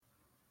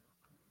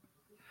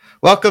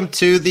Welcome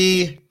to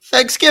the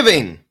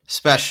Thanksgiving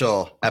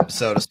special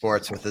episode of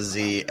Sports with a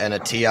Z and a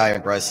TI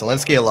and Bryce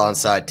Zelinsky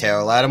alongside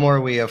Taylor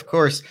Lattimore. We, of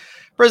course,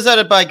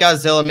 presented by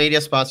Godzilla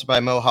Media, sponsored by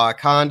Mohawk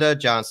Honda,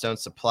 Johnstone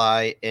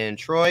Supply in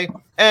Troy,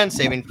 and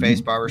Saving Face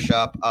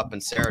Barbershop up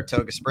in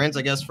Saratoga Springs.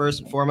 I guess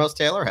first and foremost,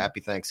 Taylor, happy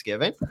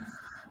Thanksgiving.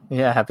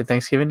 Yeah, happy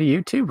Thanksgiving to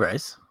you too,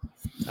 Bryce.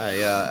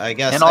 I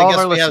guess and all I guess of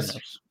our we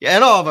listeners.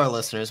 and all of our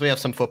listeners. We have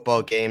some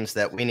football games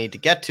that we need to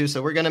get to,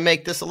 so we're going to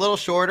make this a little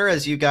shorter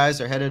as you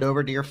guys are headed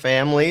over to your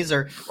families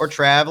or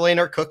traveling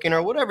or cooking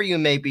or whatever you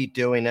may be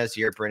doing as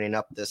you're bringing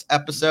up this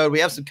episode. We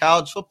have some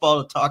college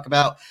football to talk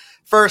about.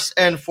 First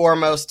and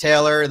foremost,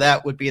 Taylor,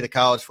 that would be the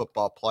college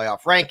football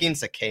playoff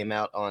rankings that came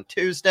out on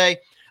Tuesday.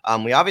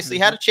 We obviously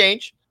had a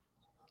change.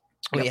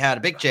 We had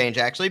a big change,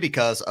 actually,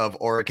 because of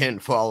Oregon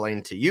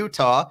falling to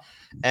Utah.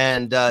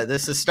 And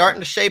this is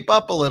starting to shape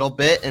up a little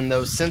bit, and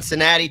those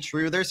Cincinnati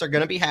Truthers are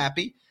going to be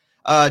happy.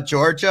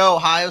 Georgia,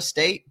 Ohio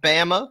State,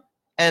 Bama,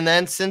 and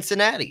then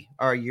Cincinnati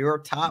are your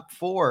top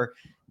four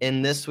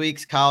in this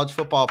week's college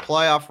football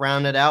playoff,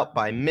 rounded out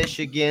by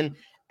Michigan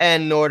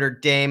and Notre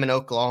Dame and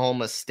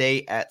Oklahoma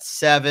State at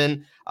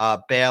 7,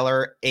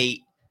 Baylor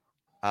 8,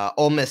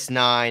 Ole Miss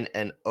 9,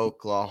 and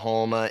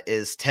Oklahoma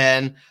is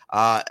 10.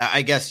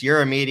 I guess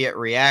your immediate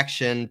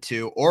reaction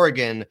to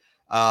Oregon,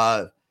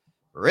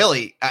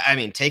 really, I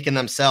mean, taking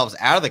themselves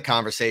out of the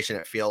conversation,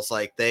 it feels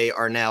like they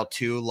are now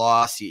 2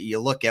 loss. You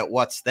look at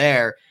what's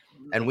there,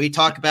 and we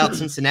talk about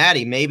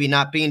Cincinnati maybe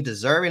not being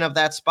deserving of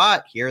that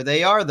spot. Here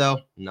they are, though,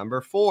 number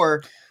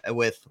 4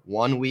 with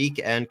 1 week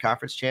and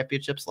conference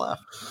championships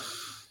left.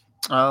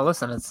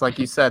 Listen, it's like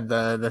you said,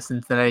 the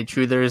Cincinnati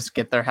Truthers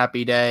get their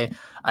happy day.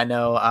 I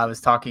know I was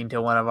talking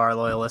to one of our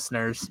loyal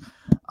listeners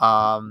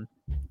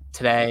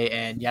today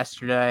and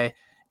yesterday,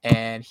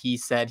 and he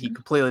said he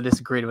completely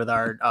disagreed with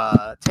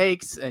our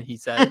takes. And he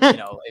said,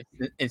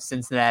 if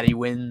Cincinnati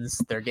wins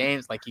their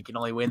games, like you can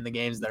only win the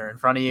games that are in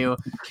front of you.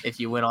 If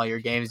you win all your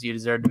games, you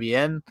deserve to be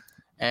in.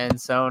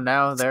 And so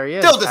now there he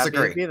is. Still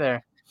disagree. Happy to be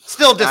there.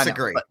 Still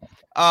disagree.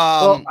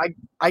 Well,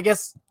 I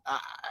guess.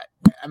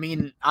 I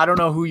mean, I don't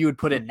know who you would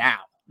put in now.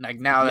 Like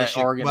now that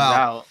Oregon's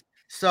out.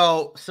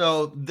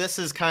 So this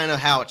is kind of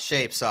how it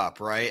shapes up,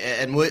 right?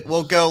 And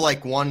we'll go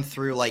like 1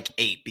 through like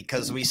 8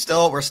 because we're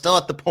still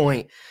at the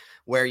point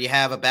where you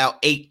have about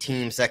 8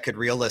 teams that could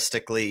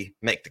realistically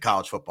make the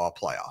college football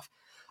playoff.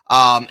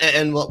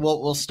 And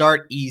we'll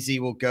start easy.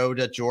 We'll go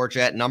to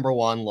Georgia at number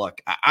 1.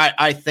 Look,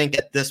 I think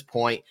at this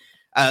point,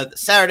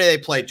 Saturday they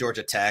played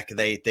Georgia Tech.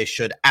 They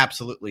should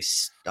absolutely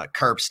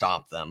curb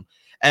stomp them.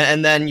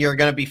 And then you're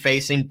going to be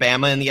facing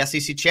Bama in the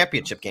SEC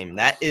championship game.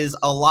 That is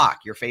a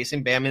lock. You're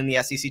facing Bama in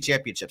the SEC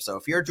championship. So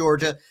if you're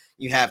Georgia,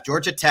 you have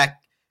Georgia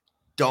Tech.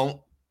 Don't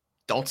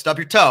stub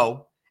your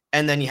toe.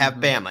 And then you have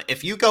Bama.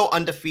 If you go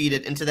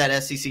undefeated into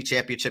that SEC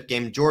championship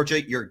game,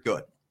 Georgia, you're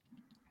good.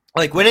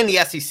 Like winning the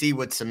SEC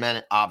would cement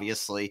it,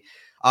 obviously.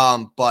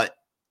 But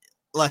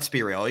let's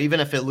be real. Even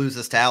if it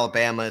loses to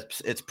Alabama,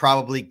 it's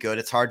probably good.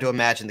 It's hard to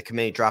imagine the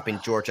committee dropping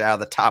Georgia out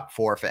of the top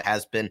 4 if it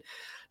has been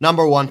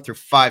number 1 through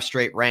 5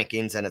 straight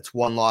rankings, and it's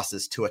 1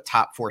 losses to a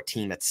top 4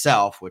 team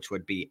itself, which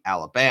would be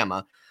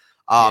Alabama.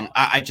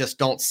 I just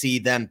don't see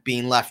them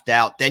being left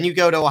out. Then you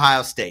go to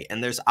Ohio State,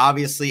 and there's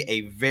obviously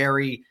a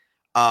very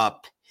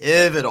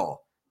pivotal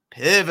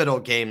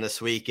game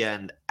this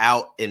weekend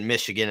out in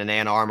Michigan and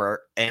Ann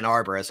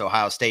Arbor as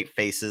Ohio State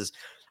faces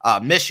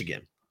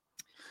Michigan.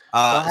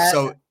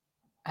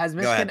 Has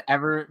Michigan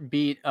ever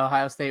beat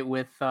Ohio State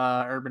with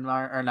Urban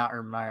Meyer or not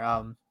Urban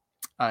Meyer?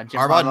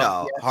 Harbaugh,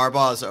 no. Yeah.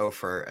 Harbaugh is 0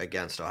 for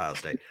against Ohio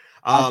State.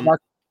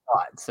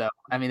 So,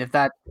 I mean, if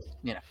that,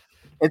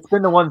 it's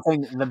been the one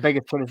thing, the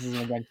biggest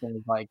criticism against him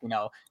is like,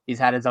 he's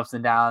had his ups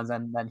and downs,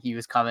 and then he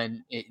was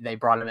coming, they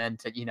brought him in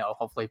to,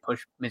 hopefully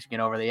push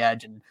Michigan over the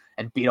edge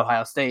and beat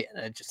Ohio State,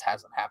 and it just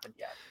hasn't happened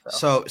yet.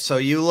 So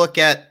you look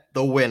at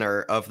the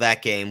winner of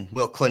that game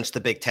will clinch the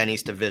Big Ten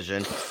East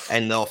Division,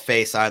 and they'll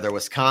face either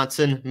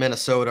Wisconsin,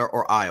 Minnesota,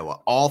 or Iowa.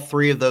 All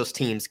 3 of those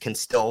teams can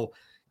still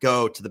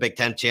go to the Big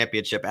Ten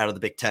championship out of the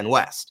Big Ten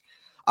West.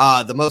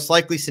 The most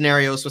likely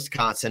scenario is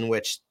Wisconsin,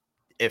 which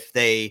if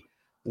they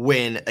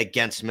win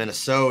against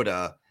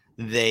Minnesota,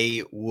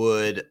 they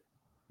would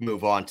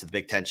move on to the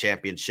Big Ten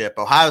championship.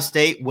 Ohio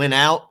State win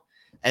out,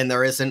 and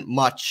there isn't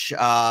much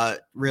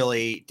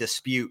really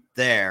dispute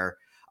there.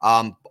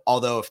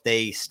 Although if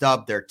they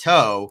stub their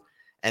toe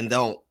and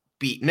don't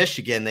beat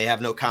Michigan, they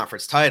have no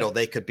conference title.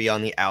 They could be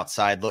on the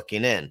outside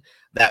looking in.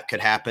 That could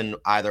happen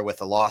either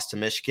with a loss to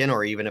Michigan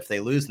or even if they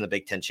lose in the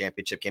Big Ten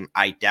championship game.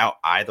 I doubt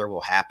either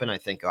will happen. I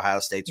think Ohio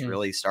State's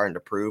really starting to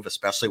prove,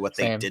 especially what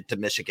they did to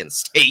Michigan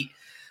State.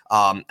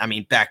 I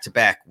mean,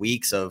 back-to-back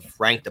weeks of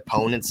ranked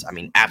opponents. I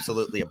mean,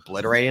 absolutely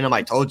obliterating them.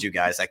 I told you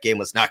guys that game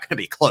was not going to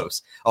be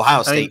close.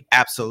 Ohio State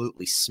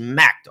absolutely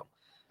smacked them.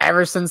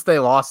 Ever since they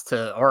lost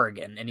to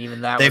Oregon, and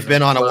even that they've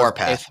been on a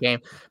warpath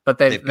game, but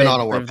they've been on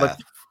a warpath.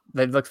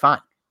 They've looked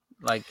fine,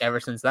 like ever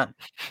since then.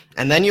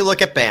 And then you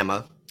look at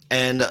Bama,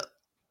 and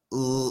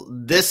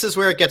this is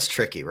where it gets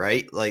tricky,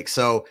 right? Like,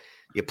 so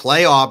you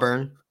play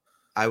Auburn.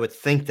 I would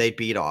think they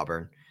beat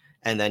Auburn.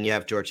 and then you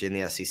have Georgia in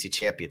the SEC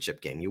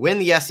championship game. You win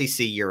the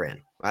SEC, you're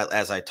in,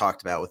 as I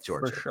talked about with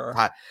Georgia. For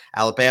sure.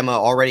 Alabama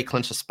already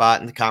clinched a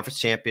spot in the conference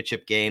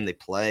championship game. They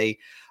play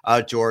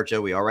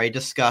Georgia. We already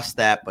discussed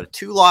that, but a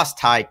 2-loss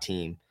tie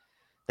team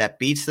that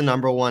beats the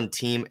number 1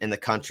 team in the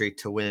country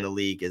to win the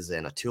league is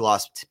in. A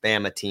 2-loss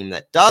Bama team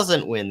that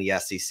doesn't win the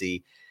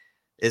SEC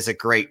is a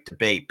great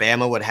debate.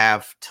 Bama would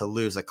have to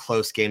lose a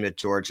close game to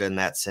Georgia in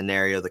that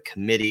scenario. The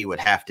committee would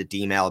have to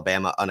deem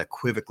Alabama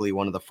unequivocally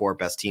one of the 4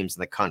 best teams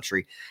in the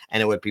country,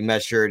 and it would be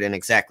measured in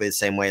exactly the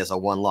same way as a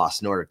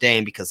 1-loss Notre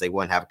Dame because they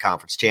wouldn't have a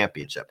conference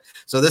championship.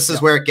 So this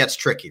is where it gets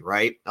tricky,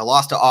 right? A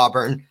loss to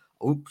Auburn.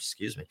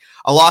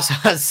 A loss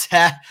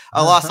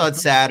on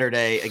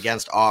Saturday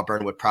against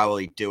Auburn would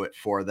probably do it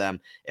for them.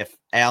 If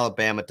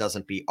Alabama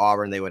doesn't beat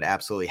Auburn, they would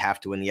absolutely have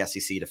to win the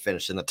SEC to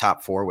finish in the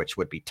top 4, which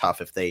would be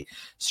tough if they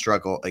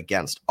struggle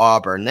against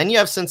Auburn. Then you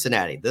have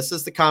Cincinnati. This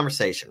is the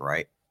conversation,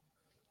 right?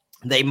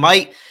 They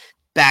might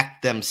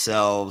back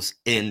themselves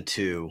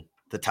into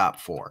the top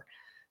 4.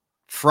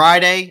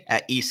 Friday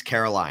at East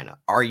Carolina.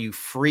 Are you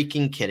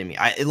freaking kidding me?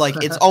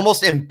 It's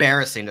almost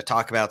embarrassing to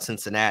talk about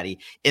Cincinnati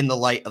in the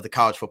light of the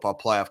college football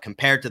playoff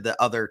compared to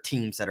the other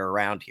teams that are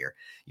around here.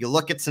 You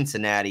look at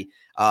Cincinnati,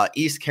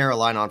 East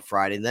Carolina on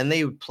Friday, then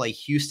they would play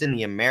Houston,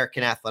 the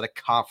American Athletic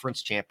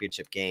Conference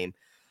Championship game.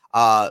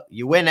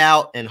 You win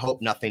out and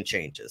hope nothing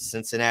changes.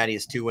 Cincinnati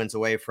is 2 wins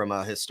away from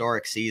a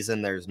historic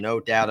season. There's no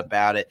doubt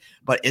about it.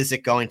 But is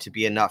it going to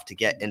be enough to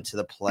get into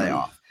the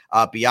playoff?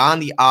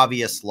 Beyond the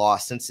obvious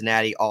loss,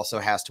 Cincinnati also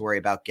has to worry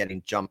about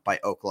getting jumped by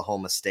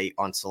Oklahoma State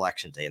on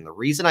Selection Day. And the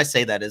reason I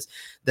say that is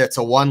that it's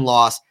a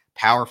 1-loss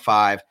Power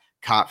 5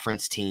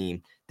 conference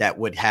team that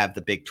would have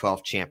the Big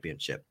 12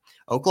 championship.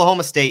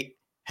 Oklahoma State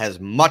has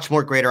much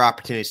more greater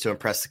opportunities to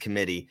impress the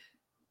committee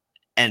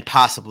and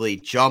possibly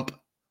jump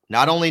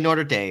not only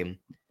Notre Dame,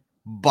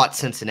 but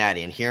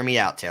Cincinnati. And hear me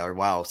out, Taylor.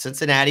 Wow,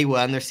 Cincinnati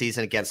won their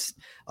season against,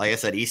 like I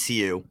said,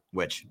 ECU,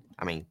 which,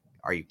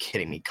 are you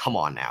kidding me? Come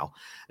on now.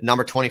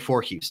 Number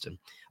 24, Houston.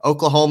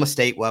 Oklahoma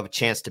State will have a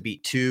chance to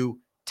beat 2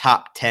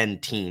 top 10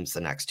 teams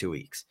the next 2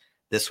 weeks.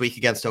 This week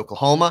against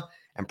Oklahoma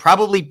and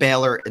probably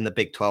Baylor in the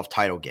Big 12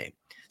 title game.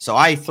 So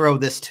I throw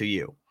this to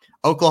you.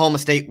 Oklahoma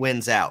State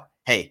wins out.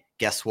 Hey,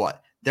 guess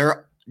what?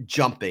 They're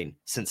jumping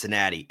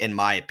Cincinnati, in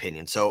my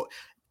opinion. So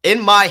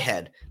in my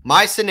head,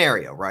 my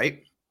scenario,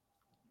 right?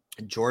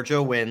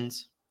 Georgia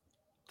wins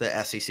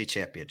the SEC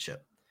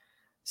championship.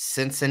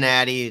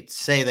 Cincinnati,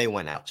 say they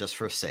win out just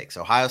for sakes.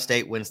 Ohio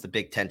State wins the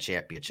Big 10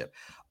 championship.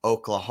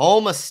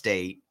 Oklahoma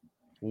State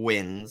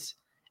wins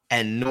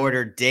and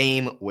Notre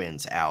Dame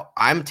wins out.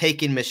 I'm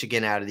taking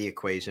Michigan out of the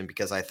equation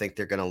because I think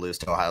they're going to lose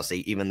to Ohio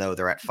State, even though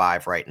they're at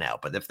 5 right now.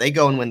 But if they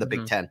go and win the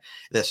Big 10,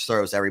 this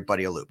throws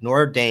everybody a loop.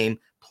 Notre Dame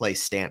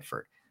plays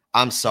Stanford.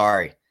 I'm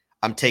sorry.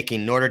 I'm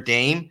taking Notre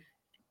Dame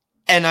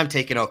and I'm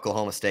taking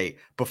Oklahoma State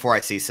before I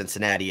see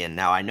Cincinnati in.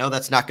 Now, I know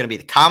that's not going to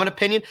be the common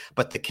opinion,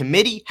 but the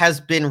committee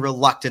has been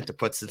reluctant to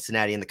put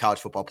Cincinnati in the college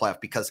football playoff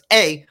because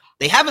A,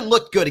 they haven't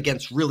looked good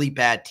against really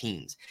bad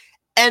teams,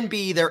 and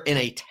B, they're in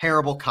a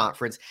terrible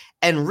conference,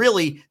 and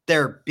really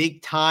their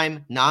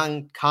big-time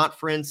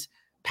non-conference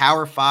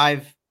Power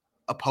 5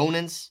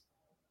 opponents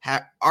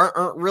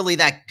aren't really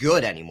that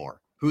good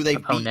anymore. Who they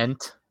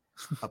Opponent,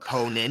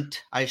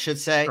 I should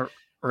say.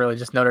 Really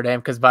just Notre Dame,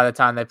 because by the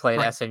time they played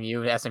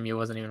SMU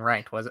wasn't even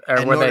ranked, was it?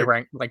 Or were they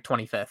ranked like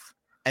 25th?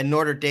 And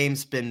Notre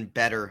Dame's been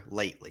better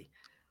lately.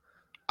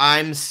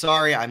 I'm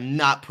sorry, I'm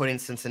not putting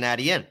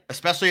Cincinnati in,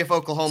 especially if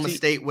Oklahoma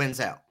State wins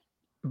out.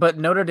 But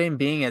Notre Dame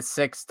being at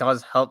 6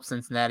 does help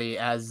Cincinnati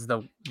as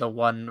the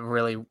one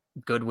really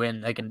good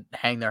win they can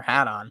hang their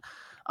hat on.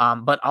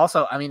 But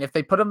also, if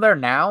they put them there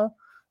now,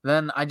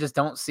 then I just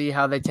don't see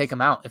how they take them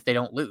out if they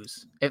don't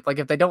lose.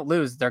 If they don't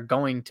lose, they're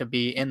going to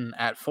be in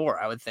at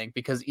 4, I would think,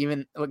 because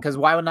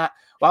why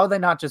would they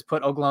not just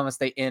put Oklahoma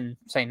State in,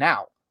 say,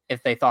 now,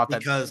 if they thought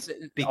that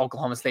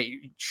Oklahoma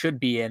State should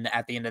be in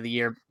at the end of the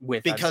year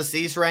because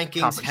these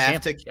rankings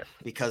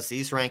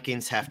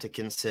have to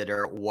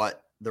consider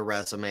what the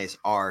resumes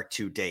are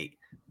to date,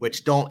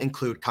 which don't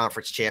include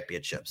conference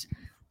championships.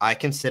 I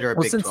consider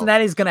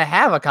Cincinnati's going to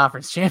have a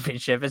conference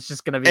championship. It's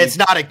just going to be. It's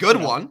not a good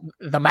one.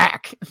 The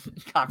MAC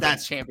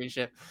conference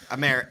championship.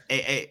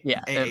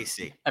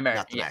 AAC.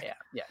 America. Yeah.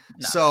 No.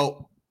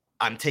 So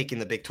I'm taking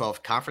the Big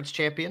 12 conference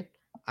champion.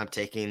 I'm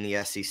taking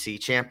the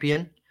SEC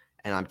champion,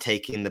 and I'm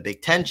taking the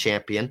Big 10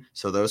 champion.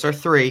 So those are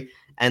 3.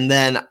 And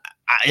then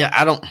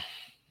I don't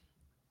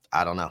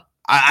know.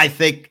 I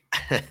think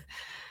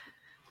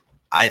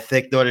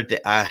Notre Dame.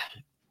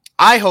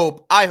 I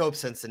hope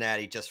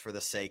Cincinnati, just for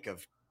the sake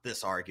of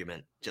this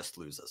argument, just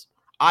loses.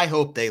 I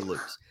hope they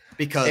lose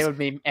because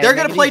they're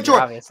going to play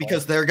Georgia. Obviously.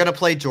 Because they're going to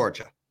play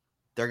Georgia.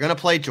 They're going to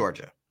play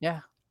Georgia.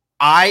 Yeah.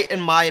 I,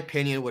 in my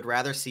opinion, would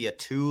rather see a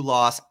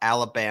 2-loss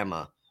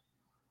Alabama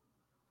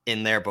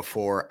in there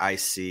before I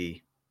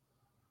see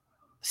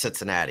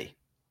Cincinnati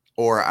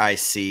or I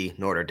see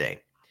Notre Dame.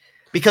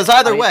 Because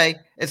either way,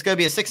 it's going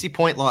to be a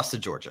 60-point loss to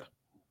Georgia.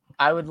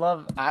 I would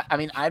love.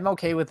 I'm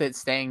okay with it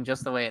staying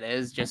just the way it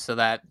is, just so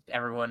that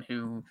everyone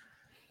who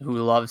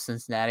loves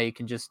Cincinnati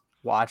can just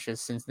watch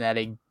as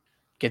Cincinnati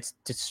gets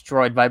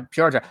destroyed by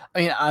Georgia.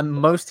 I mean,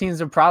 most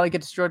teams would probably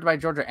get destroyed by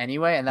Georgia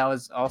anyway, and that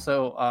was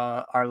also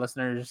our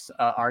listener's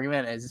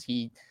argument. Is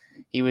he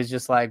was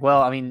just like,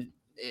 well, I mean,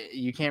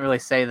 you can't really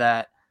say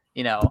that,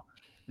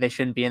 they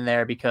shouldn't be in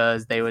there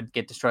because they would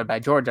get destroyed by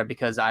Georgia,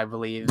 because I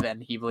believe,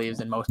 and he believes,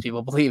 and most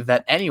people believe,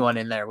 that anyone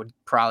in there would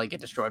probably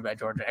get destroyed by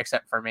Georgia,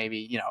 except for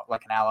maybe,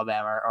 like an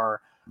Alabama or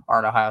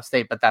an Ohio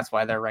State, but that's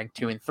why they're ranked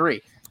 2 and 3.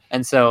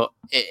 And so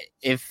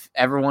if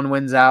everyone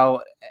wins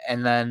out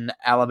and then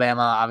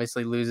Alabama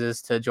obviously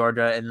loses to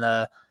Georgia in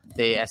the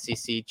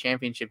SEC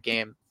championship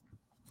game,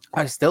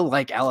 I still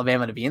like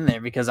Alabama to be in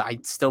there, because I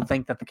still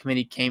think that the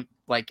committee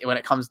when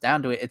it comes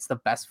down to it, it's the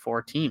best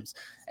 4 teams.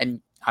 And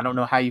I don't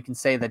know how you can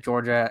say that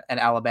Georgia and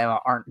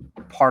Alabama aren't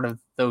part of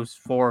those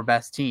 4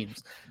 best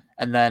teams.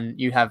 And then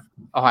you have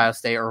Ohio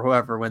State, or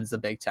whoever wins the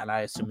Big Ten.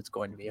 I assume it's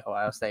going to be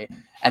Ohio State.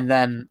 And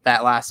then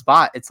that last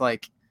spot, it's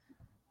like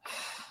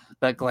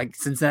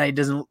Cincinnati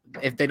doesn't,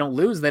 if they don't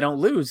lose, they don't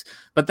lose.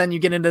 But then you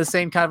get into the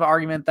same kind of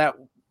argument that,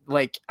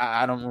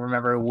 I don't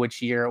remember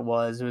which year it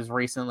was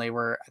recently,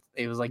 where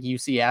it was like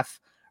UCF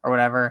or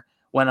whatever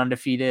went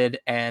undefeated,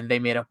 and they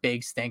made a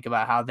big stink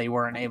about how they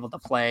weren't able to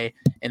play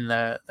in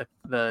the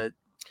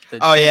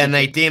and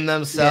they deemed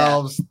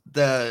themselves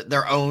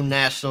their own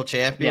national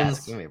champions.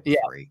 Yes. Give me a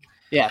break.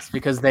 Yes,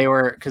 because they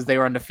were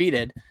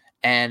undefeated,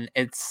 and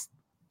it's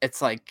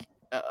like,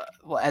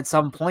 at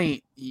some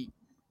point,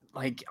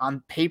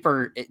 on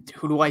paper,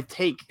 who do I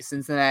take?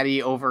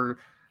 Cincinnati over,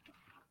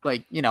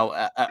 an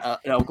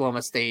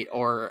Oklahoma State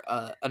or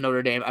a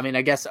Notre Dame? I mean,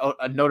 I guess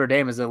a Notre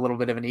Dame is a little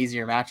bit of an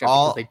easier matchup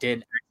because they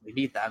did actually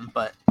beat them.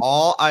 But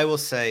all I will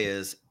say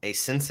is a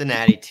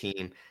Cincinnati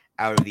team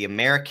out of the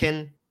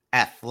American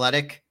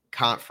Athletic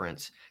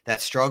Conference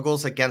that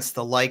struggles against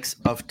the likes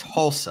of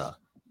Tulsa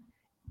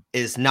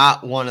is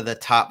not one of the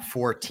top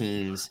 4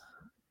 teams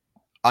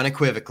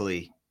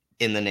unequivocally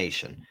in the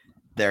nation.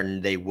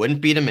 They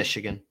wouldn't beat a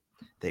Michigan.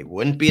 They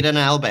wouldn't beat an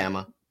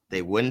Alabama.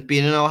 They wouldn't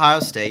beat an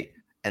Ohio State.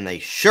 And they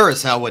sure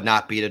as hell would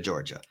not beat a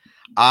Georgia.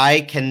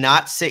 I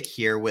cannot sit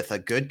here with a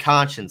good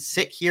conscience,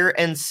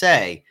 and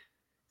say,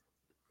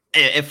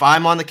 if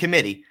I'm on the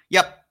committee,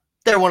 yep,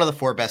 they're one of the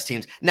 4 best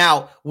teams.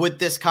 Now, would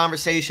this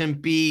conversation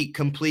be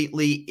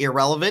completely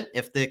irrelevant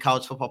if the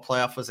college football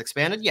playoff was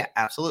expanded? Yeah,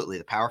 absolutely.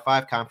 The Power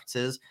 5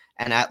 conferences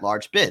and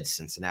at-large bids,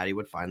 Cincinnati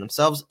would find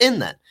themselves in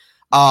that.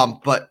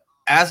 But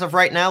as of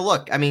right now,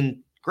 look, I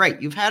mean, great.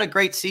 You've had a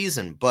great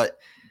season, but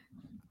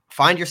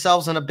find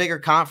yourselves in a bigger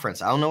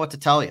conference. I don't know what to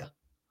tell you.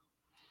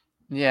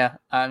 Yeah,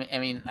 I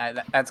mean,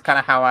 that's kind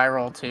of how I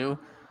roll too.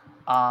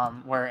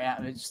 Where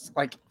it's just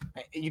like,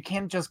 you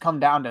can't just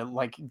come down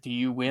to do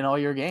you win all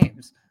your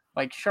games?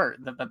 Sure,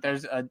 but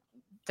there's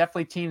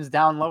definitely teams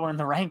down lower in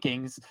the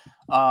rankings,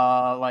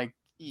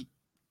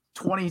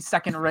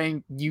 22nd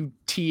ranked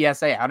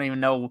UTSA. I don't even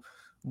know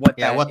what.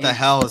 Yeah, what the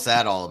hell is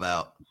that all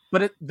about?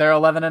 But they're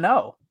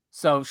 11-0.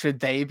 So should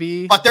they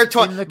be? But they're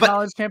in the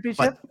college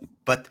championship.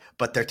 But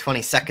they're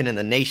 22nd in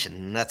the nation,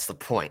 and that's the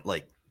point.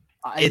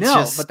 I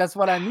know, but that's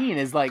what I mean.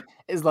 Is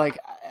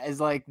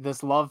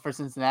this love for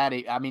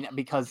Cincinnati. I mean,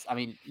 because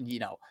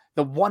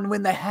the one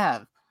win they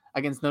have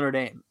against Notre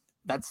Dame,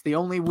 that's the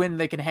only win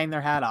they can hang their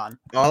hat on.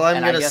 All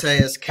I'm going to say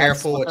is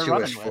careful what you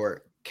wish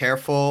for.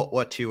 Careful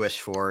what you wish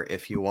for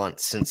if you want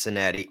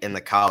Cincinnati in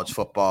the college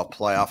football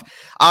playoff.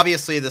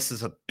 Obviously, this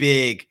is a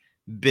big,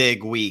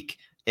 big week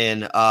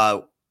in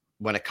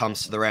when it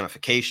comes to the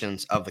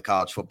ramifications of the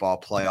college football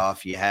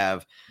playoff. You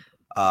have,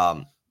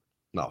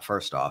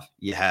 first off,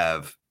 you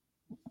have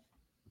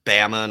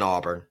Bama and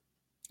Auburn.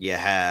 You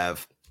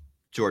have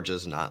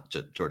Georgia's not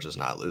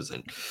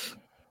losing.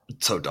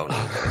 So don't.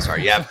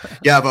 Sorry. You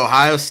have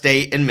Ohio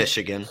State and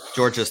Michigan.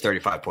 Georgia's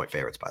 35-point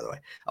favorites, by the way.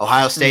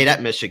 Ohio State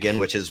at Michigan,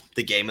 which is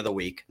the game of the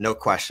week, no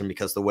question,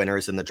 because the winner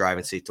is in the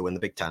driving seat to win the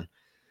Big Ten.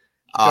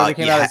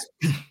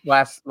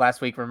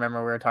 Last week. Remember,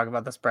 we were talking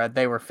about the spread.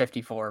 They were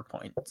 54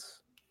 points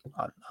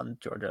on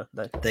Georgia.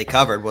 They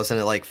covered, wasn't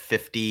it?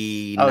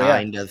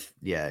 59 to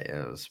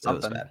it was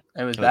bad.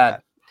 It was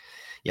bad.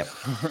 Yep.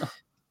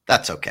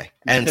 That's okay.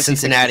 And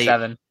Cincinnati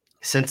actually,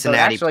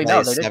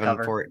 plays they did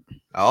 7-4.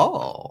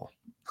 Oh,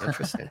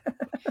 interesting.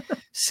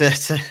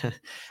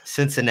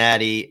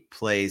 Cincinnati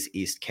plays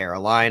East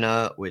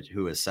Carolina,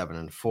 who is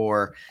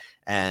 7-4.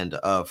 And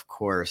of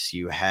course,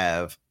 you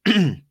have,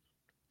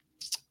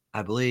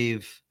 I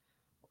believe,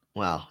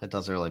 it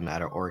doesn't really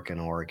matter.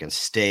 Oregon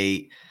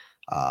State,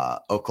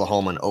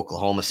 Oklahoma and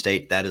Oklahoma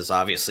State. That is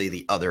obviously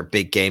the other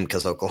big game,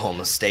 because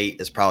Oklahoma State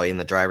is probably in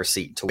the driver's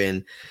seat to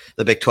win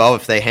the Big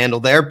 12 if they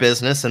handle their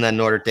business. And then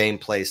Notre Dame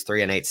plays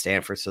 3-8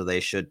 Stanford, so they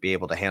should be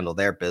able to handle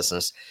their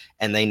business.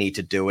 And they need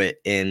to do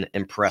it in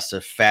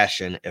impressive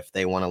fashion if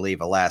they want to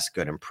leave a last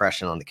good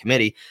impression on the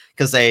committee,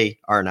 because they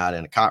are not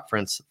in a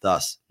conference,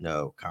 thus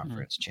no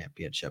conference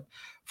championship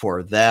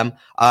for them.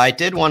 I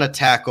did want to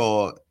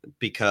tackle,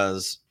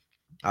 because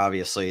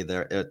obviously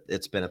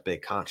it's been a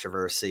big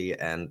controversy,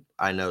 and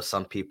I know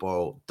some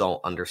people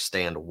don't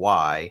understand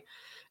why.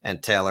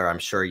 And Taylor, I'm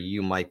sure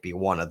you might be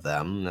one of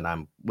them, and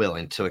I'm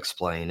willing to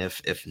explain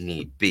if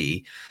need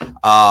be.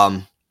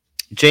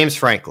 James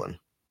Franklin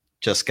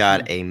just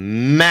got a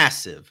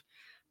massive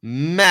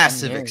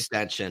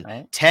extension,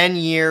 right?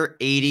 10-year,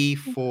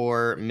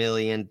 $84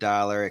 million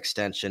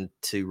extension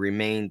to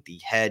remain the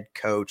head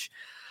coach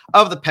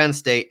of the Penn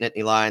State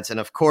Nittany Lions. And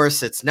of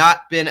course, it's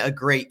not been a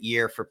great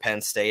year for Penn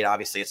State.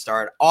 Obviously, it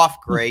started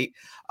off great.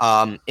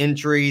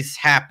 Injuries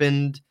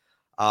happened.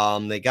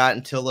 They got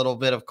into a little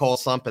bit of cold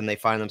slump, and they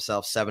find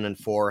themselves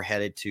 7-4,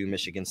 headed to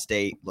Michigan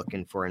State,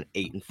 looking for an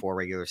 8-4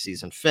 regular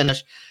season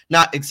finish.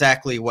 Not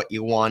exactly what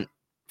you want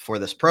for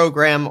this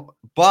program,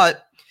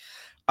 but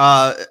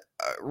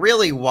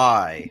really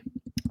why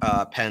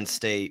Penn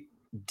State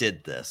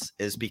did this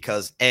is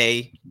because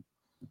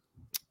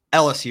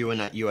LSU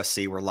and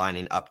USC were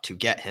lining up to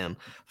get him.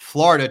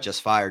 Florida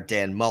just fired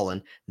Dan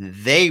Mullen.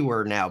 They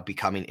were now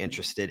becoming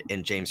interested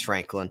in James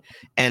Franklin.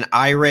 And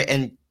I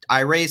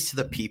raise to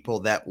the people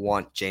that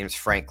want James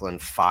Franklin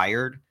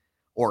fired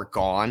or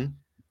gone.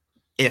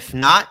 If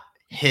not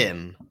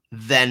him,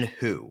 then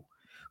who?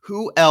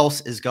 Who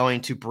else is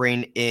going to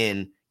bring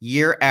in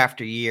year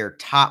after year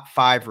top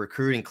 5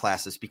 recruiting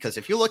classes? Because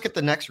if you look at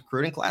the next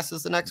recruiting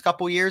classes the next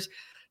couple years,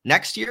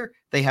 next year,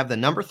 they have the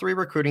number 3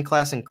 recruiting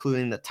class,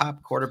 including the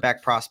top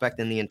quarterback prospect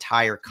in the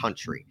entire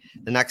country.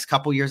 The next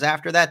couple years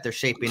after that, they're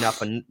shaping up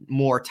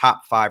more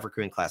top 5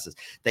 recruiting classes.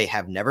 They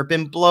have never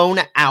been blown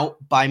out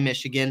by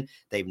Michigan.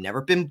 They've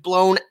never been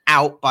blown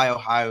out by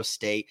Ohio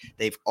State.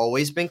 They've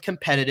always been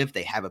competitive.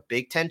 They have a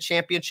Big Ten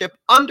championship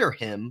under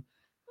him.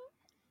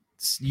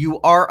 You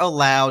are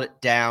allowed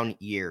down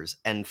years.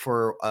 And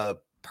for a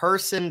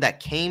person that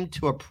came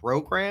to a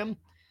program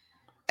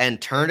and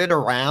turn it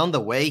around the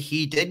way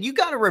he did, you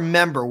got to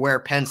remember where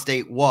Penn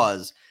State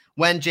was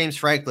when James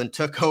Franklin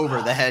took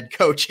over the head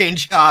coaching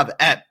job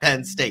at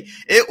Penn State.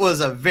 It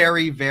was a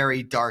very,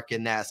 very dark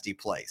and nasty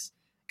place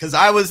because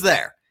I was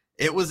there.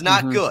 It was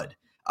not good.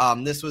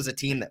 This was a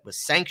team that was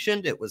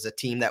sanctioned. It was a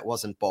team that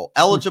wasn't bowl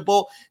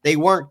eligible. They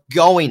weren't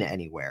going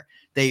anywhere.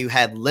 They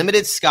had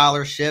limited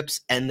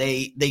scholarships, and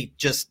they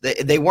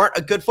weren't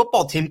a good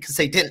football team because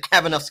they didn't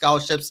have enough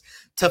scholarships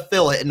to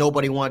fill it, and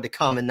nobody wanted to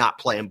come and not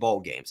play in bowl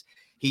games.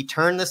 He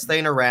turned this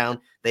thing around.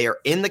 They are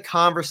in the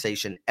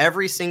conversation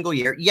every single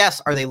year.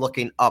 Yes, are they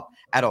looking up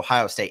at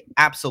Ohio State?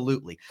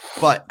 Absolutely.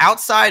 But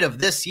outside of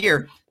this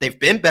year, they've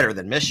been better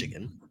than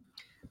Michigan.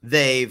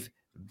 They've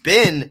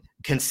been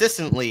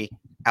consistently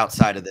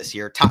outside of this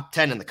year, top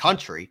 10 in the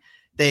country.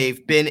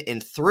 They've been in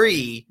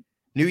 3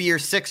 New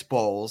Year's 6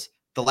 bowls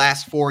the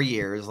last 4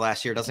 years.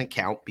 Last year doesn't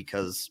count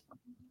because,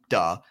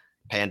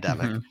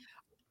 pandemic.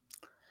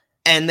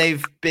 And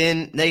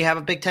they have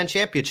a Big Ten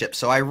championship.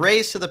 So I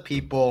raise to the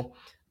people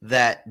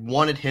that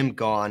wanted him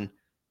gone,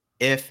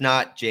 if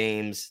not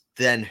James,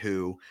 then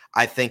who?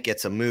 I think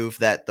it's a move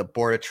that the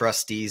Board of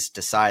Trustees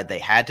decide they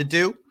had to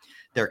do.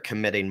 They're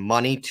committing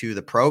money to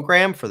the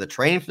program for the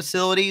training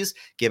facilities,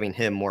 giving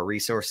him more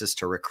resources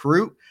to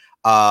recruit,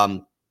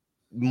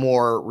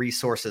 more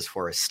resources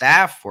for his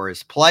staff, for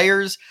his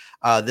players.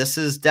 This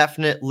is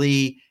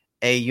definitely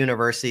a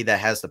university that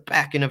has the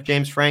backing of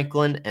James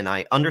Franklin, and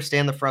I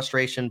understand the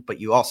frustration, but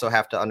you also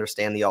have to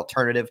understand the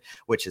alternative,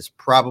 which is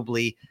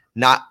probably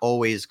not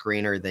always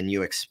greener than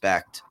you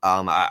expect.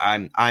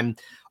 I'm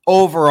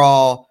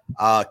overall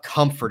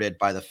comforted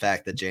by the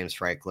fact that James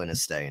Franklin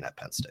is staying at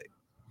Penn State.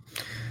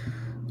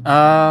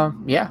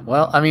 Yeah,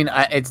 well, I mean,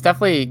 it's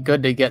definitely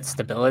good to get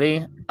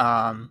stability.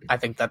 I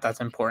think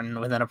that's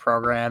important within a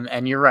program,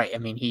 and you're right. I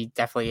mean, he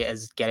definitely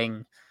is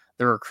getting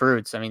the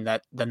recruits. I mean,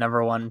 that the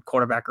number 1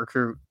 quarterback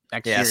recruit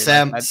next year.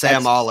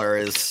 Sam Aller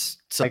is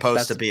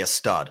supposed to be a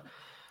stud.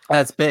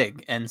 That's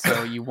big, and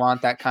so you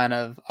want that kind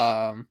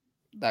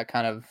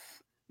of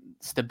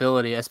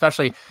stability,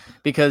 especially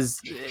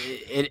because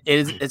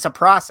it's a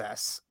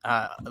process.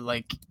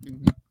 Like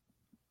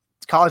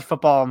college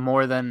football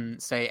more than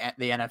say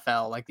the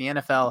NFL. Like the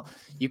NFL,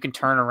 you can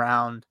turn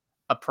around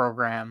a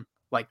program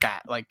like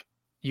that. Like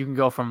you can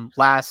go from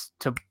last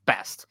to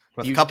best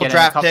with a couple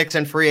draft picks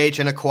and free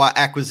agent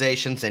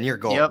acquisitions, and you're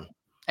golden. Yep,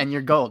 and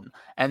you're golden.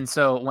 And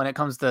so when it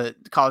comes to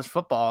college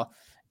football,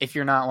 if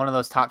you're not one of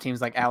those top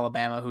teams like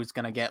Alabama, who's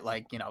going to get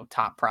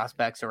top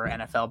prospects or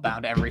NFL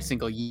bound every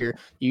single year,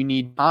 you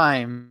need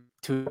time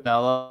to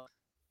develop,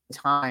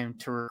 time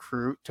to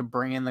recruit, to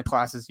bring in the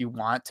classes you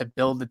want, to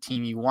build the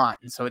team you want.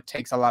 And so it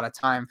takes a lot of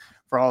time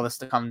for all this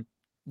to come,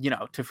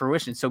 to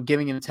fruition. So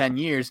giving him 10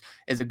 years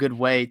is a good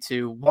way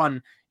to,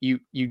 one, you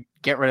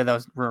get rid of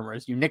those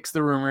rumors. You nix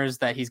the rumors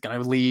that he's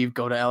going to leave,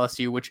 go to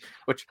LSU, which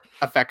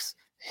affects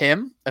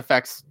him,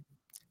 affects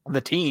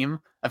the team,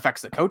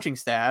 affects the coaching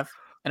staff,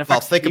 and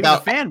affects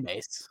the fan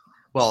base.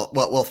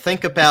 Well,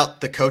 think about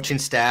the coaching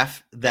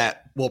staff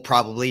that will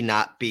probably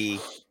not be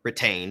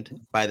retained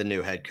by the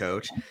new head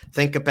coach.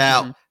 Think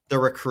about the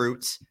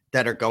recruits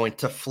that are going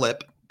to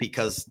flip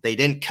because they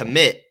didn't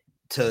commit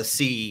to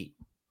see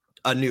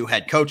a new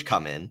head coach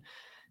come in.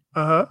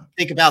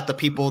 Think about the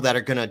people that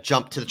are going to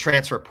jump to the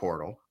transfer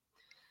portal.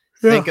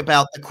 Yeah. Think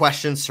about the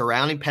questions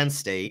surrounding Penn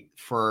State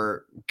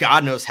for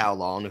God knows how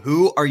long.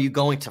 Who are you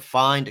going to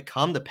find to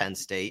come to Penn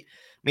State?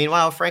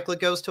 Meanwhile, Franklin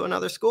goes to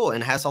another school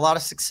and has a lot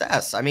of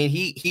success. I mean,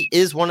 he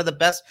is one of the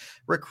best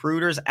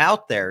recruiters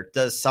out there.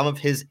 Does some of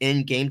his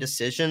in-game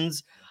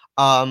decisions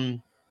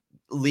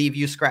leave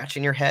you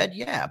scratching your head?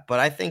 Yeah, but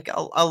I think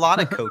a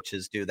lot of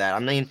coaches do that.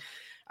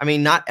 I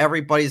mean, not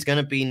everybody's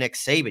going to be Nick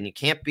Saban. You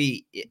can't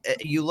be.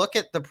 You look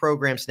at the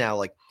programs now,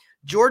 like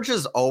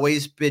Georgia's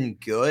always been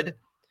good,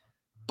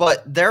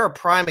 but they're a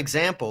prime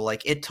example.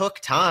 Like it took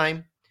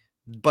time,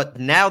 but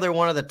now they're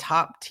one of the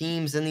top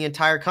teams in the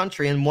entire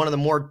country and one of the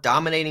more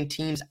dominating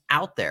teams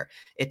out there.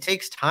 It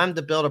takes time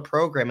to build a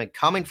program, and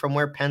coming from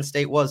where Penn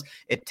State was,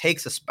 it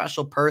takes a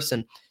special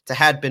person to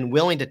have been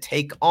willing to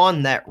take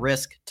on that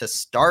risk to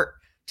start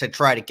to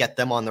try to get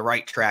them on the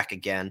right track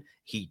again.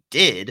 He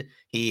did.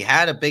 He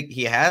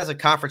has a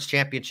conference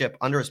championship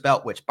under his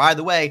belt, which, by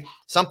the way,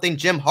 something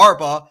Jim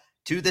Harbaugh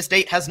to this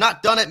date has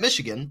not done at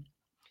Michigan.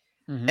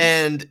 Mm-hmm.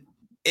 And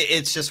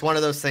it's just one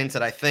of those things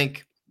that I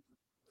think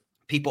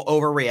people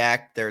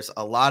overreact. There's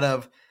a lot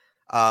of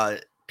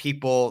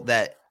people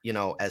that, you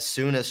know, as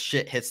soon as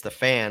shit hits the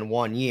fan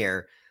 1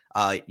 year,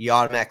 you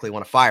automatically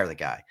want to fire the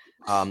guy.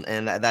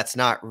 And that's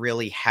not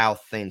really how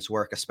things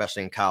work,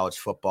 especially in college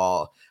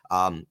football.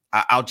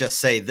 I'll just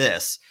say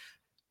this.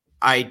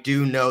 I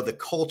do know the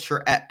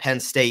culture at Penn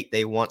State,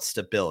 they want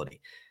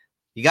stability.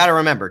 You got to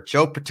remember,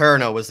 Joe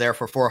Paterno was there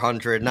for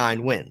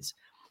 409 wins.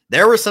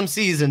 There were some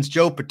seasons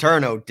Joe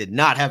Paterno did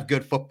not have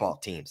good football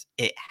teams.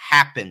 It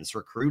happens.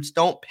 Recruits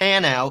don't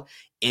pan out.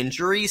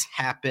 Injuries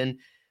happen.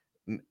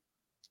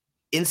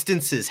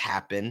 Instances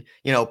happen.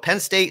 You know, Penn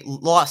State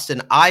lost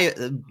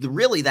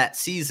really that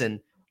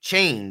season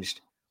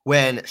changed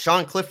when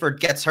Sean Clifford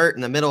gets hurt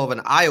in the middle of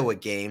an Iowa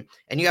game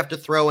and you have to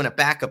throw in a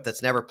backup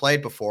that's never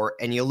played before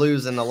and you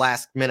lose in the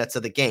last minutes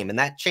of the game. And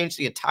that changed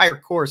the entire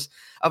course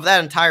of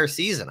that entire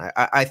season,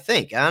 I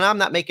think. And I'm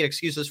not making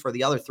excuses for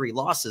the other 3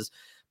 losses,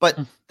 but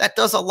that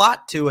does a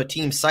lot to a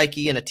team's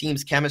psyche and a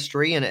team's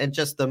chemistry and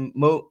just the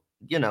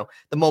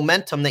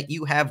momentum that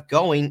you have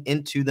going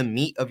into the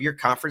meat of your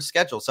conference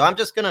schedule. So I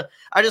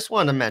just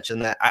wanted to mention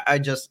that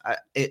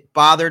it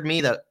bothered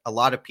me that a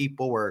lot of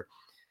people were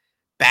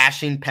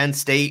bashing Penn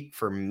State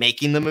for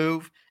making the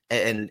move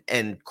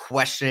and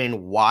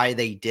questioning why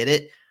they did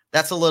it.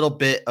 That's a little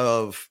bit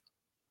of,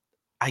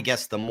 I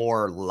guess, the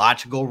more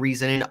logical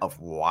reasoning of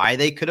why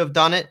they could have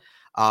done it.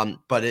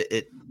 But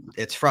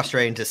it's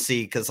frustrating to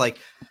see because, like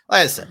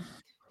I said,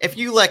 if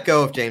you let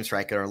go of James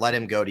Franklin or let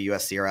him go to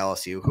USC or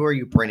LSU, who are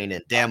you bringing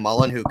in? Dan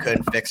Mullen, who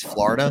couldn't fix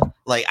Florida?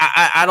 Like,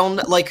 I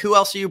don't like, who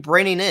else are you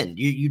bringing in?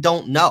 You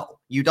don't know.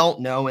 You don't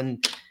know,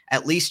 and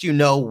at least you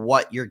know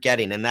what you're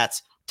getting, and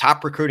that's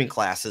top recruiting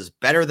classes,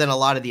 better than a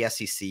lot of the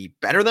SEC,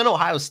 better than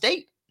Ohio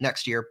State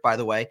next year, by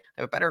the way.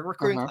 They have a better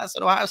recruiting class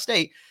than Ohio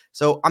State.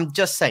 So I'm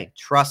just saying,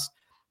 trust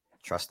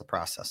the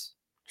process.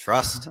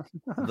 Trust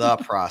the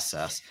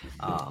process.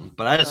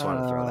 But I just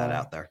wanted to throw that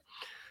out there.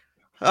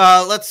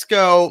 Let's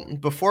go,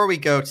 before we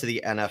go to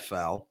the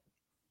NFL,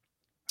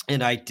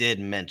 and I did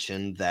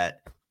mention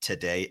that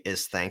today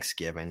is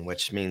Thanksgiving,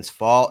 which means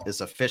fall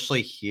is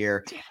officially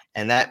here,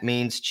 and that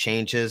means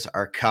changes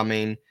are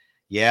coming.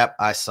 Yep,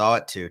 I saw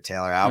it too,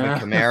 Taylor. Alvin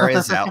Kamara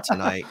is out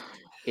tonight.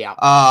 Yeah.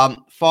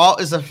 Fall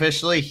is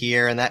officially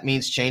here, and that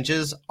means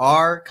changes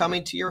are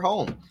coming to your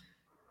home.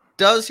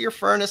 Does your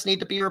furnace need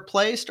to be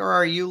replaced, or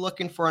are you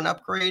looking for an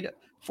upgrade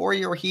for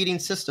your heating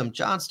system?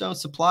 Johnstone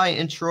Supply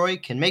in Troy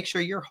can make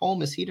sure your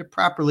home is heated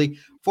properly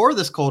for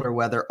this colder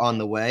weather on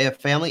the way. A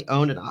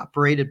family-owned and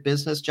operated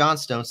business,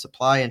 Johnstone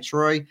Supply in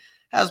Troy,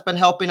 has been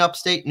helping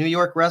upstate New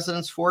York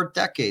residents for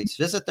decades.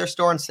 Visit their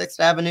store on 6th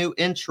Avenue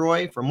in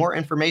Troy for more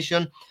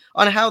information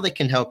on how they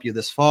can help you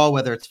this fall,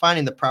 whether it's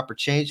finding the proper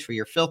change for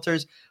your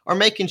filters or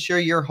making sure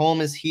your home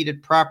is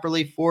heated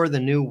properly for the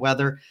new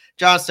weather.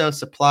 Johnstone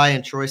Supply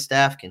and Troy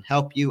staff can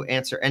help you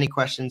answer any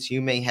questions you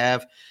may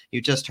have.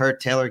 You just heard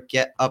Taylor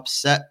get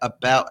upset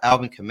about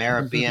Alvin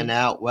Kamara being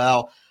out.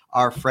 Well,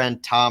 our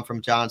friend Tom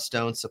from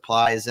Johnstone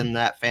Supply is in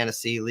that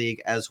fantasy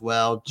league as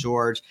well.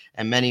 George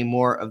and many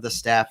more of the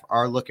staff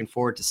are looking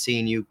forward to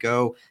seeing you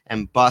go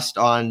and bust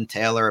on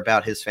Taylor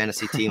about his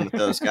fantasy team with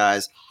those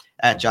guys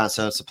at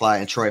Johnstone Supply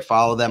in Troy.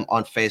 Follow them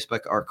on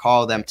Facebook or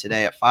call them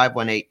today at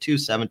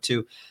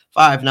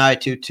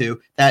 518-272-5922.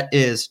 That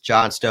is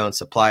Johnstone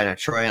Supply in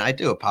Troy. And I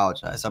do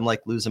apologize. I'm like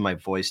losing my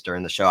voice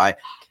during the show. I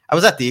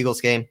was at the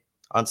Eagles game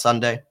on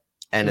Sunday,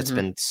 and it's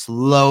been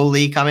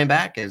slowly coming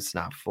back. It's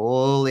not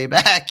fully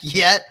back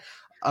yet.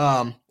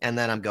 And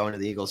then I'm going to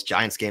the Eagles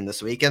Giants game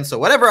this weekend. So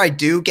whatever I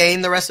do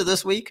gain the rest of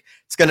this week,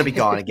 it's going to be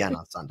gone again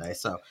on Sunday.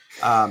 So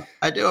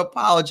I do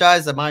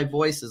apologize that my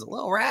voice is a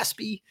little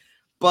raspy.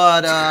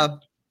 But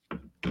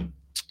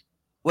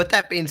with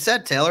that being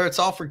said, Taylor, it's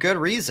all for good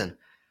reason.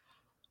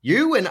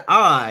 You and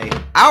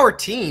our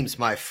teams,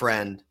 my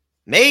friend,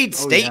 made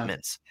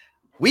statements. Yeah.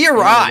 We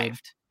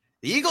arrived.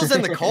 The Eagles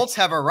and the Colts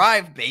have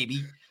arrived,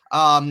 baby.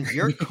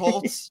 Your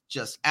Colts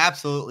just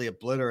absolutely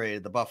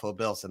obliterated the Buffalo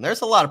Bills, and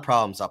there's a lot of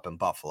problems up in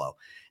Buffalo.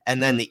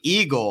 And then the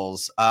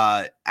Eagles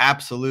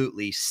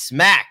absolutely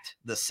smacked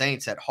the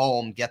Saints at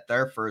home, get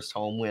their first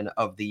home win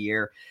of the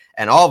year.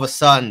 And all of a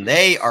sudden,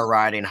 they are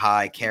riding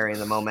high, carrying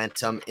the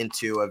momentum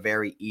into a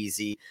very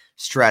easy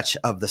stretch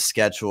of the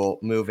schedule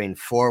moving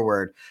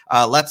forward.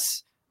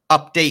 Let's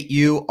update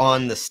you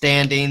on the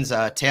standings.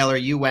 Taylor,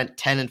 you went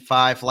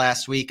 10-5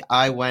 last week.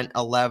 I went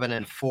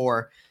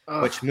 11-4,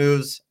 which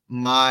moves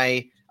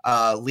my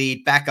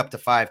lead back up to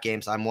 5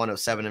 games. I'm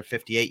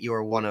 107-58. You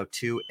are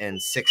 102-63.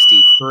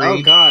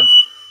 Oh God,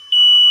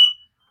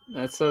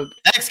 that's so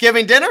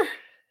Thanksgiving dinner.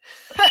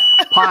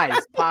 pies.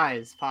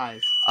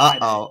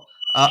 Uh-oh.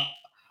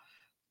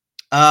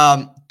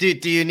 Do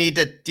you need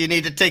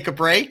to take a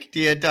break?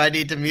 Do I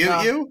need to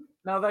mute you?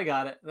 No, they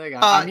got it.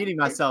 I'm muting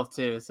myself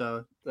too,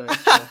 so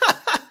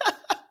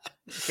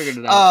figured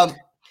it out.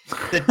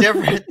 The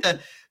difference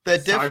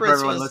Sorry for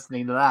everyone was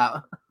listening to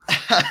that.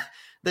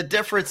 The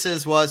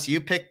differences was you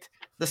picked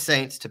the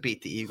Saints to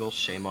beat the Eagles.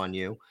 Shame on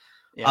you.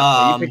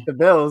 Yeah, you picked the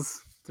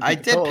Bills. I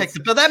did pick the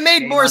Bills. That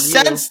made more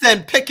sense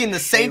than picking the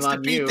Saints to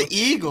beat the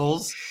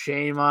Eagles.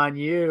 Shame on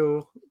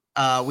you.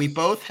 We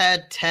both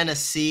had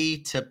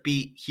Tennessee to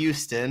beat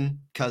Houston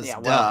because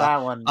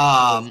that one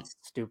was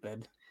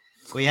stupid.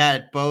 We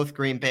had both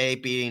Green Bay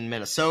beating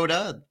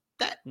Minnesota.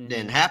 That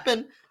didn't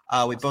happen.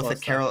 We both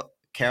had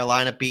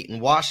Carolina beating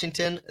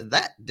Washington.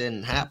 That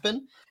didn't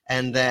happen.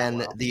 And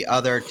then the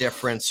other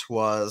difference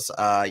was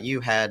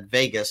you had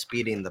Vegas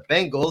beating the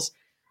Bengals,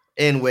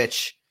 in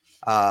which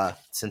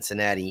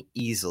Cincinnati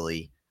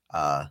easily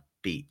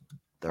beat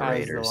the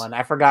Raiders. The one.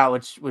 I forgot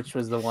which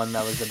was the one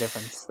that was the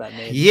difference that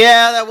made.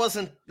 Yeah, that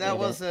wasn't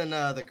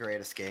the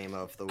greatest game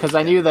of the weekend. Because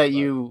I knew that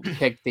you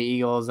picked the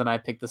Eagles and I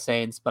picked the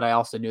Saints, but I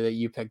also knew that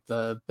you picked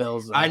the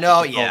Bills. I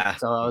know, yeah.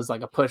 So it was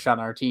like a push on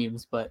our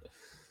teams, but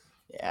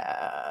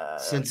yeah.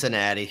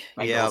 Cincinnati.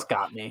 Bengals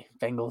got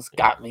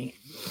me.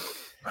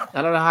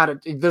 I don't know how to.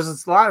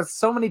 There's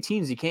so many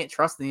teams you can't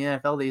trust in the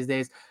NFL these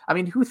days. I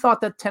mean, who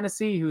thought that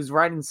Tennessee, who's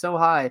riding so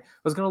high,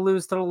 was going to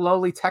lose to the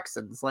lowly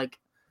Texans? Like,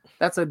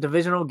 that's a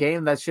divisional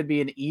game that should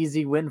be an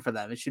easy win for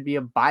them. It should be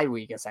a bye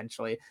week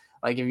essentially.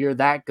 Like, if you're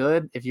that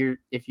good, if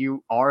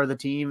you are the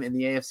team in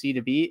the AFC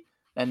to beat,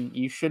 then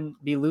you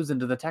shouldn't be losing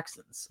to the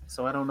Texans.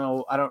 So I don't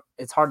know.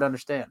 It's hard to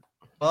understand.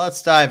 Well,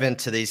 let's dive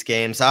into these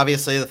games.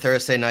 Obviously, the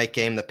Thursday night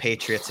game, the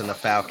Patriots and the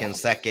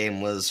Falcons. That game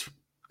was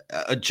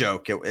a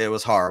joke. It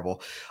was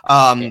horrible.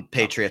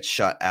 Patriots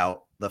shut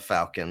out the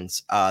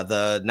Falcons.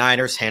 The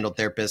Niners handled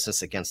their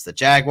business against the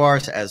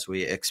Jaguars as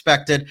we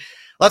expected.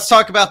 Let's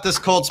talk about this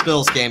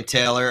Colts-Bills game,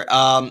 Taylor.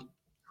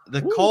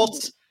 The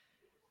Colts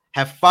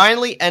have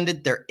finally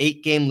ended their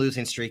 8-game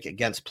losing streak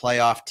against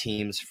playoff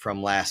teams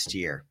from last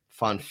year.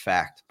 Fun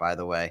fact, by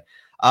the way.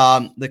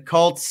 The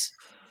Colts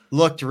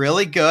looked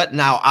really good.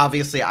 Now,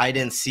 obviously, I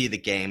didn't see the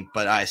game,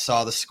 but I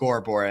saw the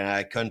scoreboard and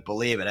I couldn't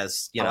believe it.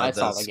 As you know, I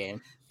saw the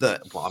game.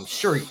 I'm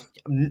sure you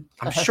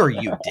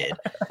did.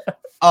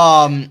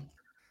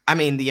 I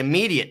mean, the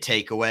immediate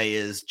takeaway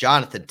is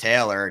Jonathan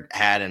Taylor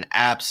had an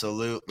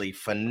absolutely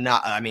phenomenal.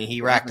 I mean,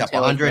 he racked up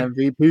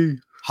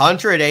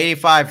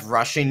 185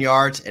 rushing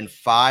yards and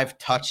 5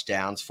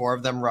 touchdowns, 4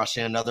 of them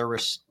rushing, another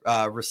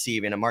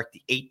receiving. It marked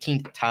the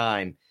 18th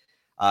time,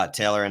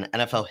 Taylor, in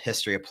NFL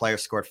history, a player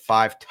scored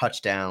 5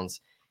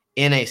 touchdowns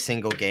in a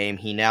single game.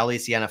 He now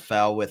leads the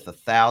NFL with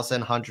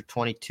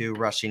 1,122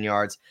 rushing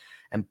yards.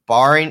 And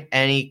barring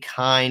any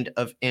kind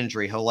of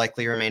injury, he'll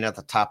likely remain at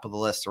the top of the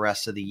list the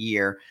rest of the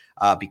year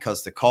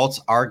because the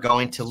Colts are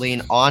going to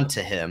lean on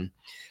to him.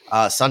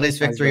 Sunday's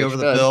victory over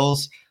the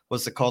Bills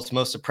was the Colts'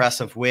 most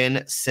impressive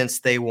win since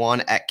they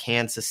won at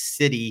Kansas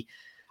City,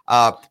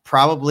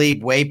 probably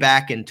way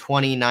back in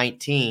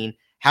 2019.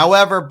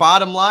 However,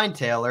 bottom line,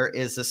 Taylor,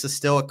 is this is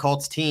still a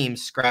Colts team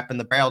scrapping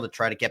the barrel to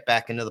try to get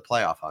back into the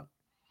playoff hunt.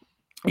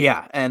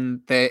 Yeah,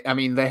 and they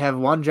have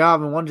one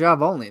job and one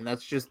job only, and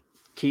that's just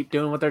keep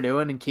doing what they're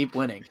doing and keep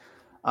winning.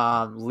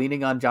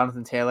 Leaning on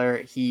Jonathan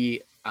Taylor,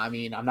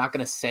 I'm not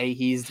going to say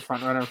he's the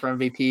front runner for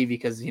MVP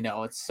because,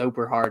 it's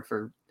super hard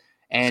for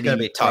any. It's going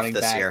to be tough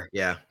this year.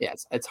 Yeah. Yeah.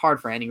 It's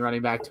hard for any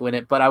running back to win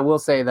it. But I will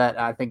say that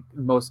I think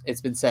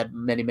it's been said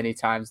many, many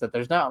times that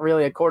there's not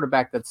really a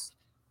quarterback that's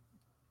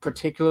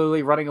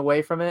particularly running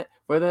away from it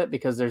with it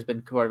because there's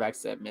been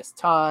quarterbacks that miss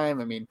time.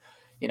 I mean,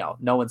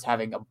 no one's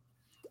having an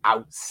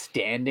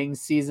outstanding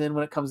season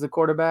when it comes to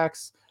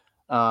quarterbacks.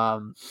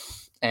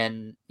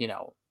 And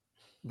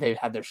they've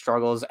had their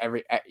struggles.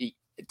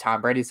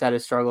 Tom Brady's had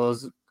his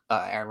struggles.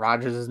 Aaron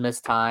Rodgers has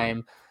missed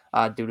time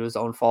due to his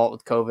own fault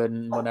with COVID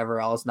and whatever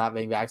else, not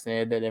being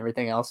vaccinated and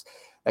everything else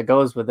that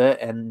goes with it.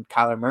 And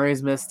Kyler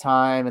Murray's missed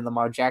time, and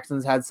Lamar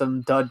Jackson's had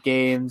some dud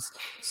games.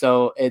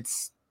 So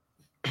it's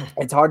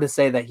hard to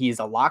say that he's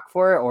a lock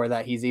for it or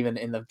that he's even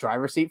in the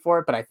driver's seat for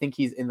it, but I think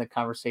he's in the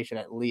conversation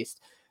at least.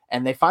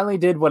 And they finally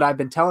did what I've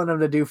been telling them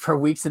to do for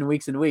weeks and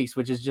weeks and weeks,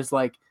 which is just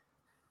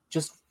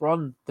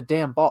run the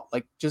damn ball.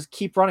 Like, just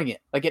keep running it.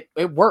 Like,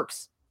 it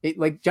works.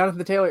 Like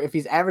Jonathan Taylor, if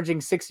he's averaging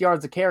 6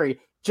 yards a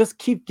carry, just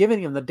keep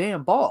giving him the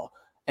damn ball.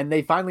 And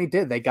they finally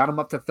did. They got him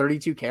up to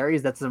 32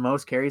 carries. That's the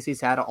most carries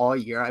he's had all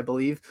year, I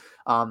believe.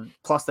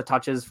 Plus the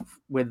touches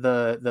with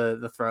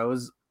the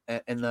throws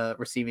in the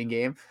receiving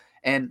game.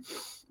 And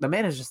the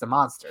man is just a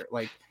monster.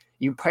 Like,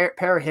 you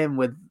pair him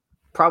with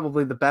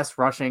probably the best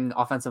rushing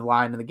offensive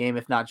line in the game,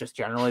 if not just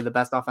generally the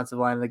best offensive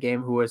line in the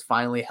game, who is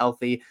finally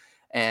healthy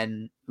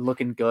and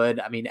looking good.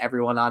 I mean,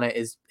 everyone on it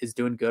is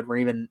doing good.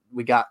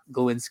 We got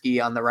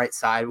Glowinski on the right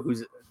side,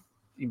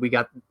 we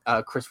got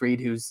Chris Reed,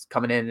 who's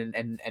coming in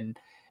and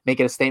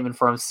making a statement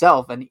for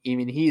himself. And I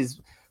mean,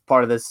 he's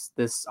part of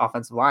this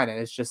offensive line. And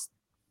it's just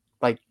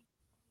like,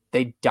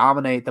 they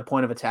dominate the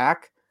point of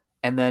attack.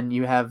 And then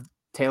you have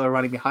Taylor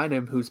running behind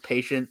him, who's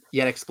patient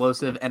yet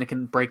explosive, and it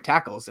can break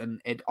tackles,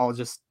 and it all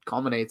just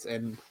culminates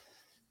in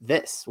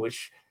this,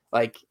 which,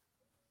 like,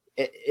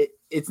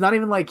 it's not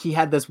even like he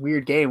had this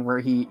weird game where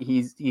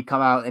he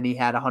come out and he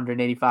had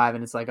 185,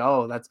 and it's like,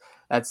 oh,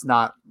 that's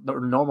not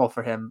normal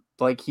for him.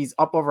 Like, he's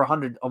up over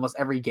 100 almost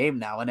every game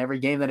now, and every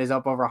game that is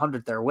up over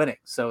 100, they're winning.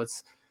 So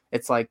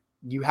it's like,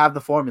 you have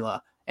the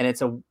formula, and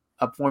it's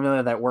a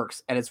formula that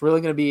works, and it's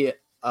really going to be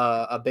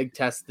a big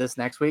test this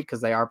next week,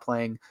 because they are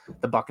playing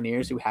the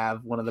Buccaneers, who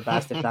have one of the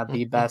best, if not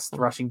the best,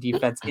 rushing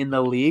defense in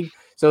the league.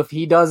 So if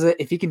he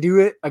can do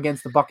it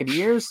against the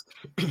Buccaneers,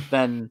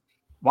 then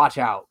watch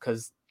out,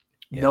 because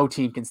no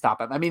team can stop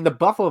him. I mean, the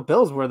Buffalo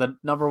Bills were the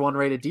number 1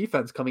 rated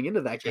defense coming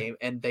into that game,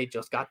 and they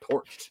just got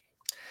torched.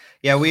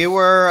 Yeah, we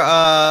were.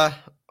 I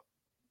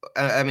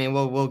mean,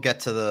 we'll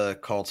get to the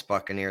Colts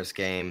Buccaneers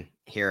game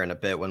here in a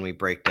bit when we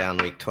break down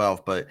Week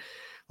 12, but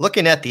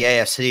looking at the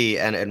AFC,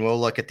 and we'll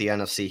look at the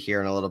NFC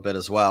here in a little bit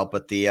as well,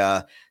 but the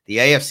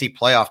AFC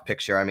playoff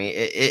picture, I mean,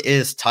 it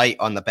is tight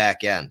on the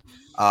back end.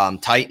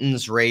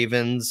 Titans,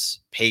 Ravens,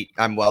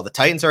 the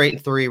Titans are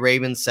 8-3,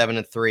 Ravens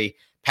 7-3,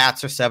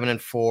 Pats are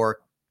 7-4,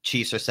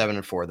 Chiefs are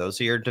 7-4.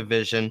 Those are your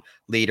division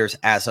leaders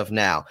as of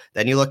now.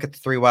 Then you look at the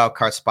 3 wild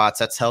card spots.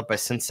 That's held by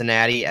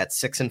Cincinnati at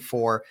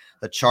 6-4,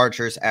 the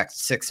Chargers at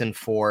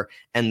 6-4,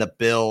 and the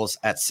Bills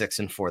at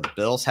 6-4. The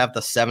Bills have the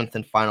 7th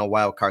and final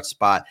wild card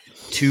spot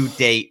to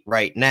date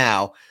right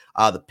now.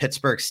 The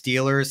Pittsburgh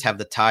Steelers have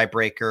the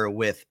tiebreaker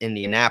with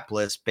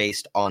Indianapolis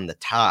based on the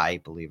tie.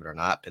 Believe it or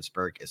not,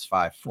 Pittsburgh is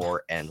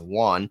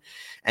 5-4-1,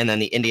 and then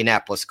the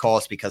Indianapolis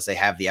Colts, because they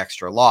have the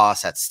extra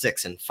loss at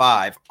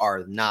 6-5,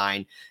 are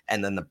 9,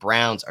 and then the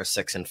Browns are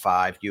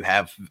 6-5. You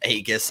have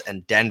Vegas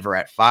and Denver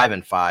at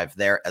 5-5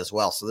 there as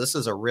well. So this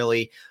is a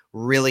really,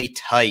 really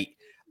tight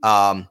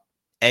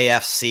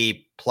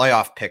AFC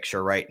playoff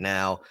picture right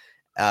now.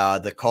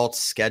 The Colts'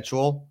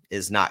 schedule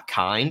is not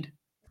kind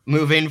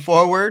moving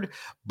forward,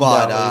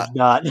 but no, it's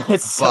not.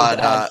 It's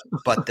so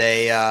but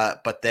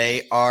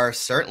they are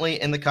certainly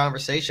in the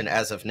conversation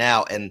as of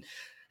now. And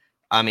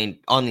I mean,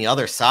 on the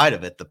other side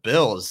of it, the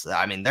Bills,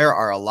 I mean, there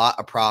are a lot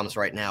of problems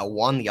right now.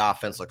 One, the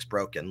offense looks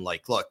broken.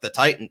 Like, look, the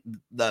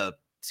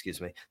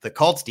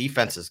Colts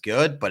defense is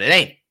good, but it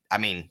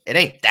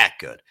ain't that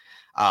good.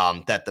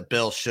 That the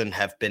Bills shouldn't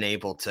have been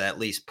able to at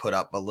least put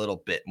up a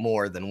little bit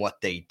more than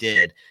what they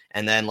did.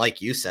 And then,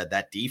 like you said,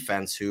 that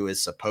defense, who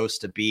is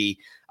supposed to be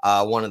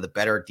one of the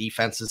better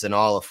defenses in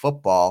all of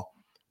football,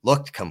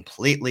 looked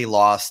completely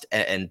lost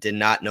and did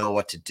not know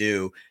what to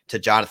do to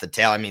Jonathan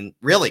Taylor. I mean,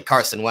 really,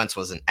 Carson Wentz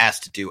wasn't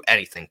asked to do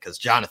anything because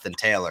Jonathan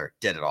Taylor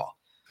did it all.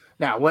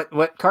 Now,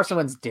 what Carson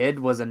Wentz did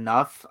was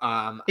enough.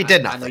 He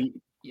did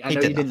nothing. I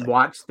know you didn't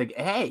watch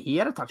he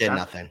had a touchdown. Did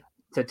nothing.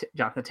 To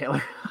Jonathan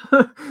Taylor,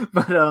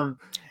 but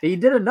he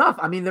did enough.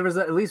 I mean, there was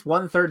at least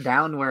one third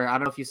down where, I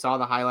don't know if you saw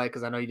the highlight,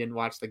 because I know you didn't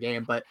watch the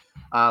game, but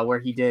where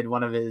he did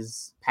one of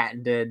his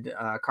patented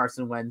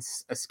Carson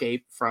Wentz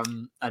escape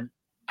from an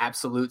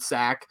absolute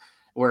sack,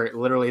 where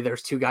literally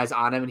there's 2 guys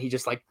on him and he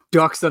just like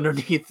ducks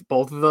underneath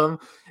both of them.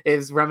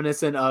 Is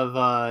reminiscent of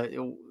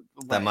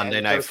the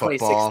Monday Night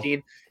Football.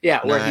 Yeah,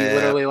 where he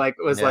literally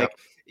was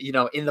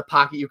in the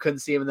pocket, you couldn't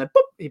see him, and then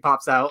boop, he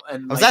pops out.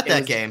 And I was at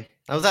that game.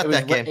 It was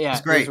great.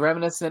 It was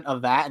reminiscent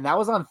of that, and that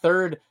was on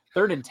third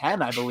and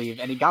 10, I believe,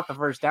 and he got the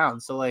first down.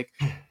 So, like,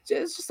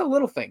 it's just the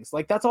little things.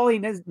 Like, that's all he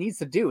needs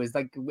to do. Is,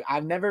 like,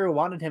 I've never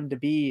wanted him to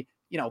be,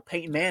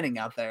 Peyton Manning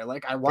out there.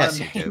 Like, I want him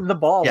to hand the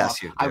ball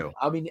off. You do.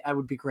 I mean, I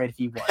would be great if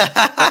he was.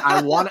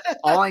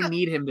 All I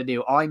need him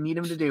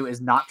to do is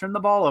not turn the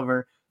ball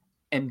over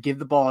and give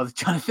the ball to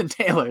Jonathan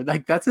Taylor.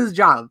 Like, that's his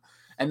job.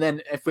 And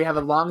then if we have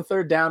a long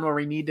third down where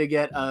we need to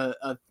get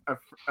a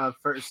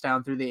first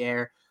down through the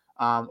air,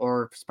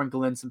 or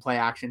sprinkle in some play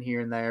action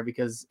here and there,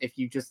 because if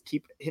you just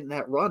keep hitting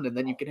that run and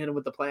then you can hit him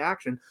with the play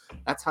action,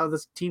 that's how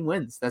this team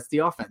wins. That's the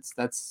offense.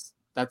 That's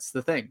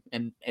the thing.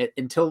 And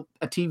until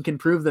a team can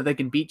prove that they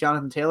can beat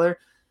Jonathan Taylor,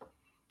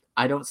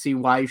 I don't see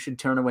why you should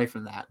turn away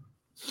from that.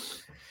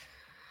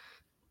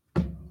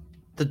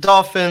 The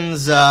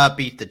Dolphins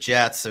beat the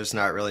Jets. There's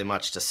not really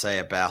much to say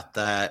about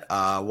that.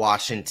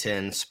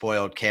 Washington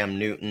spoiled Cam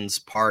Newton's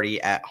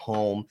party at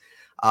home.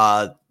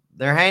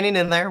 They're hanging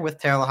in there with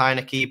Taylor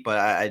Heineke, but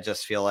I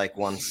just feel like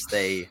once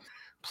they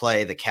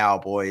play the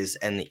Cowboys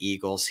and the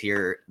Eagles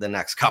here the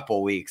next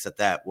couple weeks,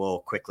 that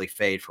will quickly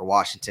fade for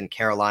Washington.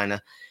 Carolina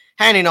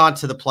hanging on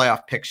to the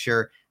playoff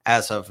picture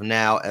as of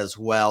now as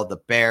well. The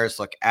Bears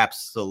look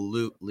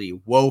absolutely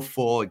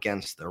woeful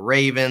against the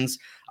Ravens.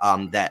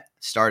 That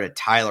started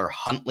Tyler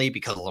Huntley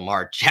because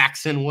Lamar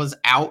Jackson was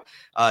out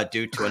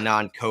due to a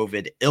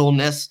non-COVID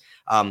illness.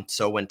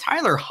 So when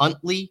Tyler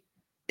Huntley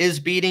is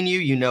beating you,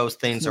 you know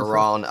things are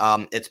wrong.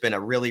 It's been a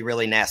really,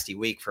 really nasty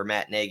week for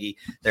Matt Nagy.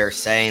 They're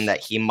saying that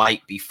he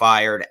might be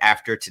fired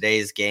after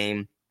today's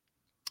game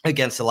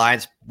against the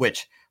Lions,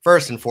 which,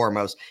 first and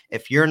foremost,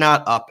 if you're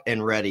not up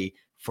and ready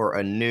for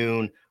a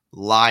noon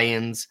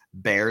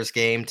Lions-Bears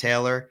game,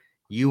 Taylor,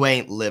 you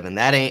ain't living.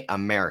 That ain't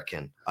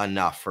American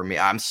enough for me.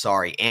 I'm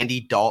sorry.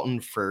 Andy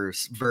Dalton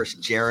versus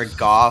Jared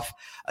Goff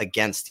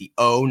against the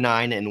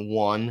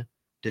 0-9-1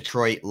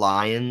 Detroit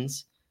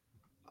Lions.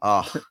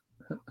 Oh,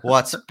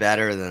 what's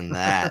better than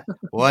that?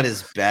 What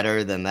is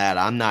better than that?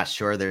 I'm not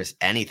sure there's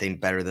anything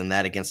better than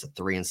that against the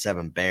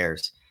 3-7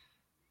 Bears.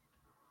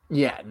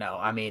 Yeah, no,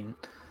 I mean,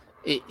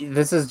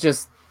 this is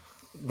just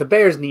the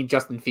Bears need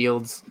Justin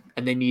Fields,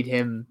 and they need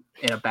him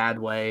in a bad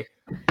way.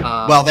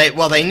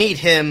 They need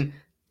him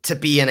to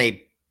be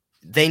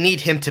they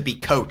need him to be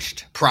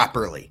coached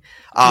properly.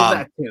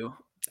 That too.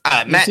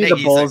 Matt see Nagy's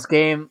the Bulls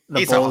game.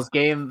 The Bulls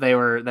game, they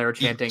were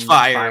chanting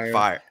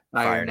fire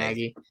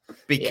Nagy.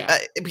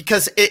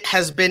 Because it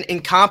has been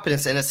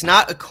incompetence, and it's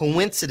not a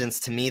coincidence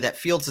to me that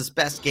Fields'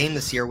 best game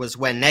this year was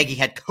when Nagy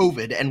had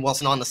COVID and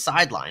wasn't on the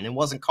sideline and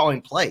wasn't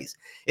calling plays.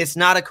 It's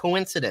not a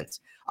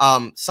coincidence.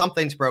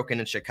 Something's broken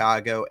in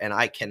Chicago, and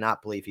I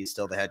cannot believe he's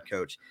still the head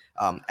coach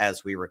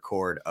as we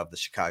record of the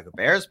Chicago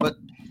Bears. But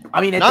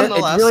I mean, it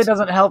really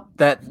doesn't help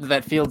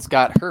that Fields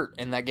got hurt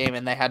in that game,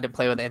 and they had to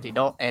play with Andy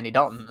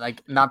Dalton.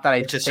 Like, not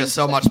that which is just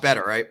so much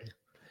better, right?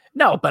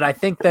 No, but I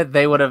think that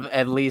they would have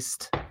at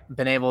least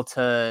been able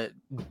to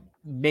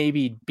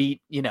maybe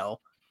beat,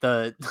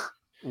 the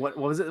what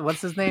was it?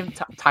 What's his name?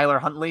 Tyler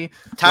Huntley.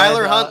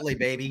 Huntley,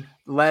 baby.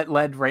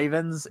 Led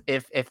Ravens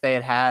if they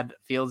had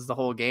Fields the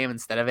whole game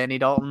instead of Andy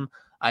Dalton.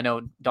 I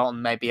know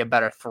Dalton might be a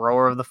better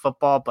thrower of the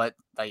football, but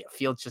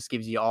Fields just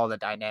gives you all the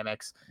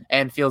dynamics.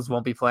 And Fields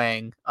won't be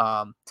playing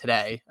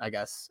today, I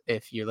guess,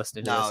 if you're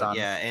listening to this on.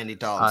 Yeah, Andy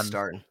Dalton's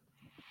starting.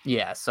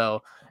 Yeah,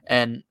 so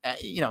and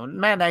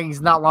Matt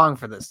Nagy's not long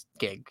for this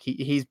gig.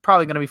 He's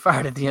probably going to be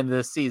fired at the end of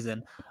this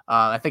season.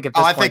 I think at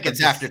this point, I think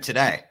it's after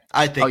today.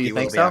 I think he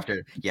will be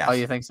after. Yes. Oh,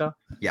 you think so?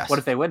 Yes. What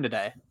if they win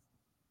today?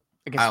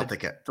 I don't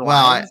think it.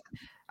 Well,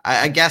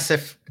 I guess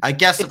if they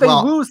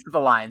lose to the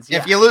Lions,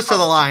 if you lose to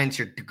the Lions,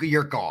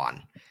 you're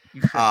gone.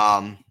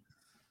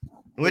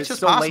 Which is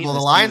possible. The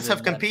Lions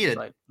have competed,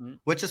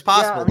 which is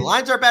possible. Yeah, the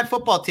Lions are a bad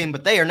football team,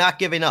 but they are not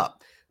giving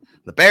up.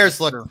 The Bears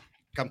look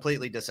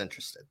completely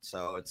disinterested,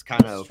 so it's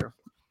kind of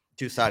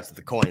two sides of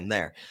the coin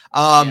there.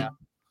 The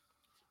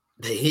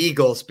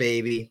Eagles,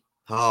 baby.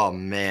 Oh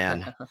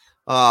man,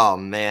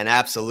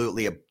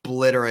 absolutely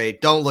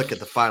obliterate. Don't look at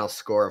the final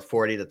score of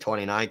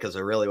 40-29 because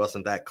it really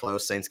wasn't that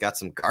close. Saints got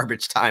some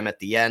garbage time at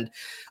the end.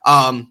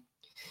 The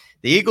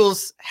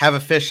Eagles have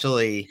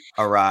officially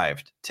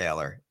arrived,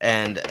 Taylor.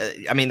 And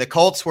the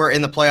Colts were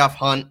in the playoff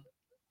hunt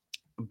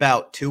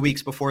about 2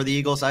 weeks before the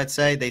Eagles, I'd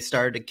say. They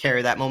started to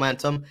carry that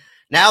momentum.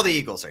 Now the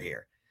Eagles are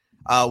here.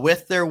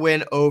 With their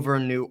win over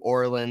New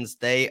Orleans,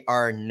 they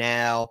are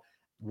now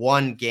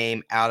one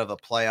game out of a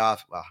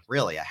playoff, well,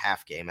 really a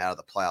half game out of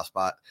the playoff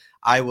spot.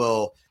 I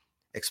will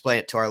explain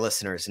it to our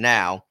listeners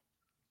now.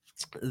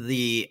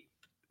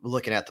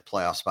 Looking at the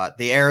playoff spot,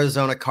 the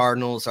Arizona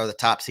Cardinals are the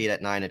top seed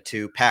at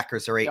 9-2.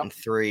 Packers are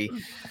 8-3.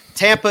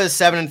 Tampa is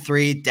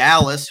 7-3.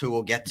 Dallas, who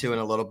we'll get to in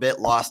a little bit,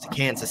 lost to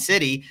Kansas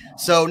City.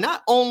 So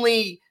not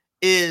only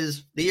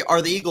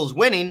are the Eagles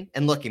winning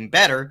and looking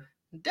better,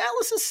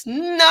 Dallas is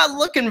not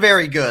looking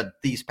very good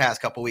these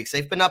past couple weeks.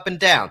 They've been up and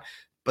down,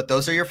 but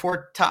those are your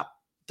four top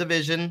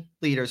division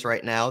leaders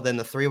right now. Then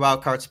the three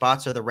wild card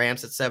spots are the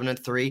Rams at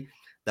 7-3,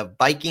 the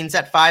Vikings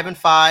at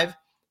 5-5,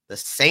 the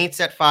Saints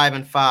at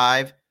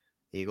 5-5.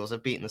 The Eagles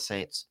have beaten the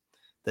Saints.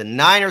 The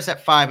Niners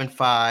at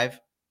 5-5,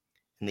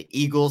 and the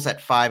Eagles at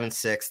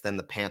 5-6. Then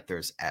the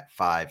Panthers at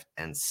 5-6.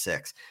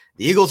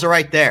 The Eagles are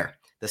right there.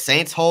 The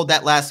Saints hold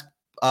that last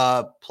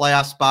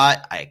playoff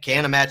spot. I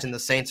can't imagine the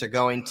Saints are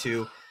going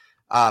to.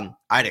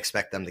 I'd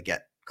expect them to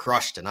get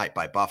crushed tonight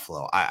by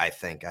Buffalo. I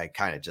think I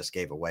kind of just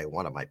gave away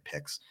one of my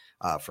picks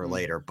for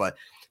later. But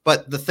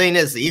the thing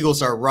is, the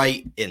Eagles are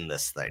right in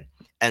this thing.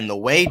 And the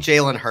way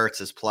Jalen Hurts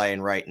is playing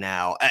right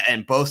now,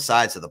 and both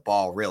sides of the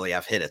ball really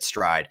have hit its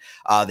stride.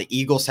 The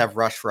Eagles have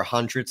rushed for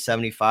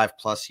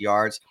 175-plus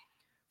yards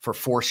for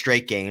 4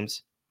 straight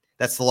games.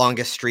 That's the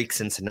longest streak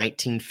since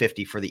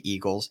 1950 for the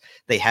Eagles.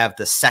 They have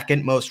the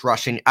second most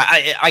rushing.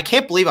 I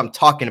can't believe I'm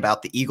talking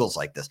about the Eagles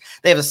like this.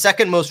 They have the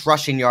second most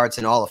rushing yards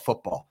in all of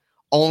football,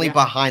 only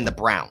behind the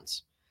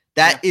Browns.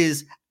 That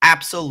is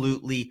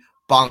absolutely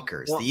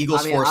bonkers. Well, the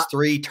Eagles forced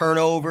 3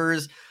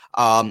 turnovers.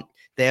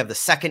 They have the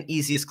second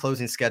easiest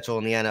closing schedule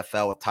in the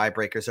NFL with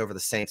tiebreakers over the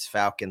Saints,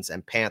 Falcons,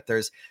 and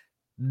Panthers.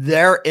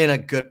 They're in a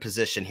good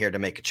position here to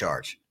make a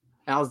charge.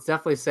 I'll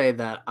definitely say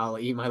that I'll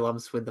eat my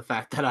lumps with the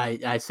fact that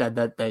I said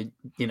that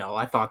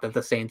I thought that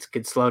the Saints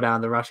could slow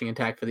down the rushing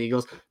attack for the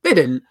Eagles. They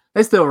didn't.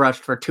 They still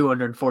rushed for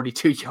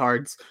 242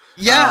 yards.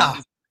 Yeah.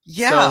 So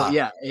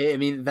Yeah. yeah, I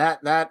mean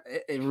that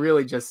it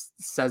really just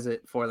says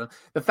it for them.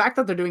 The fact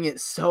that they're doing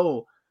it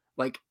so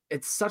like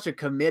it's such a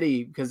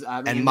committee because I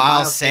And mean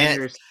Miles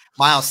Sanders.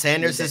 Miles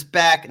Sanders is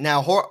back.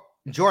 Now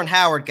Jordan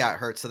Howard got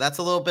hurt, so that's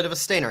a little bit of a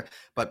stinger,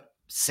 but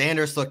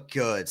Sanders looked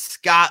good.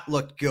 Scott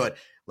looked good.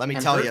 Let me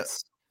tell you.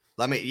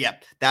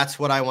 That's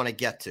what I want to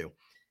get to.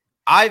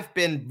 I've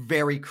been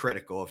very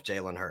critical of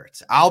Jalen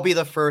Hurts. I'll be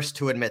the first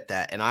to admit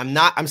that. And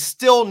I'm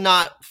still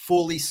not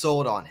fully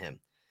sold on him.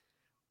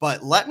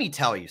 But let me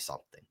tell you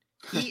something.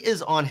 He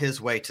is on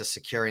his way to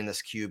securing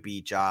this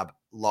QB job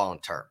long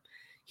term.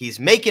 He's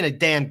making a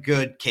damn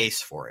good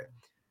case for it.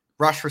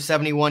 Rushed for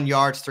 71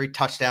 yards, 3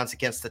 touchdowns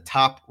against the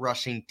top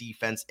rushing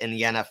defense in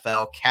the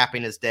NFL,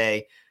 capping his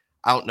day.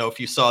 I don't know if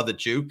you saw the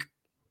juke.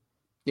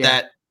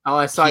 Yeah.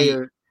 I saw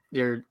the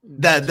video.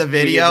 That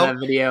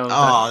video.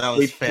 Oh, that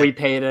was we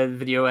paid a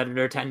video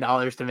editor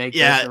 $10 to make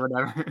this or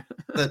whatever.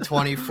 The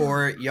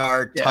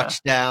 24-yard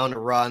touchdown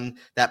run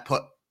that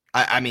put.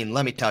 I mean,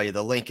 let me tell you,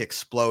 the link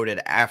exploded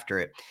after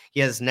it.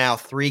 He has now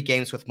 3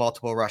 games with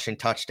multiple rushing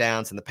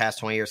touchdowns. In the past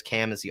 20 years,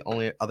 Cam is the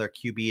only other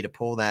QB to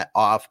pull that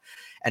off.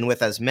 And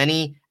with as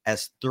many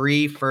as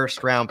 3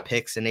 first-round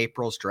picks in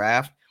April's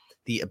draft,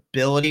 the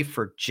ability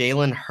for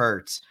Jalen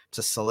Hurts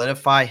to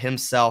solidify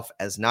himself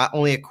as not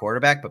only a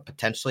quarterback, but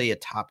potentially a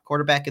top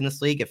quarterback in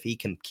this league, if he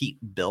can keep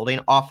building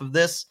off of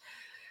this,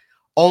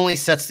 only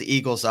sets the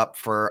Eagles up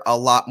for a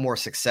lot more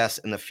success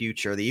in the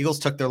future. The Eagles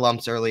took their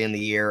lumps early in the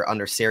year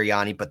under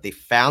Sirianni, but they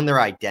found their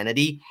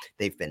identity.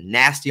 They've been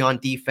nasty on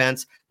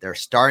defense. They're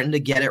starting to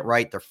get it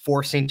right. They're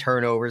forcing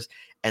turnovers,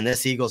 and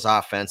this Eagles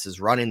offense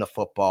is running the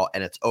football,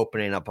 and it's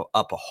opening up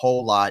a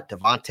whole lot.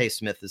 Devontae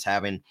Smith is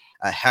having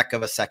a heck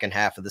of a second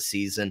half of the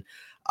season.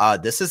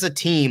 This is a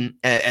team,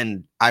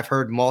 and I've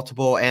heard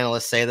multiple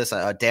analysts say this.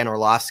 Dan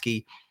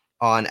Orlovsky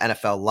on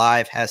NFL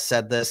Live has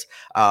said this.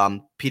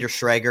 Peter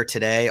Schrager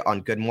today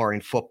on Good Morning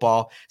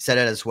Football said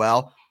it as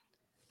well.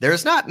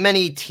 There's not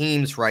many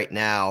teams right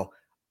now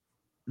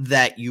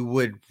that you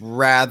would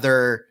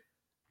rather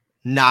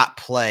not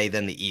play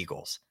than the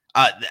Eagles.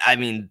 I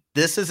mean,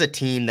 this is a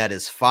team that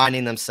is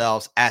finding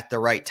themselves at the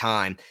right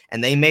time,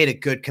 and they made a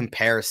good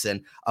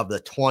comparison of the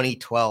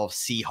 2012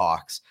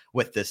 Seahawks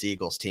with this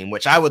Eagles team,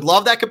 which I would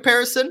love that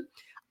comparison.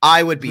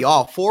 I would be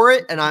all for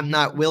it, and I'm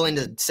not willing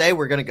to say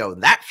we're going to go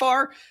that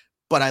far,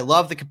 but I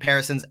love the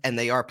comparisons, and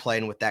they are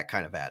playing with that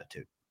kind of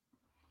attitude.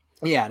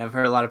 Yeah, and I've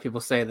heard a lot of people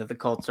say that the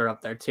Colts are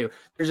up there too.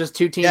 There's just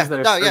 2 teams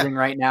that are serving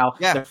right now.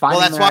 Yeah, they're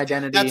finding their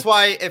identity. That's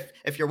why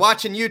if you're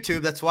watching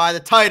YouTube, that's why the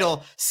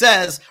title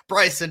says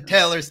Bryson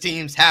Taylor's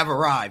teams have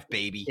arrived,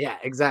 baby. Yeah,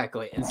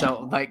 exactly. And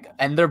so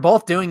and they're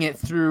both doing it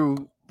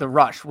through the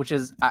rush, which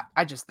is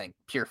I just think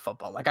pure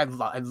football. Like I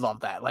love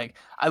that. Like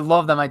I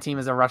love that my team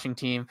is a rushing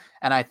team,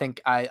 and I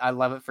think I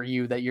love it for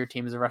you that your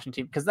team is a rushing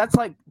team, because that's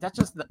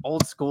just the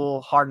old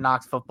school Hard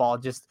Knocks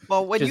football.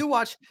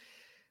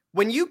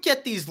 When you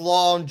get these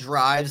long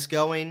drives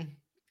going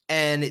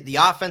and the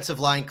offensive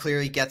line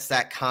clearly gets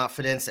that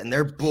confidence and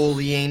they're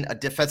bullying a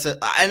defensive,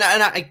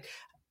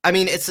 I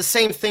mean, it's the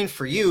same thing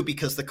for you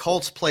because the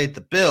Colts played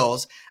the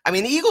Bills. I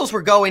mean, the Eagles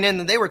were going in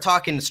and they were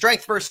talking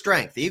strength versus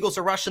strength. The Eagles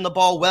are rushing the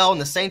ball well, and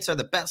the Saints are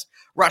the best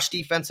rush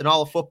defense in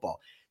all of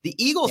football. The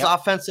Eagles'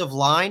 offensive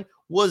line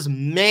was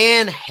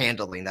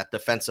manhandling that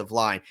defensive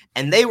line,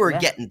 and they were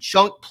getting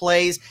chunk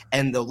plays,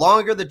 and the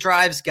longer the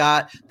drives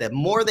got, the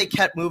more they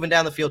kept moving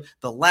down the field,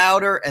 the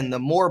louder and the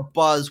more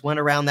buzz went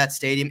around that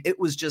stadium. It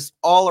was just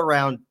all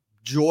around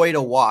joy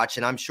to watch,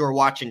 and I'm sure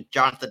watching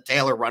Jonathan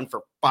Taylor run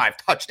for 5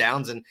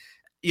 touchdowns and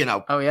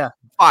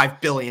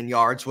 5 billion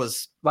yards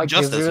was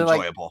just as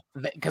enjoyable.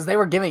 Because they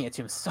were giving it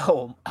to him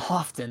so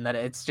often that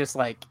it's just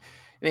like,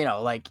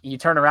 you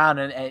turn around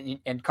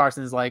and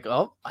Carson's like,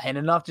 oh,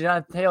 handing off to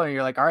Jonathan Taylor. And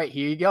you're like, all right,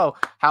 here you go.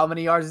 How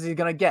many yards is he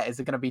going to get? Is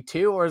it going to be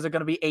 2 or is it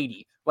going to be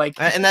 80?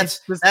 And that's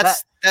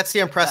the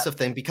impressive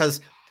thing, because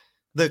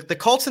the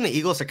Colts and the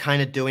Eagles are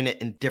kind of doing it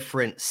in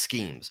different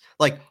schemes.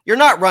 Like, you're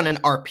not running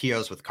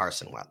RPOs with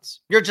Carson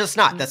Wentz. You're just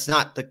not. That's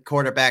not the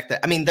quarterback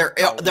that, I mean, there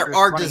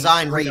are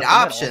design read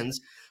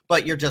options,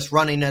 but you're just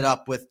running it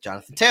up with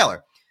Jonathan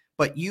Taylor.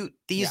 But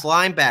these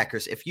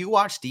linebackers, if you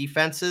watch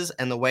defenses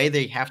and the way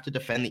they have to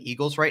defend the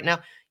Eagles right now,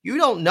 you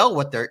don't know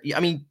the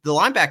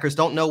linebackers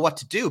don't know what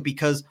to do,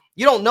 because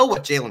you don't know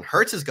what Jalen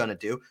Hurts is going to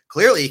do.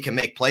 Clearly, he can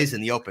make plays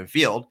in the open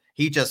field.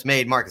 He just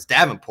made Marcus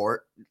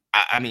Davenport,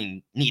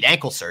 need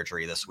ankle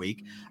surgery this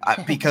week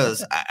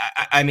because,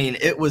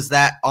 it was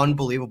that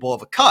unbelievable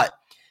of a cut.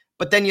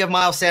 But then you have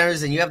Miles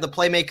Sanders and you have the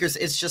playmakers.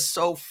 It's just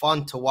so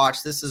fun to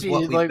watch. This is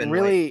what we've been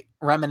really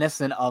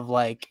reminiscent of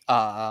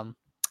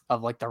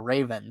the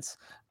Ravens,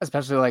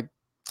 especially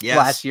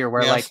last year,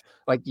 where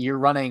like you're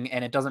running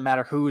and it doesn't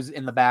matter who's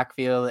in the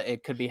backfield.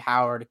 It could be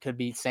Howard, it could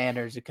be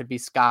Sanders, it could be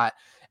Scott,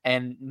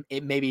 and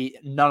maybe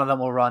none of them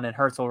will run and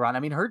Hurts will run. I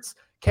mean, Hurts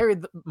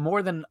carried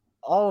more than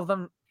all of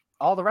them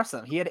all the rest of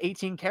them. He had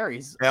 18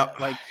 carries. Yep.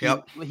 Like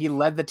Yep. he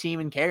led the team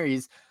in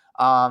carries.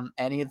 And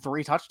he had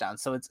 3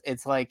 touchdowns. So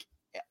it's like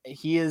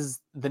he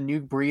is the new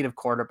breed of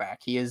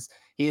quarterback. He is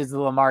the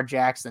Lamar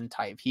Jackson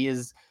type. He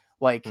is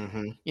like,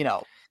 you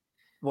know,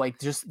 like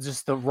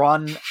just the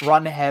run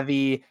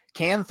heavy,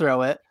 can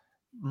throw it,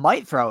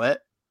 might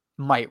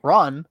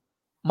run,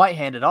 might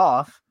hand it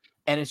off.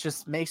 And it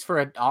just makes for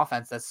an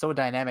offense that's so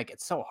dynamic.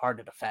 It's so hard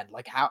to defend.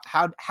 Like how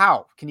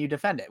can you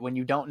defend it when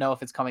you don't know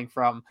if it's coming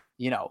from,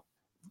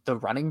 the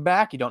running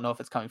back? You don't know if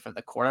it's coming from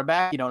the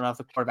quarterback. You don't know if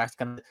the quarterback's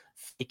going to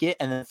fake it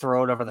and then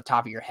throw it over the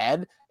top of your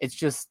head. It's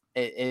just,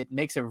 it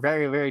makes it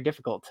very, very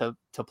difficult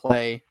to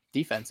play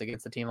defense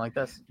against a team like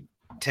this.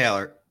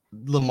 Taylor,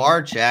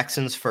 Lamar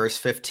Jackson's first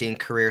 15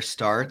 career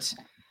starts,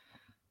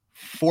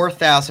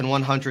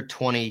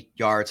 4,120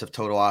 yards of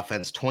total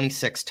offense,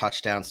 26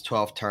 touchdowns,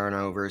 12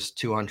 turnovers,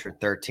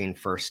 213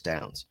 first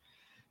downs.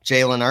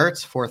 Jalen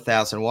Hurts,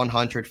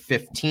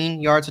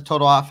 4,115 yards of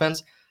total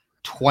offense,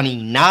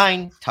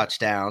 29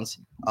 touchdowns,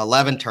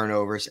 11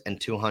 turnovers,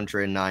 and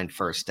 209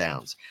 first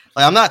downs.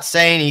 Like, I'm not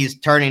saying he's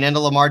turning into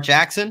Lamar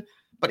Jackson,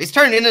 but he's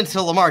turning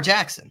into Lamar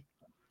Jackson.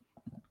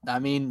 I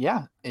mean,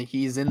 yeah,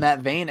 he's in that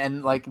vein,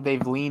 and like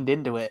they've leaned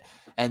into it.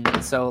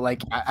 And so,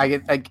 like, I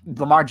get like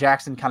Lamar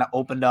Jackson kind of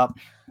opened up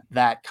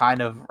that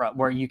kind of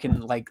where you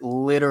can like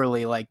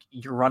literally like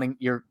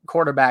your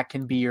quarterback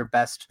can be your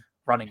best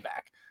running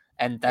back,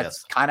 and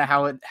that's kind of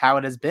how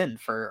it has been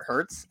for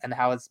Hurts and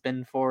how it's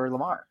been for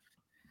Lamar.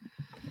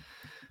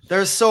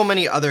 There's so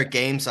many other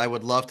games I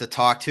would love to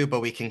talk to,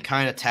 but we can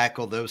kind of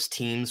tackle those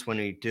teams when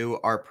we do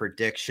our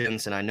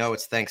predictions. And I know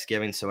it's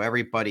Thanksgiving, so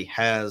everybody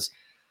has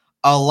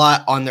a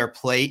lot on their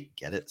plate.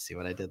 Get it? See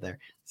what I did there?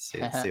 See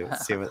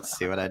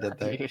what I did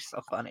there? You're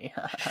so funny.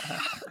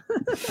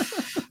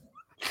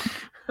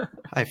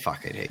 I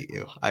fucking hate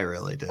you. I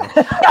really do.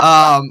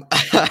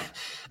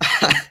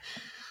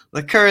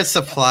 The current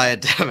supply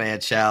and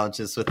demand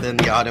challenges within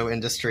the auto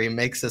industry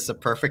makes this a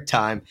perfect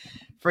time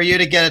for you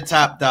to get a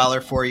top dollar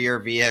for your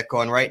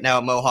vehicle. And right now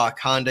at Mohawk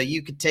Honda,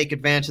 you could take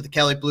advantage of the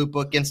Kelley Blue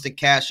Book Instant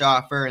Cash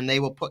offer, and they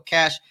will put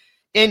cash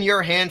in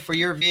your hand for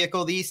your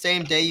vehicle the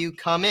same day you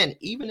come in,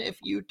 even if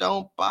you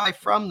don't buy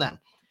from them.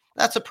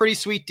 That's a pretty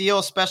sweet deal,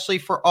 especially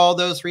for all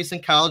those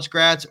recent college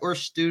grads or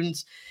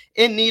students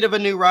in need of a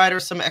new ride or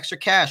some extra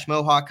cash.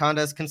 Mohawk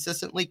Honda has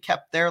consistently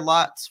kept their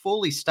lots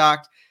fully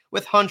stocked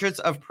with hundreds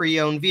of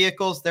pre-owned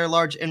vehicles. Their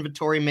large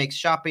inventory makes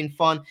shopping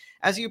fun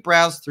as you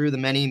browse through the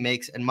many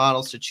makes and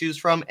models to choose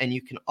from, and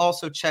you can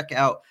also check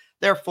out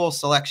their full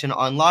selection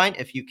online.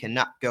 If you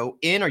cannot go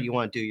in or you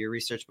want to do your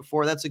research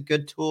before, that's a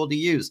good tool to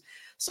use.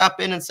 Stop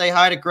in and say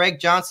hi to Greg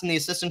Johnson, the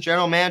assistant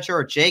general manager,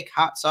 or Jake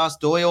Hot Sauce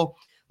Doyle,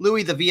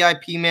 Louis the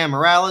VIP Man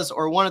Morales,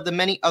 or one of the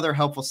many other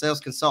helpful sales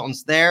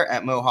consultants there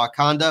at Mohawk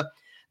Honda.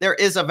 There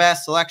is a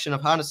vast selection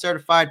of Honda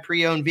certified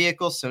pre-owned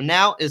vehicles, so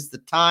now is the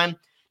time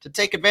to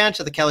take advantage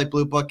of the Kelley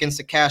Blue Book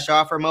Instant Cash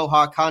offer.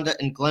 Mohawk Honda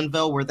in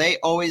Glenville, where they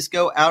always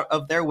go out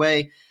of their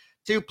way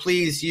to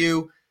please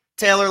you.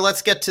 Taylor,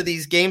 let's get to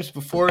these games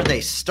before they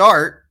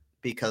start,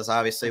 because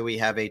obviously we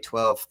have a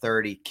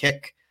 12:30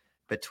 kick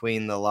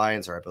between the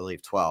Lions, or I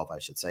believe 12, I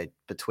should say,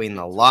 between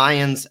the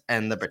Lions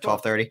and the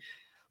 12:30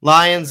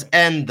 Lions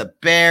and the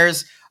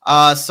Bears.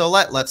 So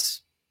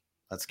let's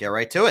get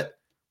right to it.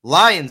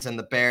 Lions and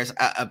the Bears.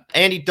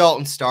 Andy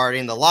Dalton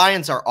starting. The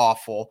Lions are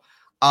awful.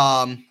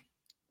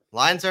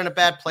 Lions are in a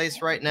bad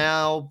place right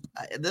now.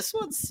 This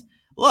one's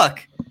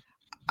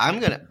I'm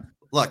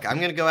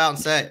gonna go out and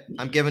say it.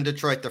 I'm giving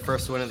Detroit their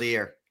first win of the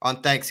year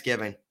on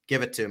Thanksgiving.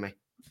 Give it to me.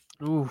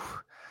 Ooh,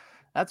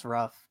 that's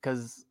rough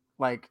because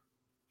I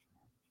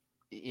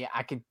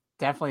could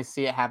definitely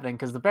see it happening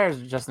because the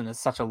Bears are just in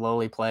such a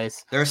lowly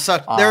place. They're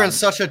in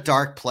such a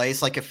dark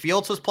place. Like if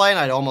Fields was playing,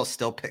 I'd almost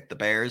still pick the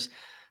Bears.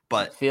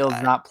 But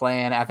Fields not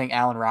playing. I think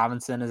Allen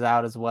Robinson is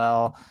out as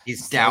well.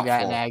 He's doubtful.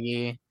 Got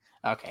Nagy.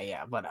 Okay,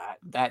 yeah, but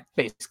that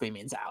basically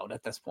means out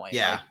at this point.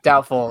 Yeah, like,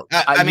 doubtful.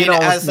 I mean,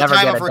 as the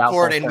time of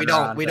recording, we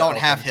don't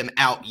have him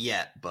out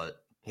yet,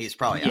 but he's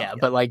probably out.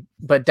 Yeah,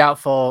 but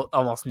doubtful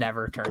almost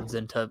never turns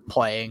into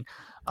playing.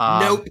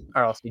 Nope.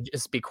 Or else he'd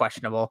just be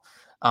questionable.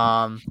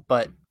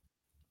 But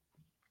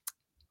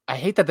I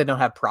hate that they don't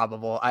have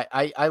probable.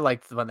 I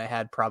liked when they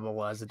had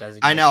probable as a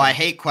designation. I know. I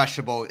hate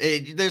questionable.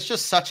 There's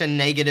just such a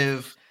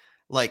negative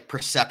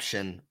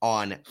perception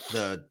on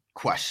the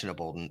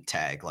questionable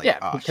tag.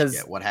 Because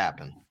shit, what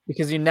happened?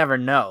 Because you never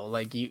know.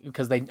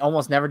 Because they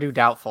almost never do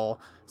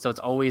doubtful. So it's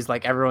always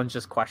everyone's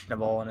just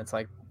questionable, and it's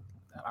I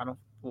don't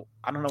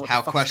know what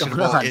how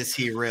questionable is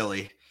he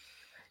really.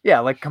 Yeah,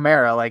 like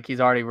Kamara,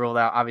 he's already ruled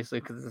out, obviously,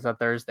 because it's a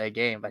Thursday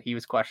game, but he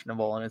was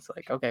questionable, and it's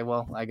okay,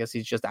 well, I guess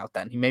he's just out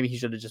then. Maybe he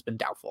should have just been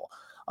doubtful.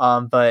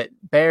 But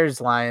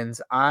Bears, Lions,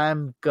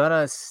 I'm going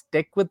to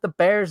stick with the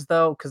Bears,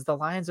 though, because the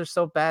Lions are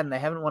so bad, and they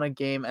haven't won a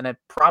game, and it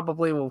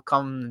probably will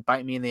come and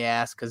bite me in the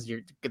ass, because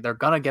they're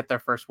going to get their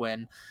first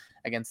win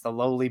against the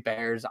lowly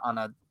Bears on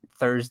a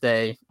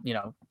Thursday,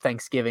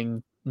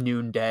 Thanksgiving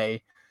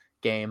noonday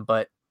game,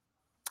 but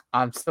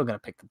I'm still going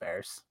to pick the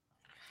Bears.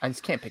 I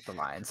just can't pick the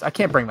Lions. I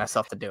can't bring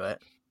myself to do it.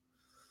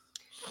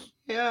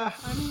 Yeah,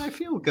 I mean, I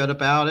feel good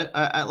about it.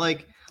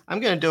 I'm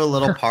going to do a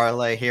little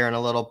parlay here in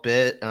a little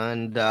bit,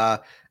 and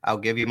I'll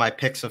give you my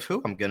picks of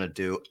who I'm going to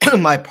do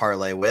my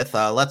parlay with.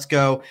 Let's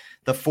go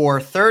the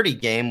 4:30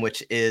 game,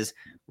 which is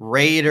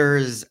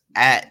Raiders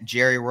at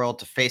Jerry World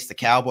to face the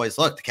Cowboys.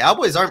 Look, the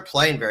Cowboys aren't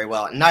playing very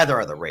well, and neither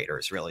are the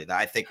Raiders, really.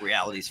 I think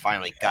reality's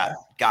finally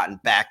gotten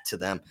back to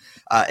them,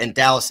 and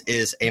Dallas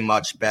is a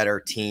much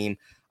better team.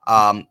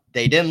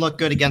 They didn't look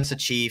good against the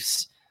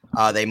Chiefs.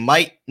 They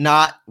might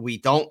not. We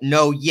don't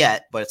know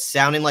yet, but it's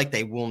sounding like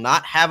they will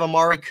not have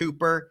Amari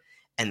Cooper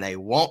and they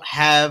won't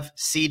have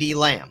CeeDee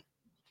Lamb.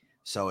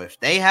 So if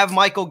they have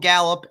Michael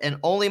Gallup and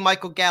only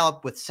Michael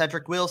Gallup with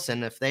Cedric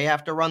Wilson, if they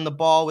have to run the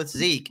ball with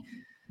Zeke,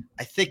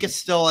 I think it's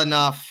still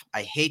enough.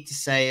 I hate to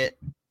say it.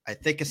 I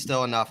think it's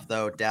still enough,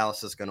 though.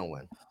 Dallas is going to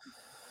win.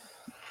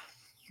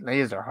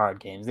 These are hard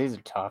games. These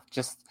are tough.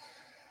 Just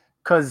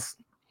because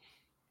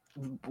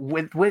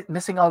with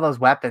missing all those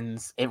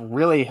weapons, it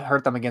really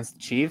hurt them against the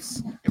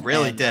Chiefs. It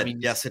really did. I mean,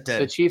 yes, it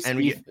did. The Chiefs, and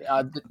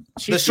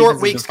the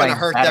short week's going to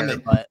hurt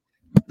them.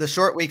 The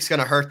short week's going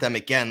to hurt them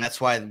again.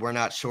 That's why we're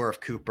not sure if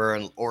Cooper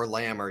or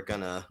Lamb are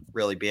going to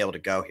really be able to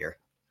go here.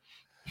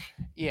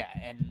 Yeah,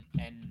 and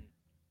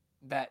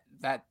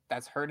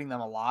that's hurting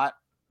them a lot.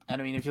 And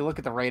I mean, if you look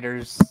at the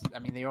Raiders, I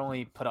mean, they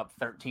only put up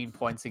 13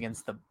 points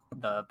against the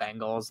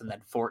Bengals, and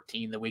then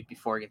 14 the week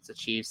before against the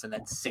Chiefs, and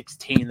then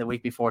 16 the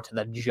week before to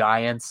the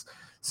Giants.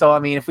 So, I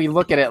mean, if we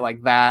look at it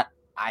like that,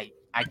 I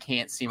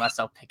can't see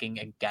myself picking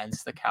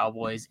against the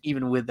Cowboys,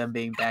 even with them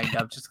being banged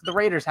up. Just the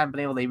Raiders haven't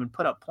been able to even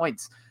put up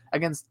points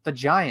against the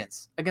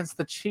Giants, against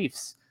the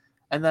Chiefs,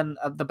 and then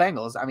the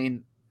Bengals. I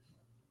mean,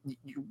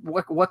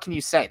 what can you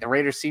say? The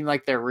Raiders seem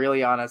like they're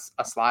really on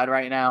a slide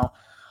right now.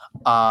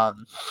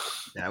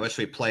 Yeah, I wish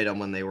we played them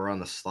when they were on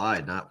the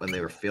slide, not when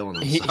they were feeling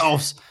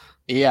themselves.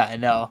 Yeah, I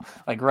know.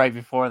 Like right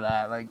before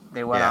that, like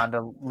they went on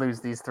to lose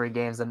these 3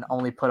 games and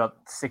only put up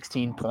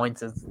 16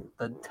 points as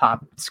the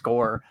top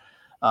score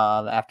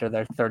after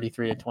their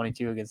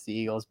 33-22 against the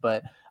Eagles.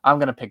 But I'm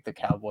gonna pick the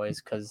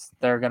Cowboys because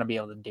they're gonna be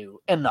able to do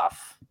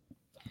enough.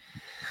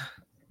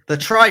 The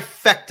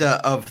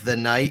trifecta of the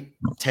night,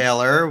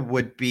 Taylor,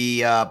 would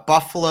be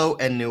Buffalo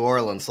and New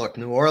Orleans. Look,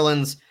 New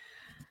Orleans.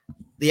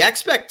 The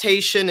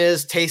expectation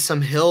is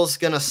Taysom Hill's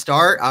going to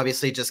start.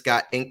 Obviously, just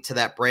got inked to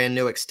that brand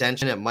new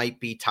extension. It might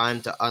be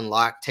time to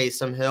unlock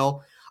Taysom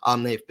Hill.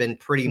 They've been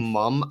pretty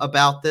mum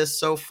about this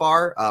so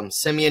far.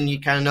 Simeon, you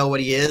kind of know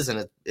what he is,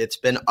 and it's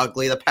been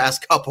ugly the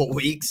past couple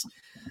weeks.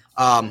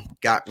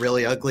 Got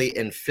really ugly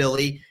in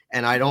Philly,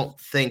 and I don't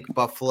think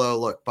Buffalo.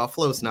 Look,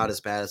 Buffalo's not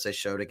as bad as they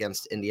showed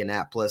against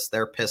Indianapolis.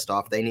 They're pissed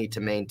off. They need to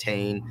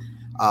maintain,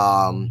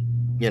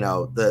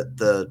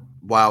 the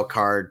wild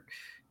card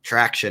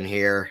traction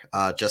here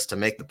just to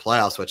make the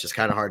playoffs, which is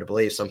kind of hard to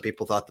believe. Some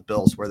people thought the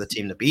Bills were the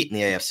team to beat in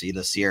the AFC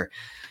this year.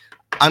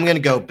 I'm going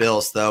to go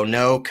Bills, though.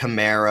 No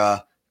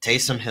Kamara,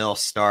 Taysom Hill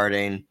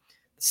starting.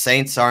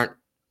 Saints aren't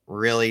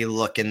really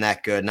looking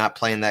that good, not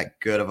playing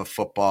that good of a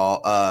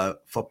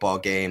football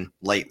game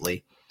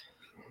lately.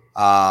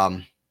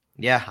 I'm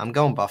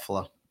going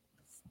Buffalo.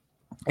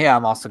 Yeah,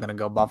 I'm also going to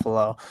go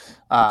Buffalo.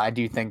 I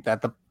do think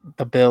that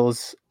the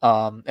Bills,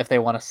 if they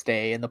want to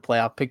stay in the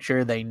playoff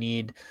picture, they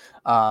need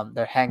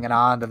they're hanging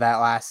on to that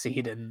last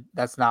seed, and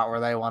that's not where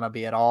they want to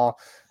be at all.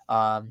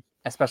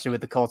 Especially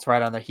with the Colts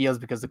right on their heels,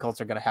 because the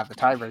Colts are going to have the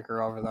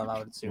tiebreaker over them, I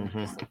would assume.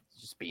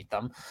 Just beat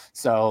them.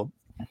 So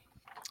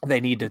they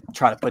need to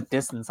try to put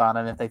distance on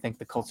them if they think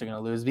the Colts are going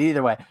to lose. But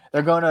either way,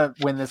 they're going to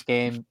win this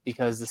game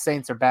because the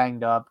Saints are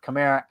banged up.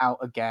 Kamara out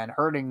again,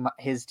 hurting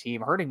his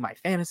team, hurting my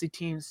fantasy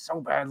team so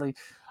badly.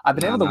 I've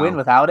been able to win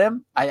without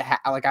him.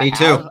 Me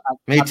too.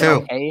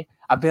 Okay.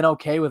 I've been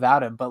okay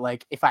without him, but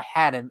like if I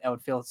had him, it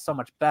would feel so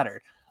much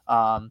better.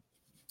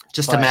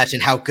 Just imagine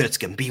how good it's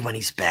going to be when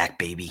he's back,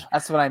 baby.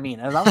 That's what I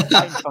mean. And I'm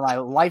fighting for my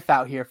life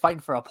out here,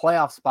 fighting for a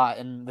playoff spot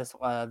in this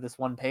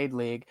one paid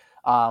league,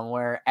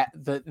 where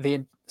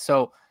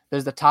so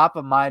there's the top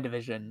of my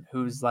division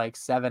who's like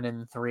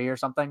 7-3 or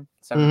something,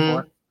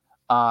 7-4,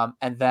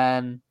 and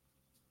then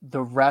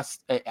the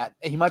rest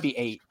he might be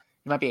 8.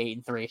 He might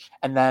be 8-3,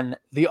 and then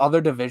the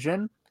other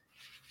division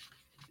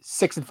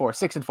 6-4,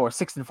 6-4,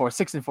 6-4,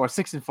 6-4,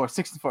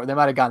 6-4, 6-4. They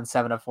might have gotten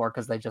 7-4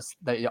 because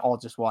they all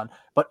just won.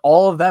 But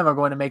all of them are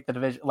going to make the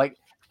division. Like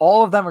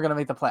all of them are going to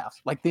make the playoffs.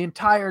 Like the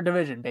entire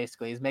division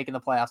basically is making the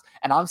playoffs.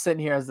 And I'm sitting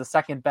here as the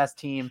second best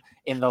team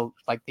in the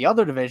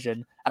other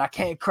division, and I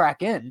can't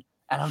crack in.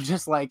 And I'm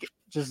just like,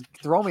 just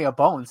throw me a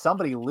bone.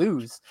 Somebody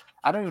lose.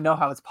 I don't even know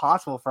how it's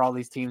possible for all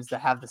these teams to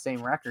have the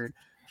same record.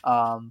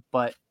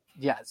 But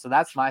yeah, so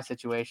that's my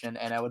situation,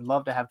 and I would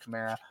love to have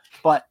Kamara,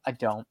 but I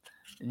don't.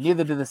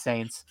 Neither do the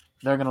Saints.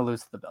 They're going to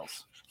lose to the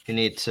Bills. You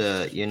need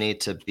to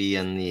be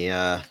in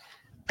the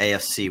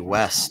AFC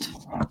West.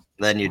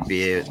 Then you'd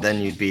be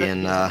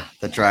in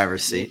the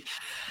driver's seat.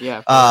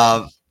 Yeah.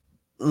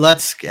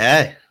 Let's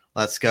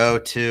go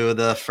to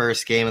the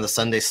first game of the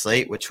Sunday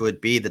slate, which would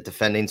be the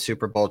defending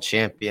Super Bowl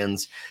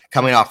champions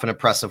coming off an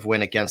impressive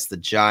win against the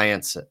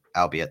Giants,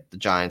 albeit the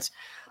Giants.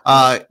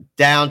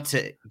 Down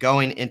to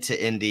going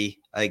into Indy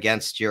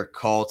against your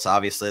Colts.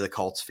 Obviously, the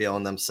Colts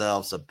feeling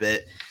themselves a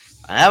bit.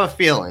 I have a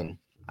feeling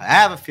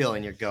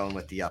you're going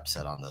with the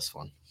upset on this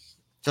one.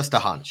 Just a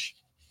hunch.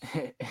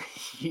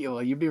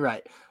 Well, you'd be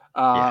right.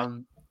 Yeah.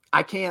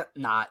 I can't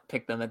not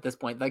pick them at this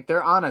point. Like,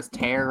 they're on a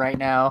tear right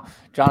now.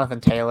 Jonathan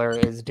Taylor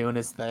is doing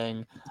his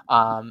thing.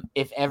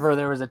 If ever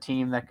there was a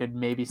team that could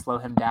maybe slow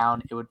him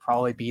down, it would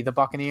probably be the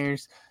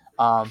Buccaneers.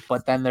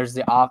 But then there's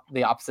the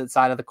opposite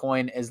side of the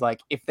coin is like,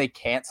 if they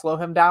can't slow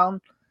him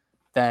down,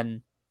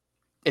 then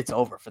it's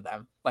over for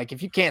them. Like,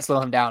 if you can't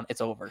slow him down,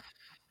 it's over.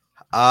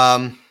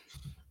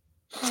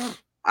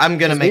 I'm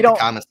gonna make the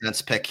common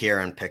sense pick here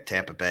and pick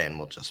Tampa Bay, and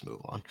we'll just move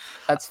on.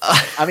 That's.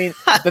 I mean,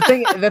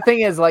 the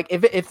thing is, like,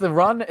 if the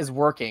run is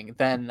working,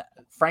 then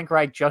Frank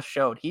Reich just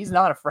showed he's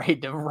not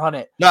afraid to run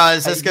it. No,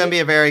 is this gonna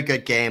be a very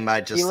good game?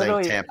 I just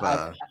think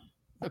Tampa,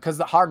 because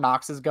the Hard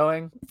Knocks is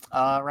going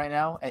right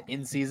now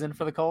in season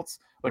for the Colts,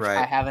 which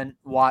I haven't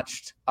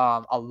watched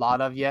a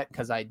lot of yet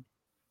because I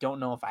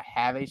don't know if I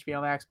have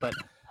HBO Max, but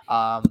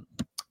I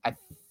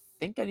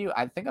think I do.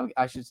 I think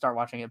I should start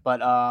watching it,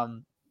 but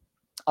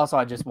also,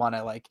 I just want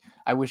to,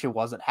 I wish it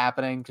wasn't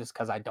happening just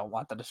because I don't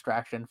want the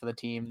distraction for the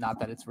team. Not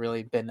that it's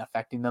really been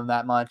affecting them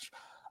that much.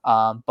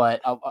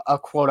 But a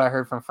quote I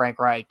heard from Frank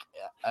Reich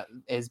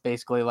is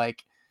basically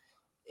like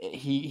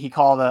he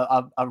called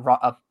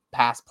a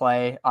pass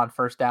play on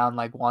first down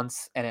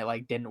once and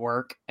it didn't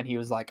work. And he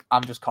was like,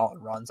 I'm just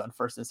calling runs on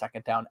first and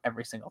second down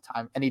every single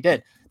time. And he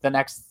did. The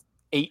next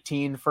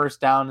 18 first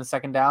down and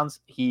second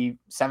downs,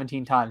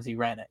 17 times he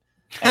ran it.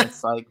 And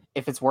it's like,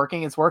 if it's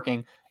working, it's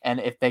working. And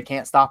if they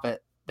can't stop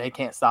it, they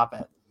can't stop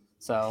it.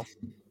 So,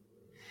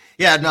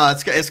 yeah, no,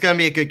 it's going to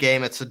be a good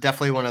game. It's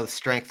definitely one of the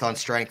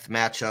strength-on-strength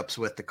matchups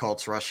with the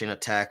Colts rushing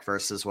attack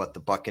versus what the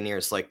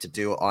Buccaneers like to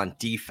do on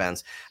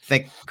defense. I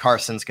think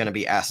Carson's going to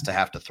be asked to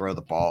have to throw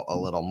the ball a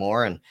little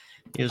more, and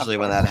usually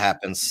when that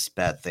happens,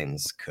 bad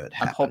things could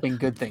happen. I'm hoping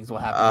good things will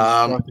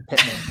happen.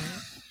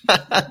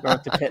 Go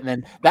to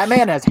Pittman. That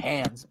man has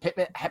hands.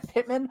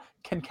 Pittman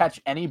can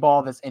catch any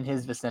ball that's in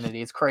his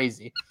vicinity. It's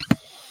crazy.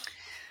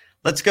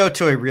 Let's go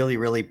to a really,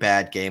 really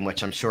bad game,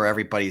 which I'm sure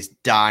everybody's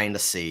dying to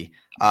see.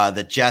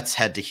 The Jets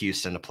head to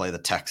Houston to play the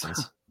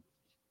Texans.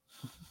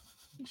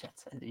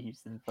 Jets head to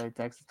Houston to play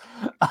Texans.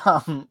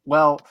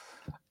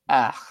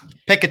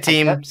 Pick a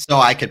team so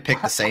I could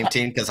pick the same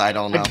team because I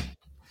don't know.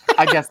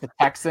 I guess the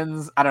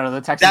Texans. I don't know.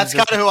 The Texans. That's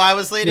kind of who I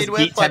was leading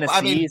with. Tennessee,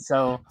 I mean,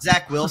 so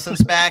Zach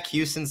Wilson's back.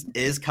 Houston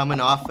is coming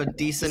off a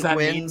decent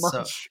win.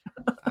 So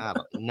I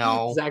don't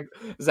know.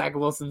 Zach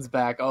Wilson's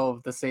back.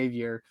 Oh, the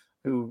savior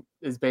who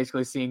is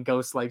basically seeing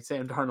ghosts like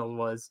Sam Darnold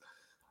was.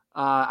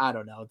 I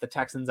don't know. The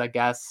Texans, I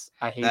guess.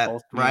 I hate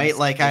both teams.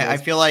 Right? I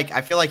feel like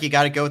you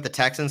got to go with the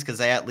Texans because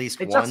they at least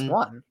just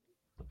won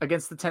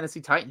against the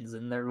Tennessee Titans,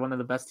 and they're one of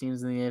the best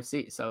teams in the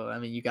AFC. So I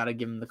mean, you got to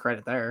give them the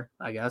credit there,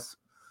 I guess.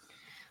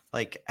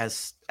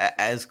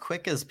 As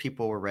quick as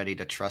people were ready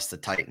to trust the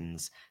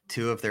Titans,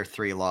 2 of their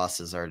 3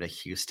 losses are to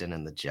Houston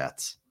and the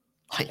Jets.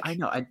 I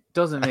know it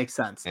doesn't make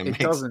sense. It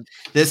doesn't.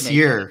 This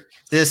year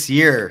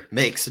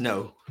makes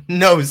no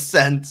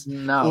sense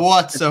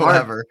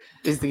whatsoever.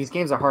 These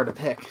games are hard to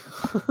pick.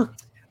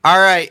 All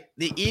right,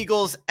 the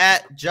Eagles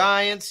at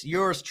Giants.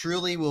 Yours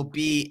truly will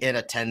be in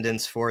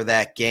attendance for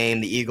that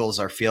game. The Eagles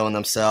are feeling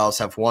themselves,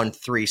 have won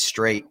 3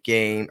 straight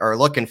game, or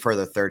looking for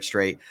the 3rd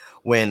straight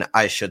win,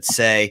 I should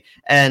say.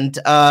 And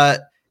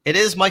it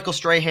is Michael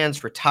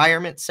Strahan's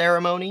retirement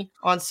ceremony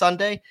on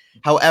Sunday.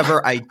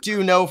 However, I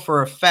do know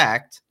for a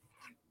fact,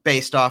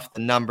 based off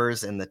the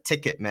numbers and the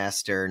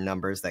Ticketmaster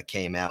numbers that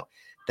came out,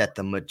 that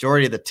the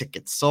majority of the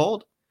tickets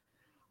sold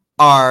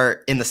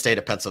are in the state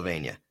of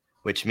Pennsylvania,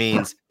 which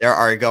means there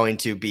are going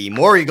to be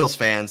more Eagles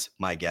fans,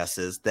 my guess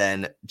is,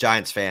 than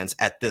Giants fans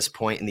at this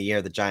point in the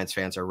year. The Giants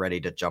fans are ready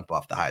to jump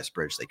off the highest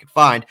bridge they could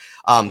find.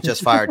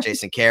 Just fired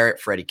Jason Garrett.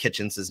 Freddie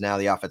Kitchens is now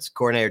the offensive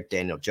coordinator.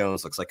 Daniel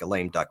Jones looks like a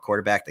lame duck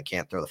quarterback that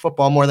can't throw the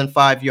football more than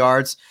 5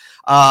 yards.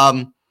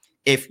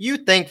 If you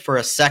think for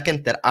a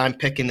second that I'm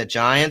picking the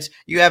Giants,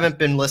 you haven't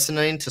been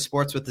listening to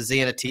Sports with the Z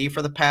and a T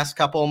for the past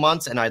couple of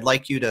months, and I'd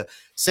like you to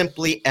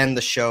simply end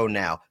the show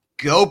now.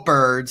 Go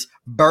Birds.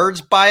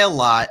 Birds by a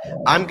lot.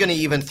 I'm going to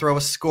even throw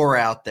a score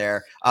out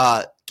there.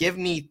 Give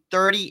me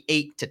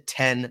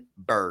 38-10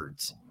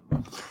 Birds.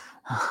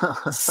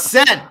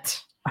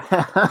 Sent.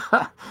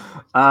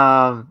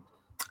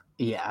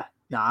 Yeah.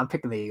 No, I'm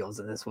picking the Eagles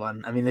in this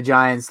one. I mean, the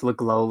Giants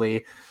look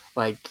lowly.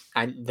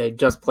 They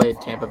just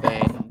played Tampa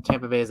Bay, and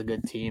Tampa Bay is a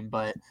good team,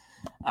 but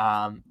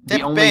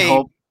the only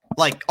hope,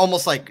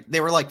 almost like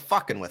they were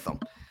fucking with them.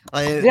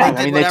 They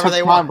took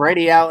Tom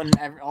Brady out,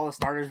 and all the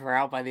starters were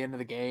out by the end of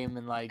the game,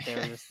 and they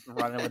were just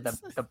running with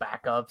the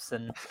backups,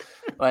 and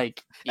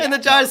and the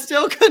Giants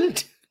still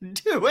couldn't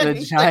do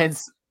anything.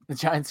 The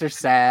Giants are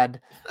sad,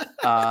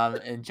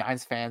 and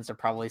Giants fans are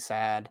probably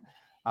sad.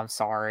 I'm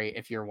sorry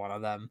if you're one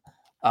of them.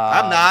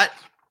 I'm not.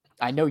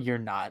 I know you're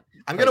not.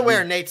 I'm going to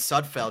wear a Nate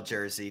Sudfeld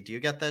jersey. Do you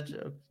get that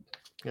joke?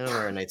 I'm going to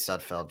wear a Nate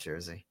Sudfeld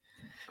jersey.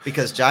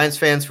 because Giants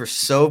fans were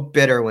so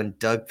bitter when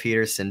Doug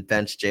Peterson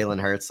benched Jalen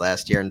Hurts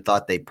last year and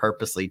thought they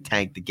purposely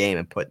tanked the game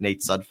and put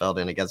Nate Sudfeld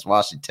in against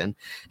Washington,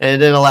 and it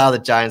didn't allow the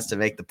Giants to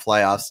make the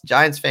playoffs.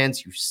 Giants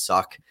fans, you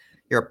suck.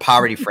 You're a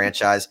poverty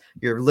franchise.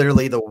 You're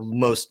literally the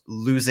most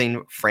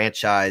losing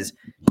franchise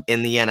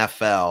in the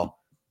NFL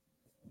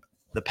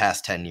the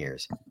past 10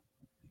 years.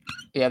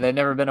 Yeah, they've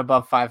never been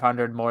above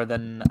 500 more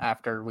than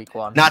after week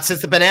 1. Not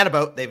since the Banana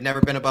Boat. They've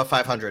never been above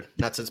 500.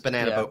 Not since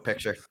Banana Boat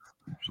picture.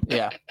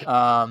 Yeah.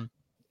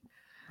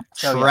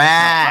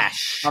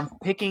 Trash. I'm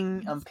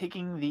picking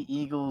the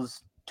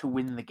Eagles to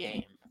win the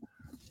game.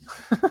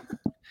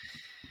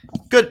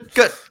 Good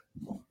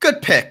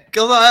pick.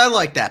 I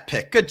like that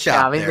pick. Good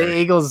job. Yeah, I mean, the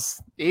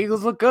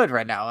Eagles look good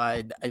right now.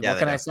 What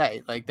can I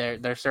say? Like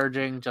they're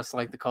surging just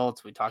like the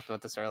Colts. We talked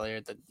about this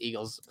earlier. The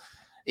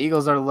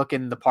Eagles are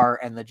looking the part,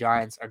 and the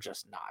Giants are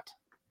just not.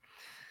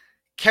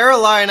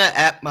 Carolina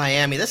at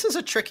Miami. This is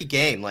a tricky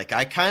game. Like,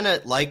 I kind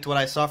of liked what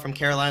I saw from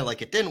Carolina.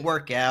 Like, it didn't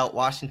work out.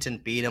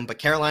 Washington beat them, but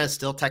Carolina's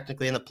still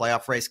technically in the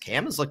playoff race.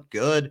 Cam has looked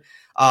good.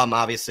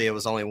 Obviously, it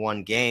was only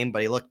one game,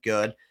 but he looked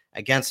good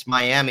against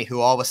Miami, who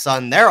all of a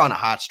sudden they're on a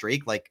hot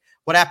streak. Like,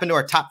 what happened to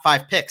our top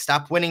 5 picks?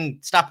 Stop winning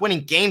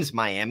games,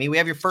 Miami. We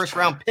have your first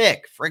round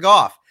pick. Frig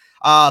off.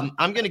 I'm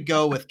going to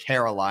go with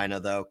Carolina,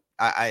 though.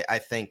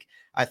 I think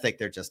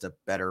they're just a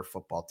better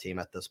football team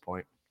at this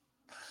point.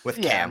 With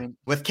Cam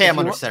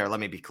under center, let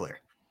me be clear.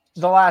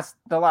 The last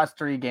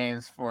 3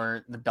 games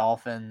for the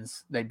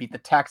Dolphins, they beat the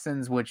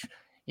Texans, which,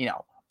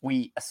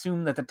 we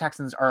assume that the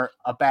Texans are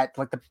a bad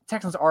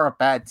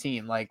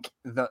team. Like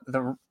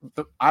the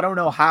I don't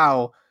know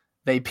how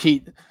they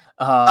beat.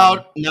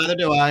 Neither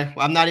do I.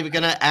 I'm not even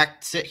gonna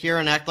sit here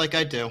and act like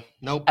I do.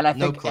 Nope. And I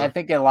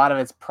think a lot of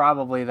it's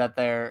probably that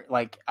they're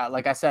like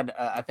I said,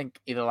 I think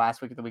either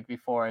last week or the week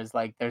before is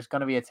like there's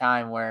going to be a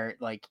time where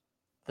like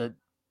the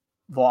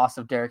loss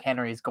of Derrick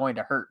Henry is going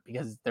to hurt,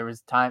 because there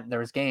was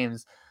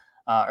games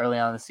early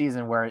on in the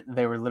season where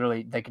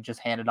they could just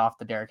hand it off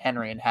to Derrick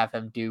Henry and have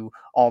him do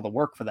all the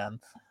work for them.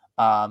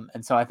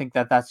 And so I think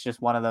that's just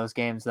one of those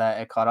games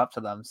that it caught up to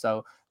them.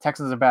 So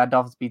Texans are bad.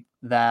 Dolphins beat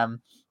them.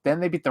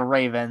 Then they beat the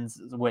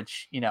Ravens,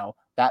 which,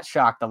 that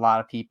shocked a lot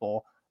of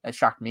people. It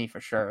shocked me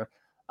for sure.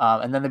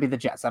 And then they beat the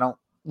Jets. I don't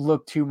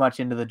look too much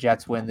into the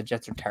Jets win. The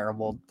Jets are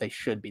terrible. They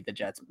should beat the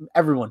Jets.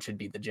 Everyone should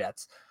beat the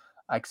Jets,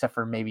 except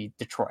for maybe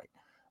Detroit.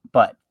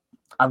 But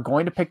I'm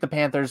going to pick the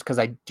Panthers because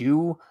I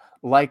do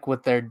like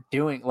what they're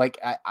doing. Like,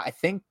 I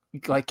think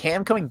like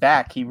Cam coming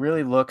back, he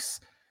really looks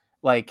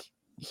like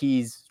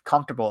he's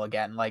comfortable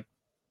again. Like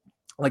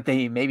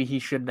maybe he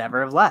should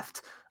never have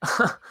left.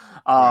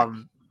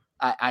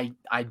 I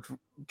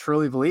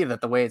truly believe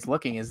that the way it's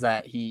looking is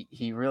that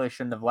he really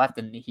shouldn't have left,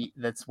 and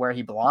that's where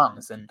he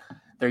belongs. And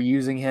they're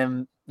using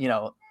him,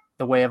 the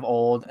way of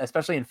old,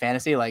 especially in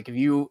fantasy. Like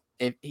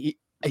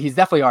he's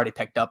definitely already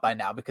picked up by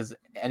now, because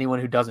anyone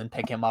who doesn't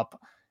pick him up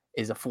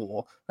is a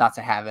fool not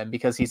to have him,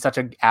 because he's such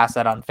an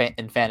asset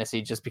in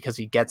fantasy, just because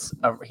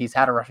he's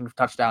had a rushing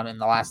touchdown in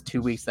the last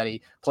 2 weeks that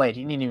he played.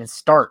 He didn't even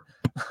start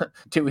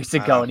 2 weeks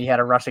ago, and he had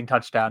a rushing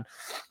touchdown.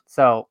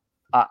 So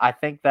I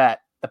think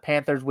that the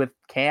Panthers with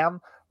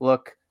Cam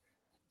look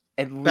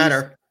at least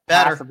better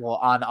passable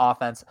on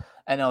offense.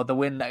 I know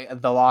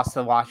the loss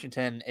to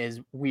Washington is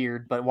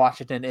weird, but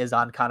Washington is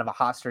on kind of a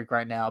hot streak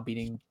right now,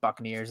 beating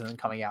Buccaneers and then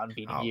coming out and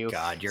beating you. Oh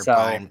God, you're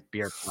buying.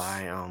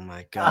 Oh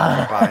my God,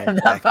 you're buying. I'm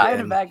not buying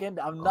it back in.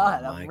 I'm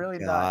not. Oh I'm really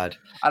God. not.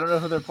 I don't know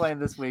who they're playing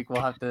this week.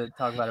 We'll have to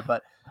talk about it,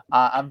 but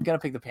I'm gonna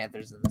pick the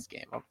Panthers in this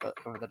game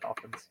over the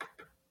Dolphins.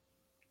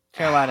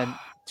 Carolina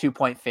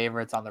 2-point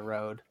favorites on the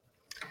road.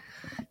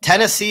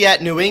 Tennessee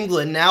at New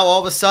England. Now all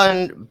of a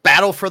sudden,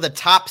 battle for the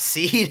top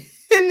seed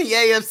in the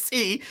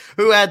AFC.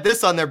 Who had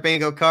this on their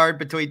bingo card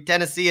between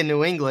Tennessee and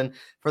New England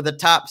for the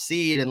top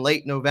seed in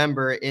late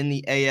November in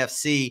the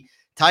AFC?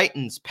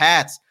 Titans,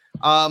 Pats.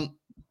 I'm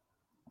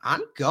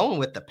going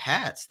with the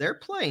Pats. They're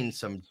playing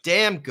some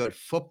damn good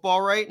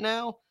football right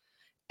now.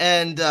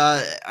 And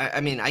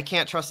I mean, I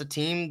can't trust a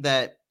team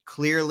that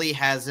clearly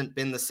hasn't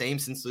been the same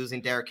since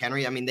losing Derrick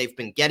Henry. I mean, they've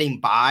been getting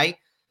by,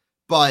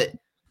 but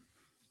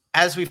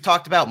as we've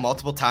talked about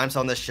multiple times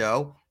on this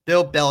show,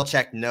 Bill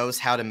Belichick knows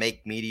how to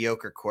make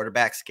mediocre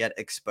quarterbacks get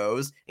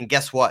exposed. And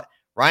guess what?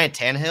 Ryan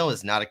Tannehill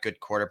is not a good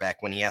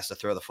quarterback when he has to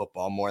throw the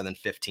football more than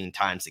 15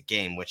 times a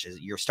game, which is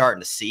you're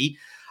starting to see.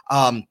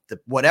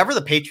 Whatever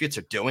the Patriots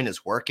are doing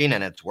is working,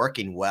 and it's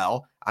working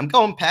well. I'm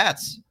going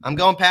Pats. I'm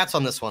going Pats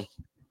on this one.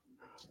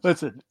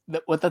 Listen,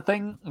 the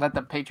thing that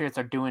the Patriots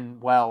are doing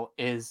well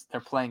is they're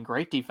playing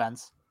great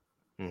defense.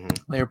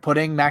 Mm-hmm. They're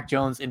putting Mac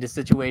Jones into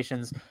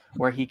situations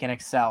where he can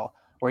excel,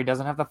 where he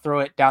doesn't have to throw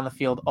it down the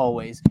field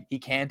always. He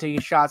can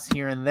take shots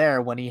here and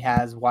there when he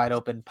has wide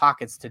open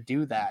pockets to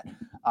do that.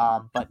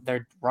 But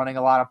they're running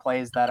a lot of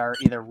plays that are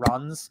either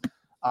runs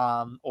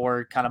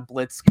or kind of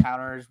blitz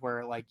counters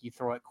where like you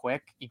throw it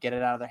quick, you get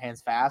it out of their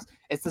hands fast.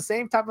 It's the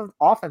same type of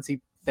offense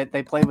that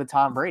they play with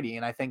Tom Brady.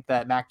 And I think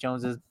that Mac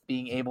Jones is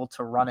being able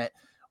to run it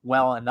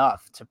well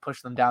enough to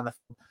push them down the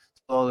field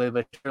slowly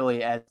but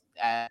surely at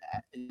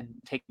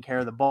taking care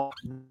of the ball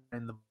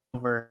and the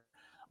over.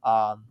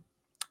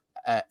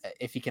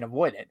 if he can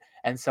avoid it.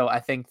 And so I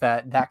think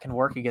that can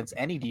work against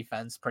any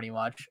defense pretty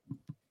much.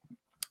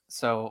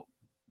 So,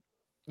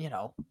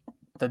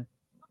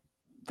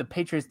 the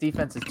Patriots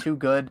defense is too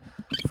good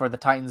for the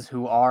Titans,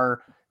 who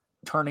are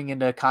turning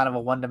into kind of a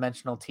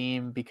one-dimensional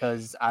team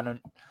because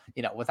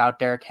without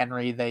Derrick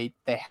Henry, they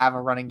have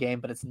a running game,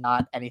 but it's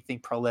not anything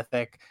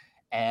prolific.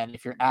 And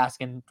if you're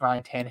asking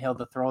Ryan Tannehill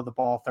to throw the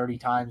ball 30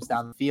 times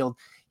down the field,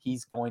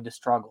 he's going to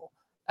struggle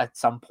at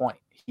some point.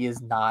 He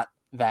is not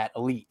that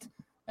elite.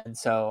 And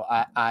so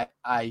I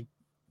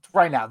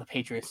right now the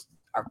Patriots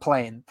are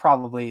playing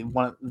probably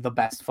one of the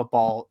best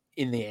football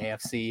in the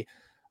AFC.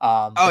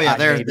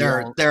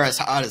 They're as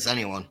hot as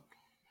anyone.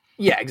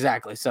 Yeah,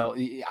 exactly. So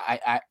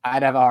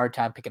I'd have a hard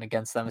time picking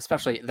against them,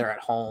 especially they're at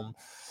home.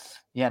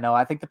 Yeah, no,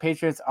 I think the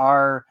Patriots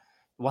are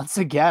once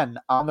again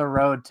on the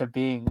road to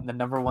being the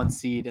number 1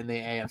 seed in the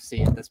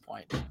AFC at this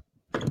point.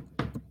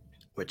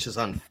 Which is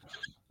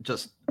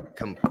just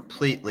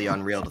completely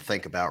unreal to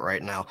think about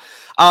right now.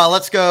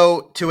 Let's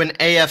go to an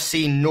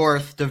AFC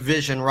North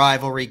division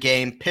rivalry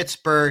game.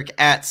 Pittsburgh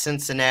at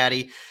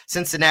Cincinnati.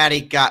 Cincinnati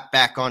got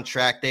back on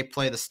track. They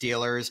play the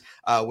Steelers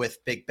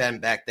with Big Ben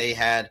back. They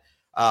had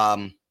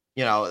a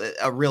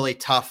really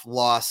tough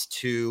loss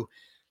to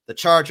the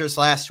Chargers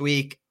last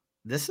week.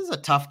 This is a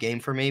tough game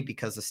for me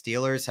because the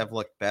Steelers have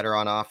looked better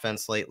on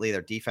offense lately.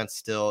 Their defense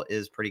still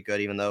is pretty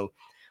good, even though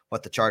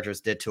what the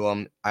Chargers did to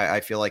them, I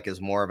feel like is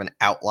more of an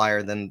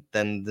outlier than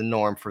the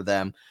norm for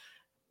them.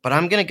 But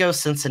I'm going to go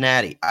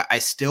Cincinnati. I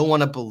still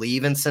want to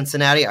believe in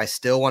Cincinnati. I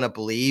still want to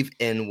believe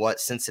in what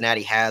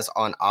Cincinnati has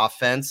on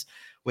offense,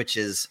 which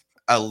is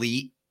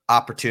elite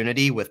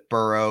opportunity with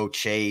Burrow,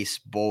 Chase,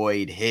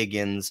 Boyd,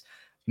 Higgins,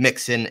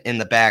 Mixon in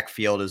the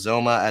backfield,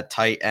 Uzoma at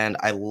tight end.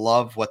 I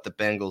love what the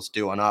Bengals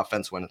do on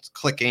offense when it's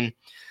clicking.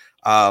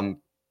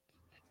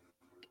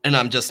 And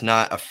I'm just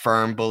not a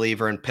firm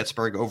believer in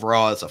Pittsburgh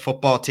overall as a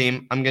football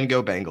team. I'm going to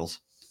go Bengals.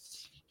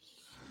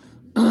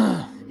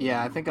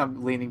 Yeah, I think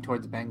I'm leaning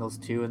towards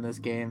Bengals too in this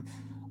game.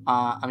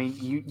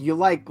 You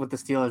like what the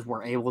Steelers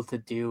were able to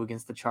do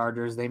against the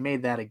Chargers. They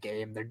made that a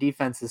game. Their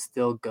defense is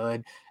still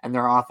good, and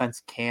their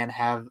offense can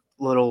have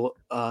little,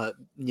 they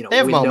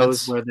have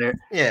windows moments where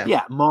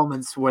they're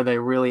moments where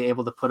they're really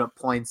able to put up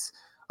points.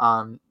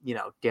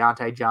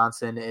 Deontay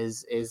Johnson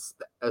is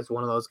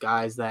one of those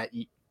guys that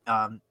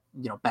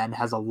Ben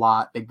has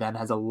Big Ben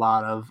has a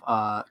lot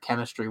of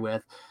chemistry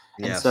with,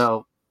 and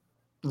so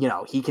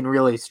he can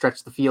really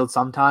stretch the field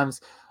sometimes.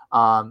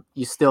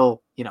 You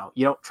still, you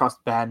don't trust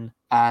Ben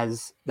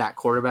as that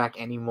quarterback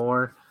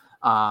anymore.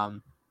 I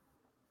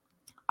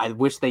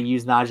wish they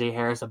used Najee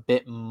Harris a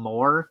bit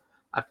more.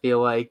 I feel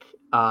like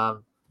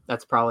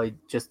that's probably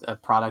just a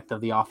product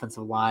of the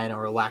offensive line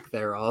or lack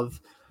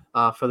thereof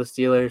for the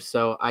Steelers.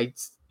 So I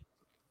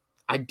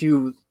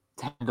do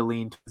tend to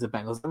lean towards the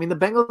Bengals. I mean, the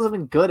Bengals have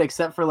been good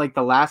except for like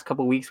the last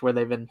couple of weeks where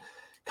they've been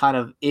kind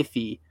of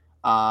iffy.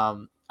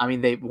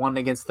 They won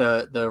against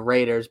the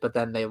Raiders, but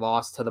then they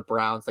lost to the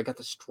Browns. They got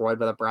destroyed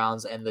by the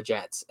Browns and the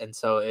Jets. And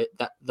so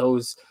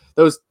those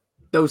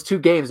 2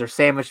 games are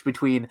sandwiched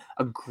between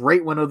a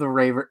great win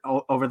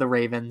over the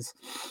Ravens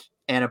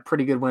and a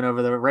pretty good win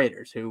over the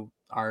Raiders, who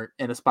are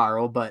in a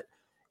spiral, but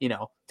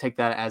take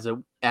that as it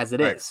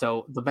right. is.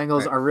 So the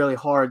Bengals are really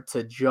hard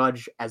to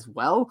judge as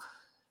well.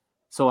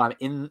 So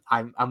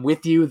I'm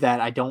with you that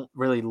I don't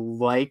really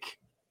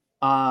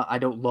I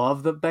don't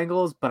love the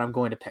Bengals, but I'm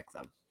going to pick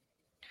them.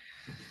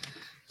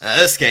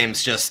 This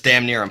game's just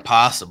damn near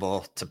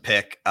impossible to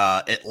pick.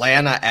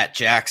 Atlanta at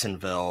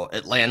Jacksonville.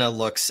 Atlanta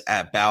looks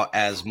about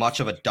as much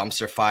of a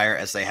dumpster fire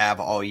as they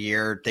have all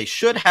year. They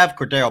should have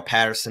Cordero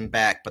Patterson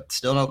back, but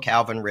still no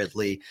Calvin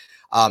Ridley.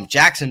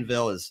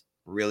 Jacksonville is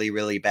really,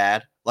 really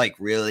bad. Like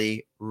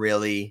really,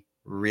 really,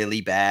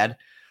 really bad.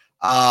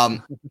 Oh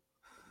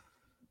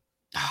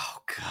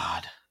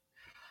God.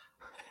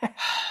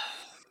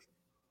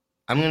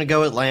 I'm gonna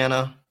go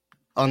Atlanta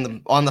on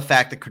the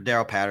fact that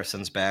Cordero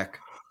Patterson's back.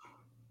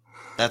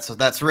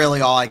 That's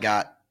really all I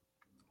got.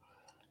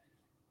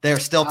 They're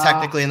still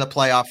technically in the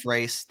playoff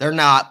race. They're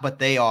not, but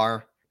they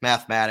are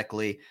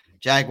mathematically.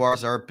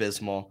 Jaguars are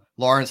abysmal.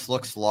 Lawrence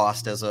looks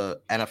lost as a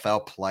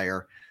NFL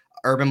player.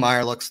 Urban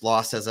Meyer looks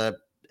lost as a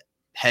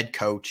head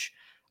coach.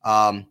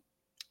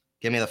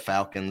 Give me the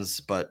Falcons,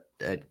 but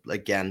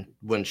again,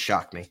 wouldn't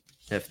shock me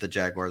if the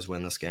Jaguars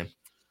win this game.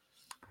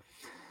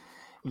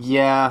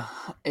 Yeah,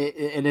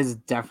 it is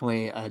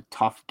definitely a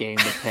tough game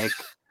to pick.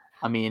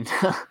 I mean,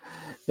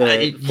 the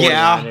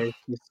 49ers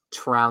just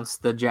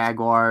trounced the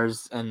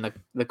Jaguars, and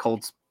the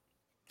Colts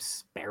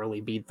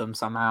barely beat them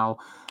somehow.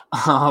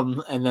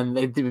 And then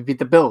they beat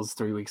the Bills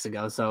 3 weeks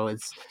ago. So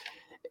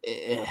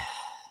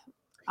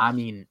I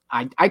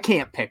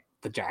can't pick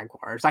the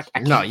Jaguars. I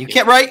can't. No, you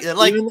can't, right?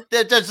 Like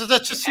that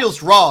just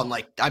feels wrong.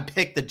 Like I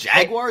picked the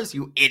Jaguars,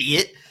 you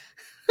idiot.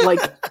 I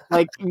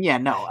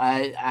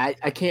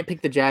can't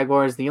pick the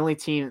Jaguars. The only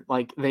team,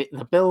 like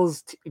the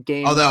Bills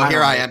game. Although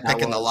here I am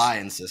picking the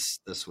Lions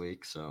this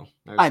week, so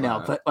I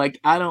know, but like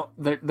I don't.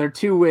 Their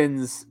 2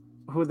 wins.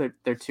 Who are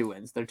their 2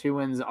 wins? Their 2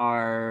 wins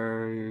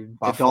are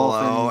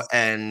Buffalo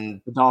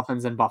the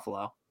Dolphins and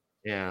Buffalo.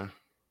 Yeah.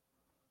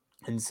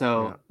 And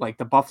so, like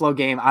the Buffalo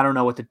game, I don't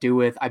know what to do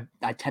with.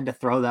 I tend to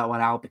throw that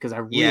one out because I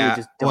really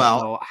just don't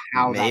know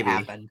how that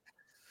happened.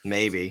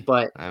 Maybe.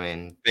 But I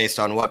mean, based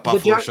on what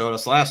Buffalo showed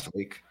us last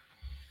week.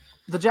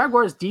 The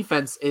Jaguars'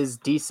 defense is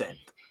decent,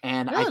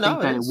 and I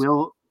think that it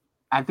will.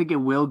 I think it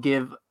will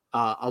give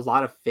a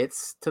lot of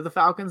fits to the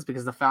Falcons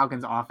because the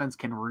Falcons' offense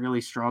can really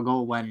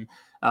struggle when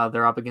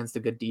they're up against a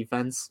good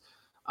defense.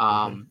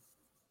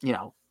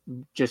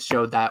 Just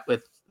showed that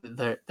with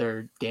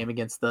their game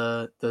against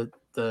the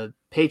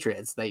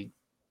Patriots. They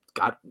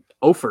got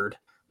offered.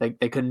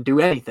 They couldn't do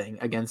anything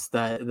against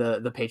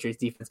the Patriots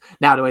defense.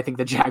 Now, do I think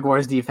the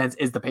Jaguars defense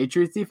is the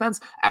Patriots defense?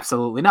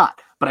 Absolutely not.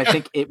 But I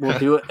think it will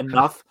do it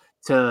enough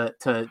to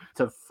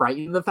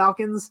frighten the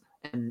Falcons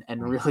and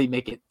really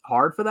make it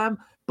hard for them.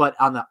 But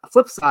on the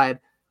flip side,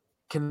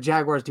 can the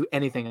Jaguars do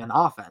anything on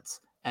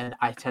offense? And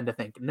I tend to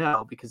think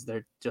no, because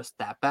they're just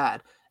that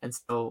bad. And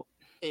so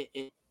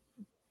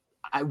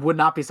I would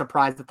not be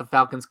surprised if the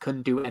Falcons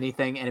couldn't do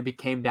anything and it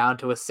became down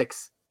to a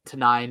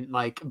 6-9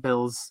 like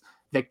Bills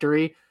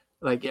victory,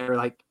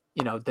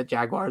 the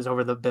Jaguars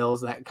over the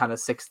Bills, that kind of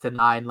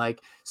 6-9,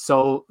 like,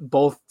 so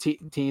both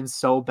teams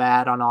so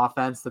bad on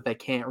offense that they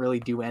can't really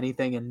do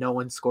anything and no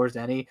one scores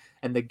any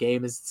and the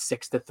game is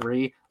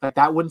 6-3. Like,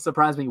 that wouldn't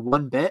surprise me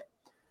one bit,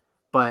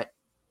 but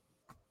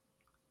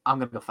I'm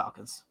gonna go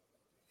Falcons.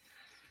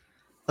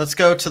 Let's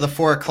go to the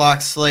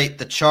 4:00 slate.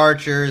 The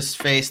Chargers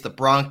face the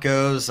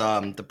Broncos.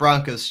 The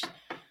Broncos,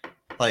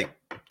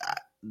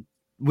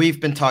 we've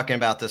been talking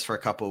about this for a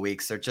couple of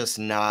weeks. They're just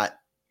not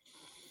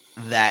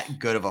that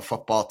good of a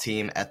football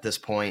team at this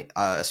point,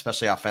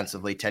 especially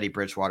offensively. Teddy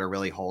Bridgewater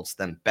really holds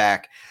them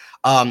back.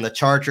 The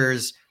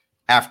Chargers,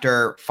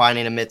 after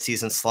finding a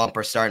midseason slump,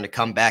 are starting to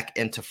come back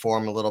into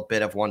form a little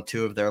bit, have won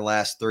 2 of their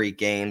last 3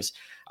 games.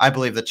 I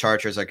believe the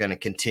Chargers are going to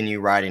continue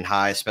riding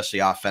high, especially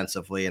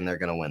offensively, and they're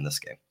going to win this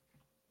game.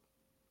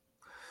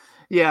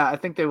 Yeah, I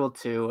think they will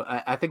too.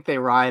 I think they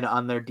ride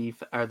on their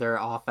their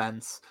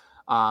offense.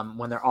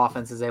 When their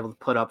offense is able to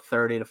put up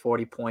 30 to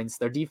 40 points,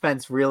 their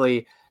defense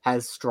really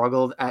has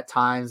struggled at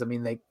times. I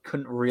mean, they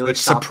couldn't really. Which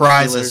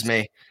surprises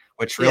me.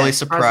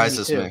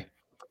 Surprises me.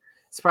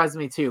 Surprises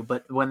me too.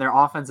 But when their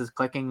offense is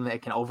clicking, they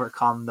can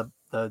overcome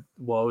the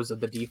woes of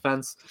the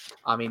defense.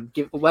 I mean,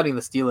 letting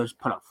the Steelers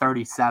put up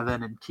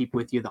 37 and keep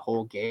with you the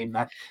whole game.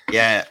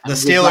 The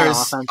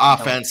Steelers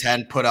offense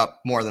hadn't put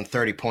up more than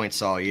 30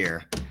 points all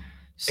year.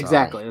 So.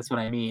 Exactly, that's what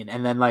I mean.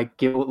 And then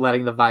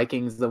letting the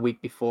Vikings the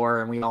week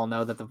before, and we all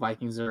know that the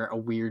Vikings are a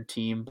weird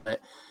team,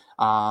 but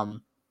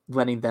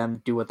letting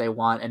them do what they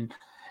want.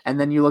 And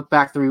then you look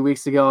back 3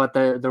 weeks ago at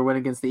their win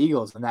against the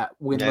Eagles, and that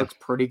win looks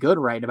pretty good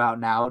right about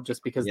now,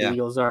 just because the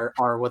Eagles are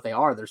what they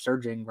are. They're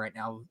surging right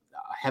now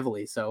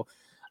heavily. So,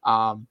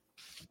 I'm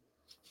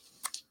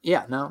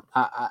going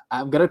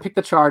to pick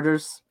the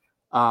Chargers.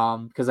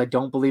 Because I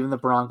don't believe in the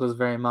Broncos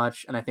very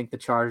much, and I think the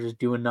Chargers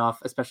do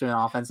enough, especially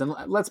on offense. And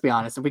let's be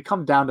honest, if we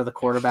come down to the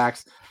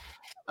quarterbacks,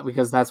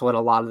 because that's what a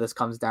lot of this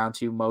comes down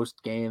to,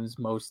 most games,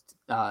 most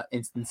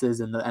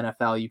instances in the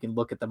NFL, you can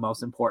look at the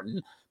most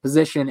important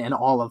position in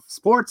all of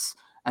sports,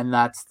 and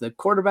that's the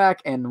quarterback.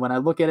 And when I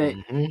look at it,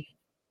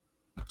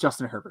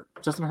 Justin Herbert.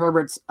 Justin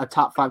Herbert's a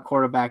top 5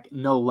 quarterback,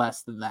 no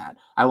less than that.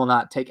 I will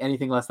not take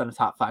anything less than a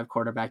top 5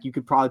 quarterback. You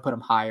could probably put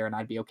him higher, and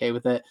I'd be okay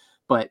with it.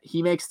 But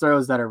he makes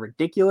throws that are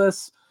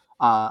ridiculous.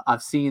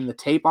 I've seen the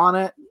tape on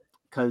it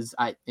because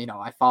I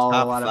follow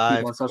a lot of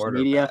people on social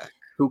media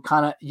who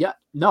kind of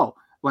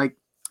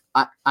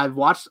I've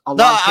watched a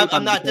lot. No,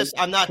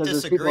 I'm not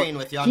disagreeing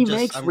with you. He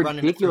makes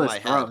ridiculous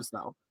throws,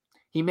 though.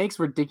 He makes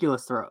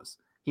ridiculous throws.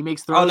 He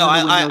makes throws. Oh no,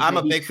 I'm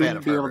a big fan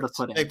of Herbert.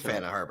 Big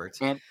fan of Herbert.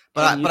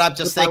 But I'm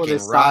just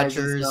thinking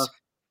Rodgers,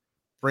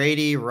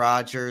 Brady,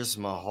 Rodgers,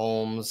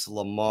 Mahomes,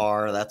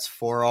 Lamar. That's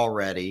 4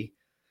 already.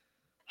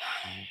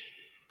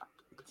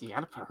 You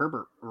got to put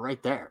Herbert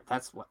right there.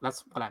 That's what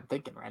I'm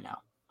thinking right now.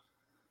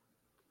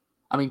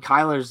 I mean,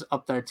 Kyler's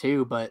up there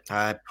too, but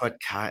I put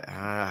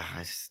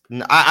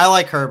I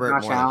like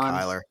Herbert more than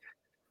Kyler.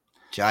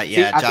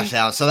 Josh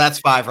Allen. So that's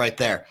 5 right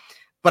there.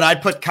 But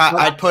I'd put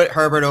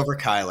Herbert over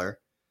Kyler.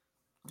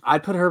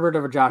 I'd put Herbert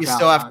over Josh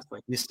Allen.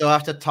 You still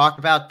have to talk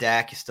about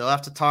Dak. You still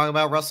have to talk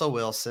about Russell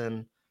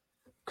Wilson.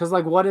 Because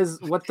what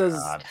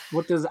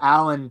does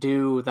Allen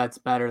do that's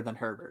better than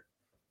Herbert?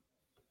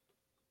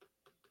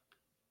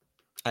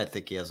 I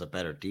think he has a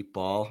better deep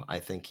ball. I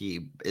think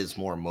he is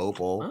more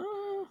mobile.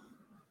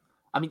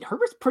 I mean,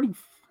 Herbert's pretty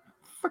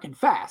freaking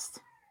fast.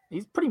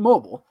 He's pretty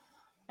mobile.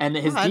 And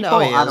his deep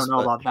ball, I don't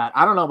know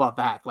about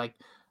that. Like,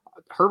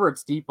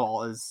 Herbert's deep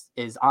ball is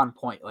on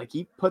point. Like,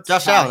 he puts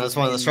Josh Allen is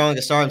one of the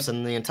strongest arms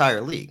in the entire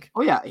league.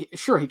 Oh, yeah.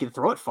 Sure, he can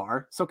throw it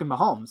far. So can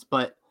Mahomes.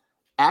 But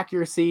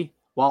accuracy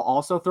while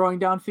also throwing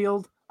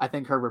downfield, I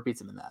think Herbert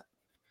beats him in that.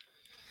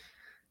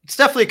 It's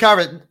definitely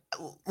covered.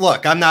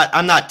 Look, I'm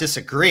not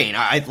disagreeing.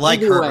 I like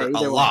Herbert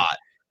a lot,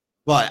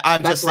 but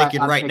I'm just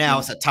thinking right now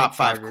as a top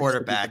 5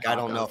 quarterback. I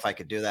don't know if I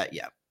could do that.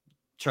 Yeah,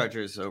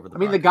 Chargers over the I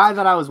mean, the guy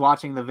that I was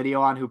watching the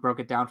video on who broke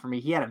it down for me,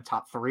 he had him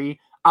top 3.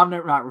 I'm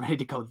not ready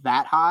to go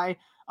that high,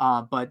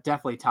 but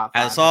definitely top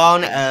 5. As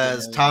long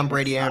as Tom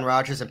Brady, Aaron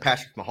Rodgers, and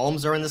Patrick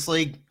Mahomes are in this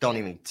league, don't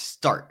even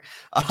start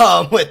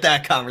with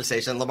that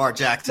conversation. Lamar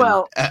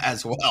Jackson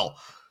as well.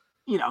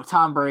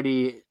 Tom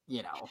Brady,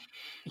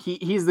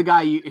 he's the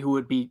guy who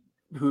would be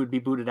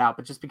booted out,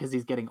 but just because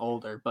he's getting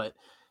older, but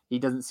he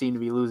doesn't seem to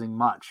be losing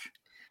much.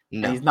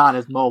 No. And he's not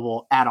as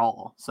mobile at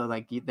all. So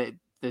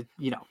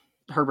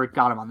Herbert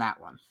got him on that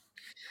one.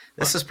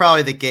 This is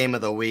probably the game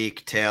of the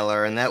week,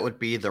 Taylor, and that would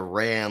be the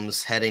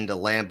Rams heading to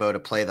Lambeau to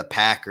play the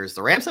Packers.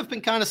 The Rams have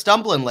been kind of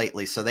stumbling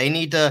lately, so they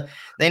need to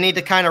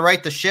kind of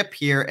right the ship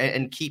here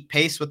and keep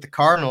pace with the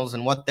Cardinals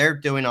and what they're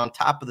doing on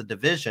top of the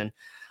division.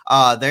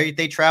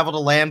 They travel to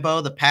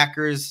Lambeau. The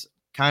Packers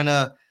kind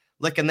of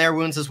licking their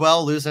wounds as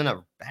well, losing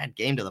a bad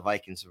game to the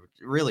Vikings.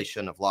 Really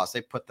shouldn't have lost.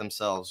 They put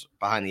themselves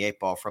behind the 8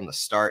 ball from the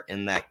start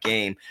in that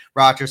game.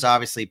 Rodgers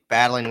obviously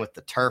battling with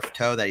the turf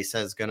toe that he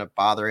says is going to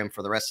bother him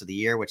for the rest of the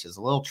year, which is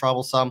a little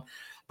troublesome.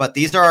 But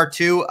these are our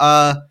 2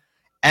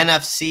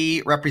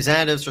 NFC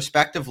representatives,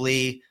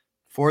 respectively,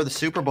 for the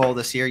Super Bowl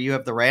this year. You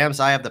have the Rams,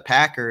 I have the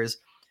Packers.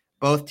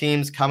 Both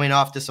teams coming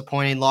off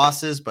disappointing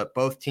losses, but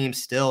both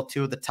teams still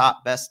 2 of the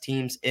top best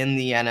teams in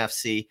the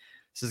NFC.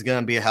 This is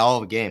going to be a hell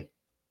of a game.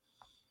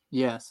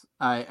 Yes,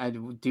 I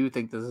do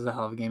think this is a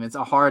hell of a game. It's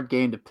a hard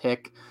game to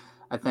pick.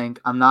 I think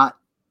I'm not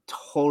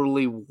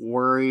totally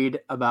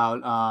worried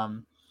about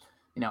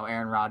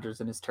Aaron Rodgers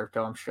and his turf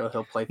toe. I'm sure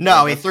he'll play.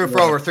 No, he threw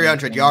for over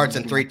 300 yards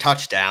and 3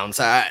 touchdowns.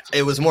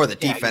 It was more the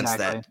defense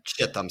that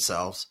shit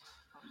themselves.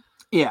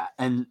 Yeah,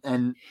 and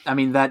I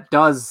mean that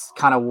does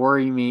kind of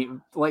worry me.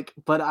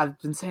 But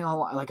I've been saying a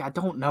lot. I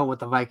don't know what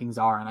the Vikings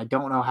are, and I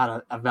don't know how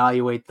to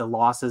evaluate the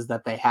losses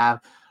that they have.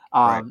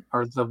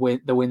 Or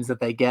the wins that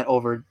they get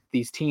over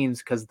these teams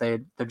because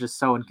they're just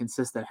so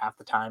inconsistent half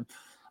the time.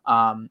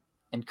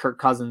 And Kirk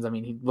Cousins, I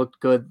mean, he looked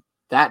good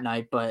that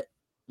night, but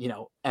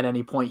at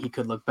any point he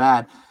could look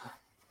bad.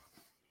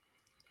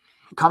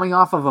 Coming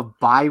off of a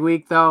bye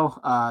week, though,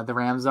 the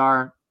Rams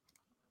are,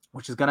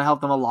 which is going to help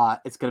them a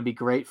lot. It's going to be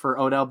great for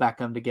Odell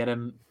Beckham to get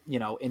him,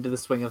 into the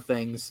swing of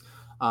things,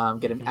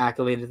 get him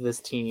acclimated to this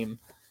team,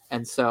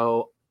 and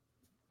so.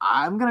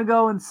 I'm going to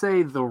go and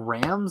say the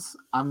Rams.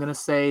 I'm going to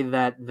say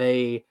that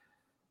they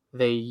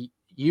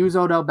use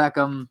Odell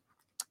Beckham.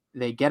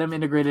 They get him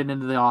integrated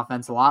into the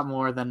offense a lot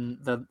more than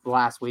the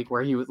last week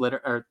where he was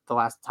or the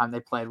last time they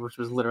played, which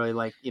was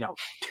literally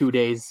 2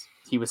 days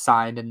he was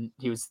signed and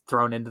he was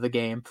thrown into the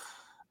game.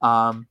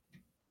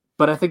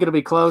 But I think it'll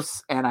be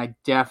close, and I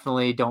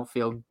definitely don't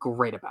feel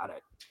great about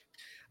it.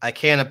 I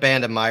can't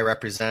abandon my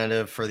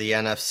representative for the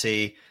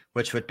NFC,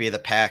 which would be the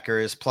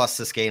Packers. Plus,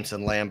 this game's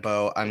in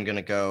Lambeau. I'm going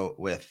to go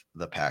with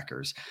the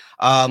Packers.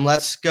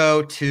 Let's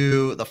go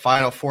to the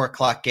final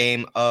 4:00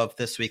 game of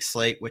this week's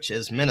slate, which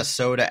is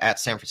Minnesota at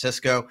San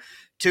Francisco.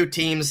 2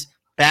 teams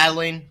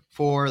battling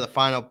for the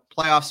final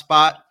playoff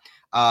spot.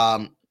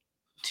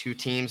 2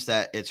 teams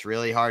that it's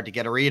really hard to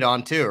get a read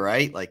on too,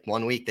 right? Like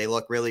one week they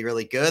look really,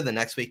 really good. The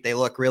next week they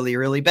look really,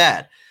 really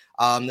bad.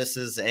 This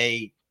is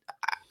a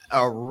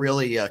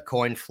really a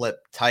coin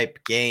flip type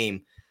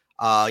game.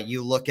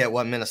 You look at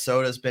what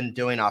Minnesota's been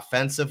doing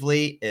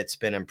offensively. It's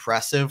been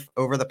impressive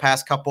over the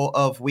past couple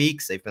of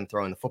weeks. They've been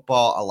throwing the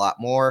football a lot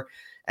more,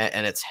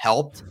 and it's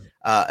helped.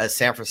 As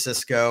San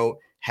Francisco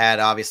had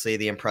obviously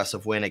the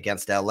impressive win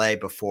against LA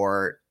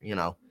before,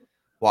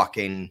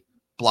 walking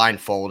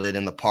blindfolded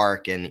in the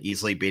park and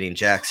easily beating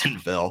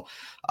Jacksonville.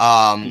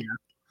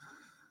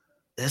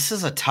 This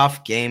is a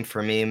tough game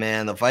for me,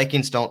 man. The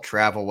Vikings don't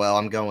travel well.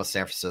 I'm going with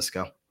San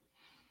Francisco.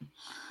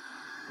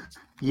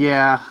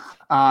 Yeah.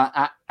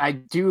 I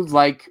do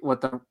like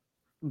what the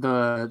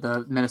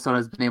Minnesota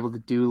has been able to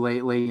do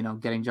lately,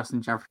 getting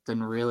Justin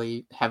Jefferson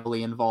really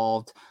heavily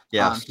involved.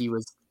 Yes. He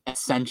was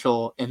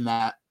essential in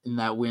that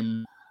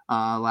win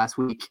last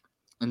week.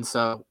 And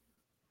so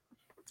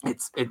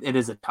it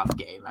is a tough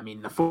game. I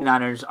mean, the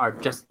 49ers are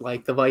just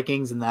like the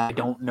Vikings in that I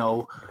don't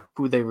know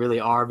who they really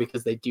are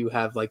because they do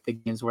have the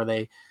games where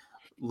they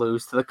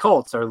lose to the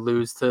Colts or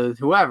lose to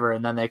whoever,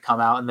 and then they come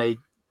out and they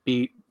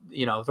beat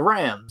the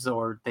Rams,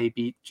 or they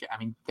beat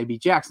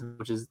Jackson,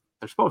 which is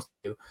they're supposed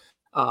to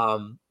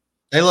do.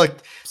 They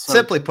looked,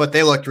 simply put,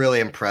 they looked really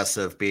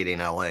impressive beating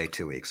LA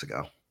 2 weeks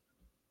ago.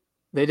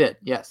 They did,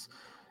 yes.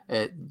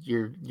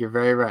 You're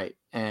very right.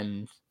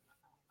 And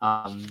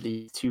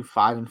the 2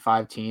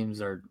 5-5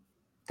 teams are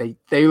they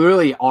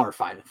really are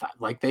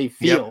 5-5. They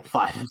feel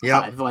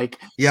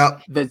 5-5.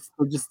 That's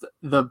just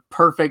the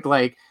perfect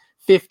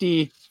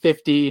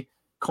 50-50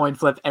 coin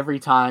flip every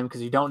time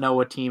because you don't know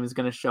what team is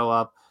going to show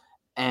up.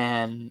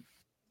 And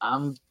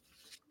I'm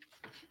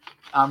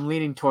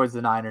leaning towards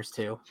the Niners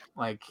too.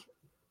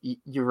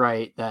 You're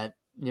right that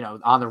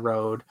on the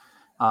road,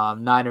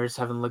 Niners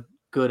haven't looked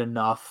good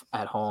enough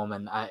at home,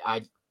 and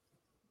I'm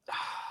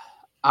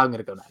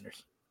gonna go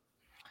Niners.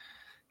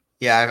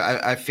 Yeah,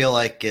 I feel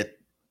like it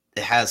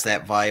has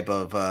that vibe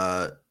of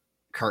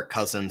Kirk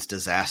Cousins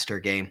disaster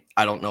game.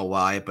 I don't know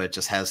why, but it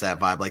just has that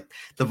vibe. Like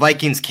the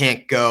Vikings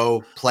can't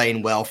go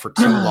playing well for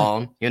too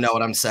long. You know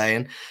what I'm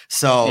saying?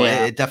 So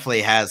it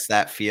definitely has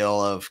that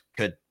feel of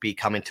could be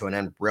coming to an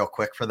end real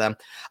quick for them.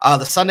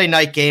 The Sunday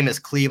night game is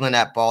Cleveland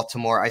at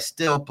Baltimore. I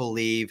still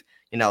believe,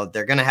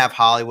 they're going to have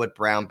Hollywood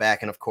Brown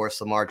back and, of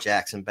course, Lamar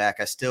Jackson back.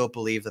 I still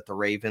believe that the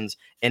Ravens,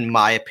 in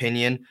my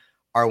opinion,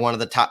 are one of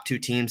the top 2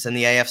 teams in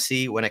the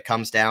AFC when it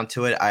comes down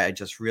to it. I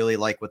just really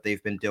like what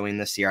they've been doing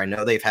this year. I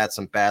know they've had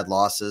some bad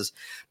losses,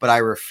 but I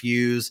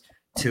refuse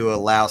to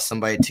allow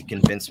somebody to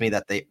convince me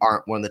that they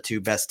aren't one of the 2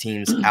 best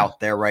teams out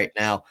there right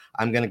now.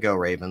 I'm going to go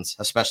Ravens,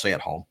 especially at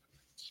home.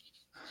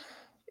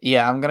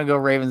 Yeah, I'm going to go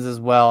Ravens as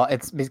well.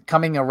 It's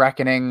becoming a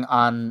reckoning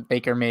on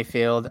Baker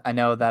Mayfield. I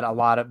know that a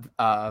lot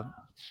of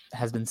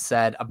has been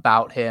said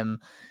about him,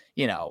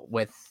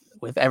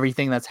 with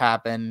everything that's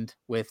happened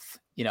with,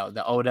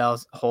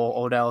 the whole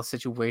Odell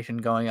situation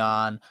going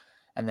on.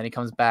 And then he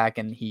comes back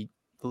and he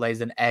lays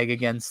an egg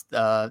against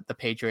the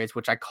Patriots,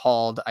 which I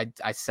called.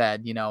 I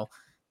said,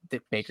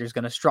 that Baker's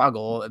going to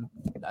struggle.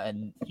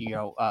 And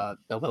Bill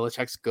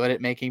Belichick's good at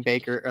making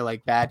Baker or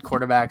like bad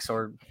quarterbacks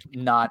or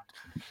not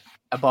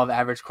above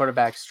average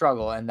quarterbacks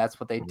struggle. And that's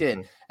what they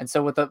did. And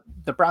so what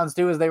the Browns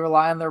do is they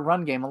rely on their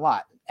run game a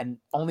lot, and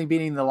only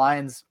beating the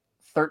Lions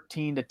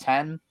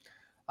 13-10.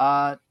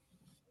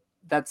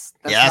 That's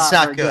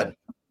not good.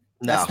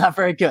 No. That's not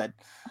very good.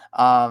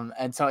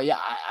 And so,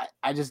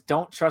 I just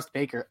don't trust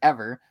Baker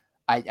ever.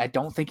 I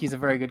don't think he's a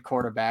very good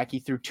quarterback. He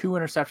threw 2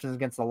 interceptions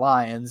against the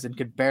Lions and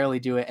could barely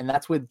do it. And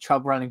that's with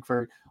Chubb running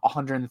for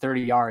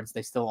 130 yards.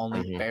 They still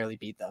only barely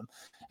beat them.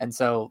 And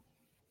so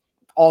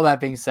all that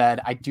being said,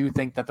 I do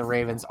think that the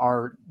Ravens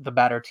are the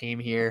better team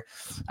here.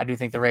 I do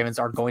think the Ravens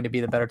are going to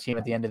be the better team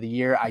at the end of the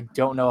year. I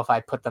don't know if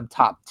I put them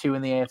top 2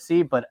 in the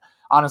AFC, but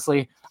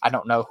honestly, I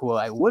don't know who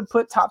I would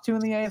put top 2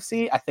 in the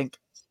AFC. I think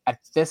at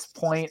this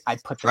point,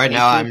 I'd put the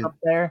Patriots up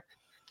there.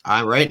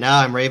 Right now,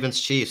 I'm Ravens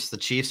Chiefs. The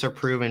Chiefs are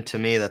proving to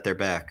me that they're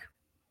back.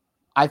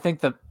 I think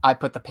that I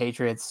put the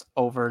Patriots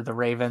over the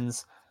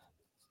Ravens.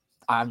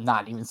 I'm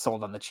not even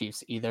sold on the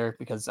Chiefs either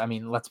because,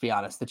 let's be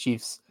honest, the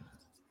Chiefs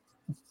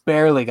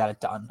barely got it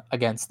done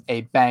against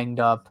a banged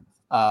up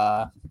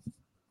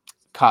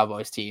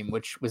Cowboys team,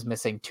 which was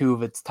missing 2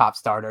 of its top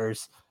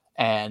starters,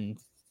 and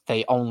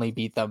they only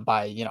beat them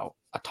by,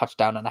 a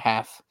touchdown and a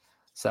half.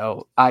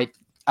 So I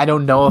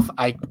don't know if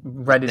I'm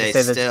ready to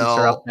say the Chiefs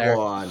are up there.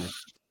 Won.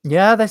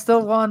 Yeah, they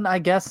still won, I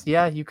guess.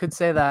 Yeah, you could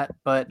say that.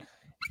 But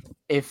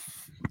if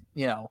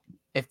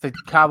the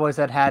Cowboys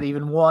had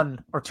even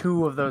 1 or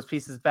 2 of those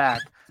pieces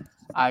back,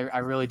 I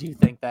really do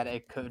think that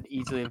it could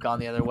easily have gone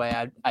the other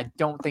way. I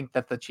don't think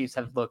that the Chiefs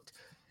have looked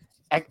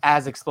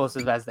as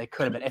explosive as they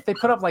could have been. If they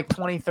put up like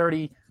 20,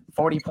 30,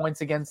 40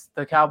 points against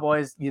the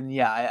Cowboys,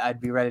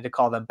 I'd be ready to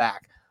call them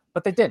back.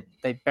 But they didn't.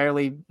 They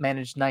barely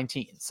managed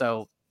 19.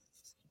 So,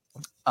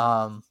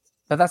 but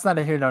that's not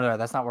a here nor there.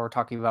 That's not what we're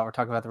talking about. We're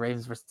talking about the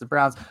Ravens versus the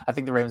Browns. I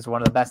think the Ravens are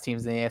one of the best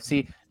teams in the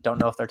AFC. Don't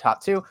know if they're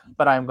top 2,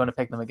 but I'm going to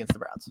pick them against the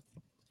Browns.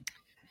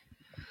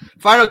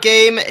 Final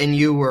game, and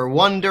you were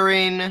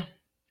wondering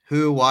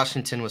who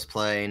Washington was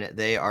playing.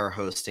 They are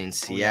hosting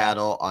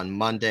Seattle on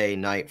Monday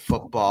Night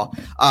Football.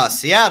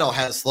 Seattle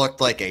has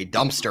looked like a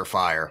dumpster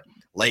fire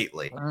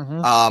lately.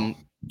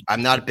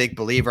 I'm not a big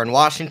believer in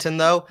Washington,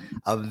 though.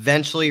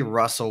 Eventually,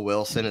 Russell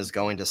Wilson is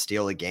going to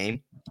steal a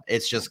game.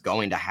 It's just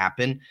going to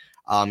happen.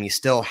 You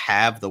still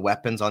have the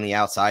weapons on the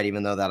outside,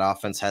 even though that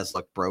offense has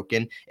looked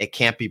broken. It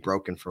can't be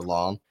broken for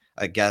long,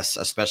 I guess,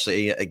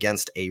 especially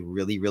against a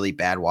really, really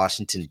bad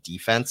Washington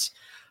defense.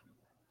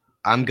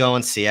 I'm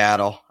going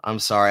Seattle. I'm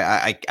sorry.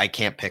 I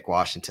can't pick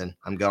Washington.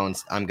 I'm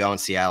going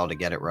Seattle to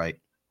get it right.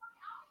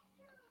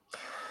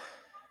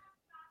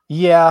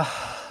 Yeah.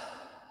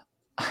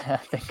 I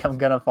think I'm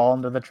going to fall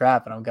into the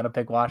trap and I'm going to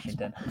pick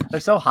Washington. They're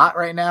so hot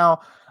right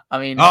now.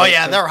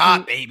 They're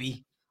hot,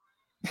 baby.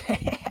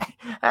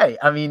 Hey,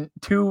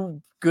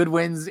 2 good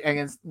wins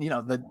against,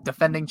 the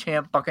defending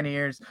champ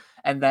Buccaneers.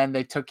 And then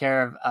they took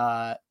care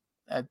of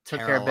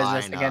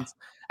business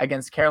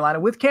against Carolina.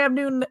 With Cam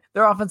Newton,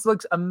 their offense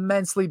looks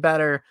immensely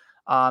better.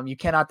 You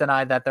cannot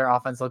deny that their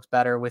offense looks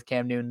better with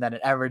Cam Newton than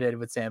it ever did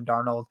with Sam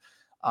Darnold.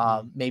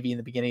 Maybe in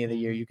the beginning of the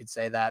year, you could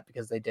say that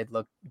because they did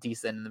look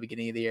decent in the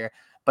beginning of the year.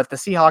 But the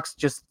Seahawks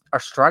just are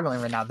struggling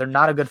right now. They're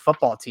not a good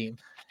football team.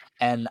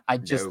 And I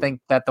just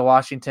think that the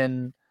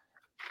Washington,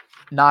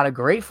 not a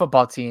great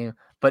football team,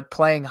 but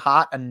playing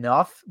hot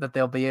enough that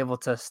they'll be able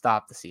to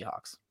stop the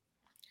Seahawks.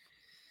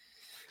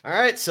 All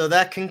right, so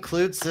that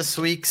concludes this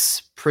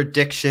week's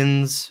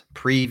predictions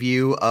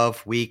preview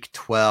of Week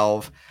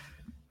 12.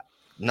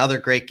 Another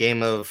great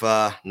game of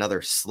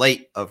another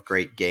slate of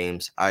great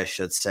games, I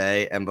should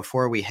say. And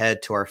before we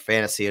head to our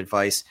fantasy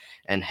advice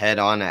and head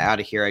on out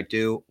of here, I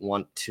do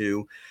want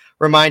to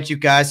remind you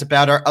guys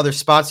about our other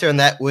sponsor, and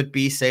that would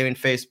be Saving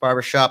Face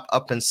Barbershop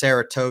up in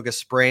Saratoga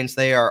Springs.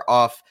 They are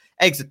off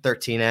exit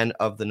 13N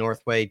of the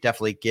Northway.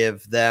 Definitely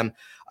give them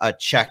a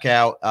check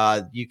out.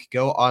 You could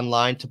go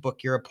online to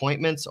book your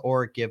appointments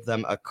or give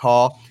them a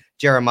call.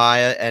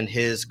 Jeremiah and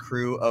his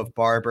crew of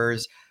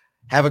barbers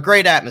have a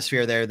great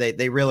atmosphere there.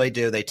 They really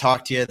do. They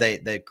talk to you.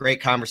 They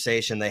great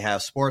conversation. They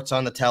have sports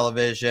on the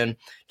television,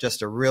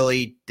 just a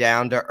really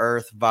down to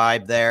earth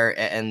vibe there.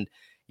 And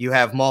you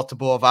have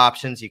multiple of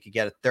options. You could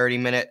get a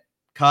 30-minute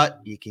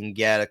cut. You can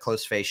get a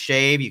close face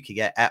shave. You can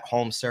get at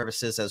home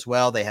services as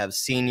well. They have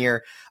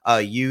senior,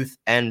 youth,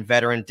 and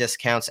veteran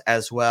discounts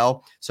as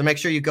well. So make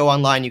sure you go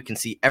online. You can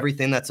see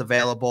everything that's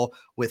available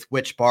with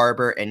which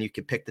barber, and you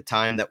can pick the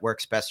time that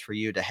works best for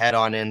you to head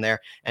on in there.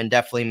 And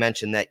definitely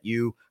mention that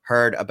you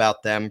heard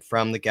about them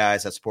from the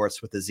guys at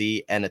Sports with a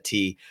Z and a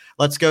T.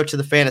 Let's go to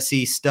the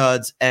fantasy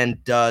studs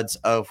and duds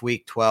of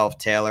Week 12,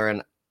 Taylor.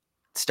 And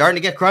starting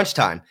to get crunch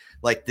time.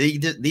 Like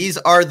these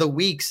are the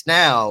weeks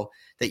now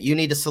that you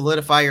need to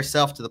solidify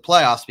yourself to the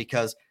playoffs,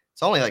 because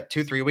it's only like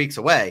 2-3 weeks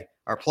away,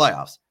 our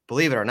playoffs,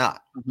 believe it or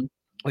not,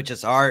 which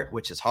is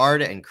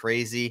hard and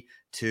crazy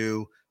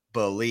to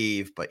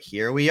believe. But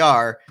here we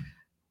are.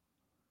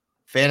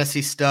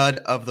 Fantasy stud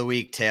of the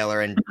week,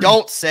 Taylor. And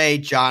don't say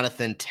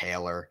Jonathan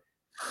Taylor.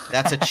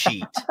 That's a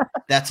cheat.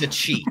 That's a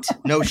cheat.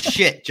 No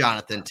shit,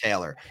 Jonathan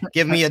Taylor.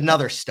 Give me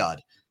another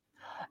stud.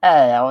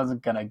 Hey, I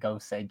wasn't gonna go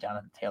say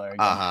Jonathan Taylor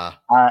again.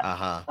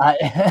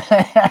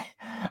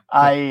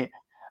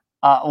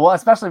 Well,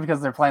 especially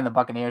because they're playing the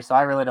Buccaneers, so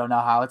I really don't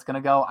know how it's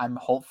gonna go. I'm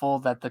hopeful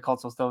that the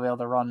Colts will still be able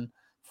to run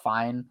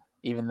fine,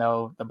 even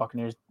though the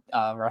Buccaneers'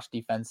 rush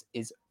defense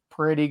is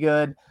pretty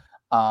good.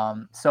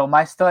 So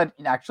my stud,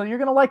 actually, you're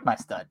gonna like my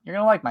stud.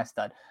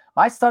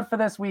 My stud for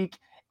this week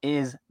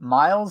is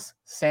Miles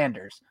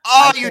Sanders.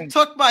 Oh, you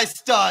took my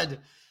stud.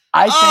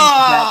 I think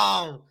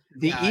that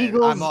the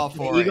Eagles, I'm all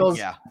for it.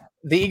 Yeah.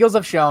 The Eagles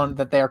have shown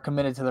that they are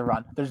committed to the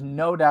run. There's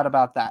no doubt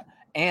about that.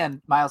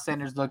 And Miles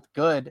Sanders looked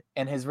good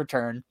in his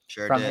return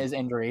from his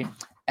injury.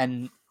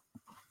 And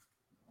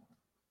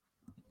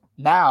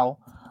now,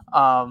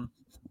 go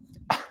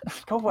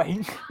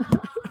away.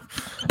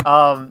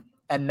 And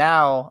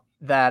now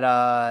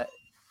that,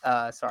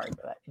 sorry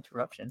for that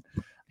interruption,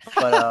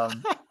 but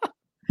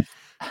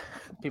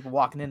people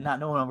walking in not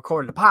knowing I'm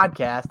recording a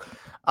podcast.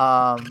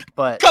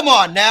 But come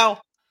on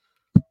now.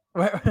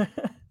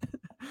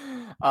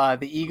 The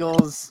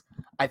Eagles,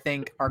 I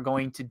think, are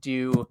going to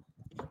do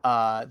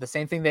the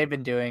same thing they've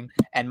been doing.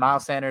 And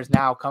Miles Sanders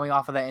now coming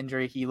off of that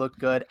injury, he looked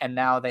good. And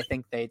now they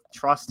think they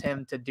trust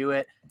him to do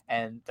it.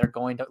 And they're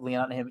going to lean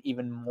on him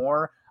even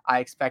more. I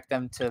expect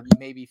them to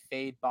maybe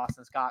fade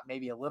Boston Scott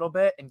maybe a little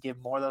bit and give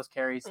more of those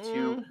carries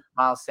to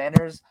Miles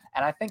Sanders.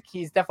 And I think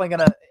he's definitely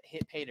going to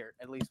hit pay dirt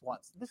at least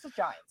once. This is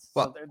Giants.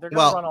 So they're going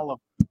to run all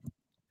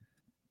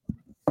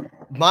over.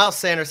 Miles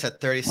Sanders had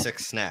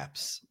 36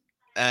 snaps.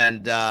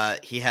 And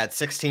he had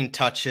 16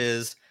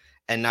 touches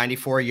and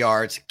 94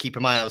 yards. Keep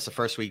in mind, it was the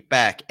first week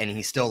back, and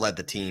he still led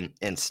the team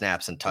in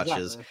snaps and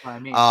touches.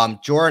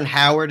 Jordan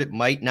Howard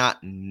might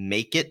not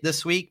make it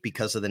this week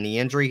because of the knee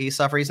injury he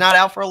suffered. He's not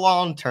out for a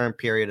long-term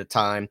period of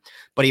time,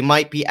 but he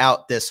might be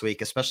out this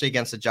week, especially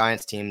against the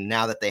Giants team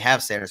now that they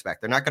have Sanders back.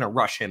 They're not going to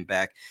rush him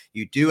back.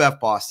 You do have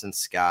Boston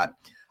Scott.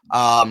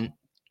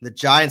 The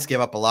Giants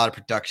give up a lot of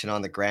production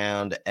on the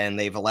ground, and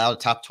they've allowed a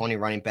top 20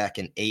 running back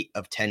in 8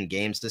 of 10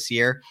 games this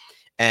year.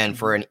 And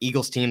for an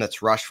Eagles team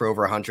that's rushed for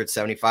over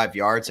 175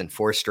 yards in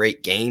 4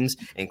 straight games,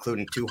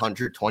 including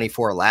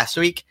 224 last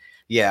week,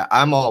 yeah,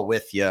 I'm all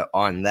with you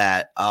on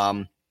that.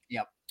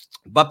 Yep.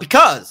 But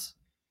because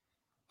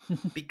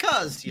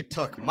you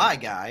took my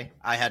guy,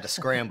 I had to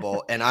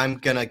scramble, and I'm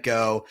going to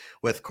go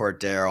with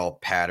Cordarrelle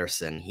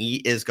Patterson. He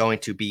is going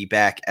to be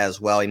back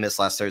as well. He missed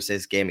last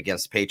Thursday's game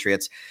against the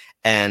Patriots,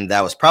 and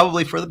that was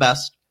probably for the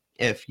best.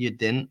 If you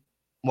didn't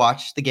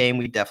watch the game,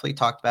 we definitely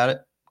talked about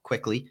it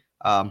quickly.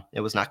 It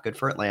was not good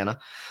for Atlanta.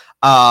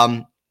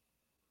 CPAT,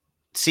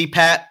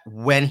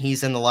 when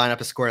he's in the lineup,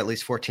 has scored at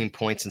least 14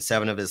 points in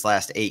 7 of his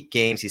last 8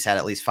 games. He's had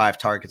at least 5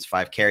 targets,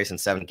 5 carries in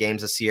 7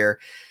 games this year.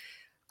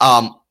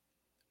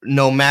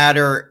 No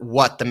matter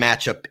what the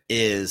matchup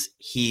is,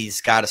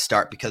 he's got to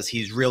start because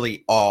he's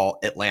really all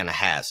Atlanta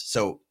has.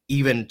 So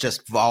even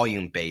just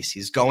volume base,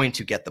 he's going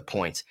to get the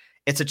points.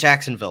 It's a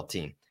Jacksonville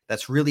team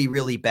that's really,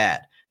 really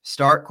bad.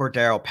 Start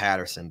Cordarrelle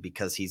Patterson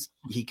because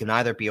he can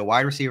either be a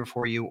wide receiver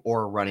for you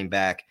or a running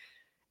back,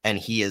 and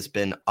he has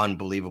been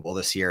unbelievable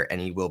this year, and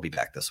he will be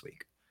back this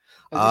week.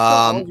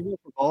 For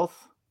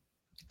both?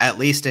 At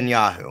least in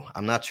Yahoo.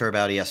 I'm not sure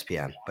about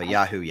ESPN, but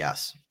Yahoo,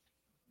 yes.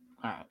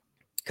 All right.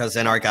 Because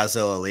in our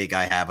Godzilla League,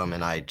 I have him,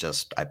 and I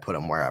put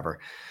him wherever.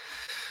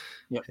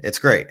 Yep. It's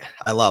great.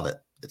 I love it.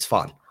 It's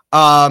fun.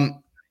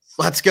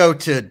 Let's go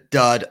to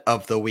dud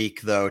of the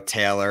week, though,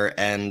 Taylor,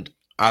 and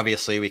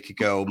obviously, we could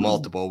go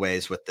multiple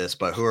ways with this,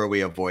 but who are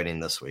we avoiding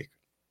this week?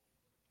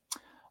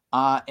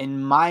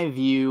 In my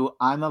view,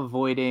 I'm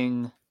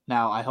avoiding –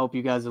 now, I hope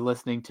you guys are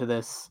listening to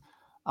this.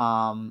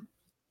 Never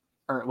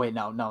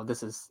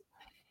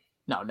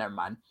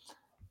mind.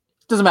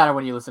 Doesn't matter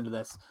when you listen to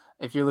this.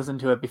 If you listen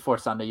to it before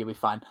Sunday, you'll be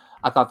fine.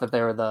 I thought that they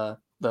were the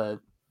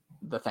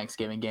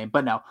Thanksgiving game,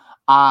 but no.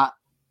 I'm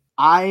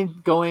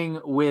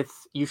going with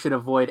you should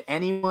avoid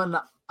anyone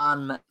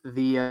on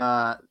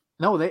the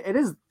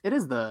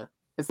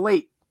it's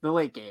the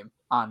late game.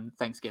 on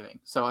Thanksgiving.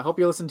 So I hope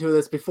you listen to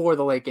this before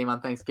the late game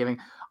on Thanksgiving.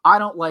 I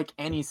don't like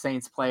any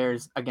Saints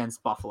players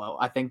against Buffalo.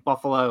 I think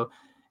Buffalo,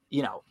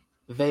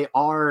 they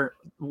are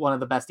one of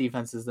the best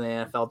defenses in the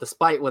NFL,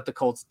 despite what the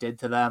Colts did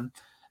to them.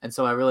 And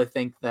so I really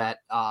think that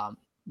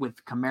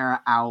with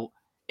Kamara out,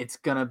 it's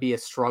going to be a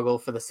struggle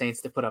for the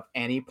Saints to put up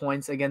any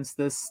points against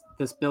this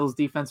Bills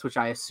defense, which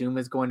I assume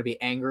is going to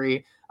be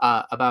angry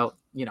about,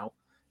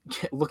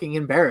 looking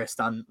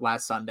embarrassed on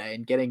last Sunday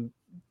and getting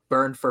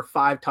burned for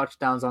 5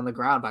 touchdowns on the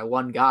ground by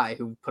one guy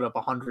who put up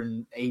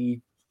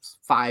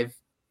 185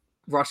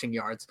 rushing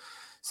yards.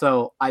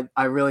 So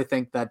I really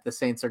think that the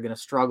Saints are going to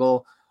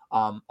struggle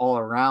all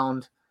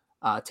around.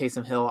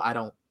 Taysom Hill, I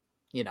don't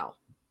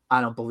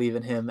believe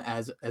in him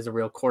as a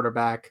real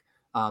quarterback.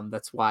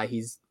 That's why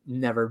he's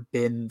never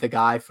been the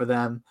guy for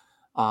them.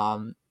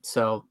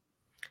 So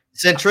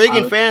it's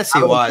intriguing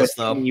fantasy wise,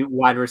 though.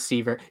 Wide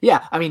receiver.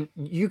 Yeah. I mean,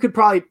 you could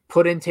probably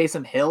put in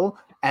Taysom Hill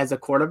as a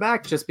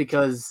quarterback just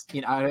because,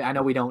 I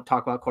know we don't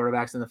talk about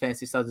quarterbacks in the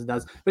fantasy studs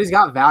does, but he's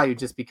got value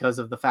just because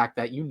of the fact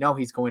that,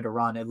 he's going to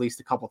run at least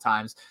a couple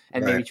times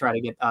and maybe try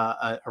to get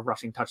a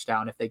rushing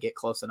touchdown if they get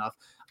close enough.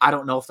 I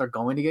don't know if they're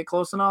going to get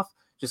close enough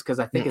just because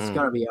I think it's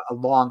going to be a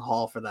long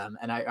haul for them.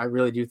 And I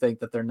really do think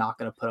that they're not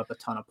going to put up a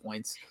ton of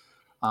points.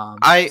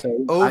 I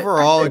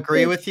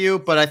agree with you,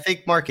 but I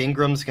think Mark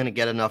Ingram's going to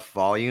get enough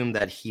volume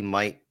that he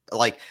might,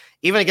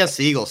 even against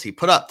the Eagles, he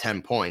put up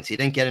 10 points. He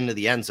didn't get into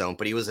the end zone,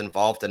 but he was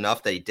involved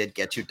enough that he did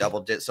get you double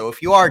digits. So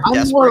if you are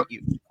desperate,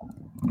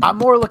 I'm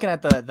more looking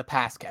at the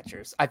pass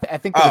catchers. I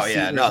think.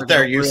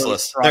 They're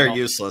useless. They're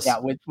useless. Yeah,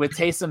 with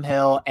Taysom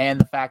Hill and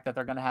the fact that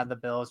they're going to have the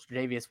Bills,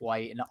 Tre'Davious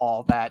White, and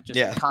all that,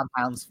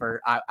 compounds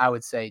for. I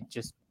would say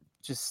just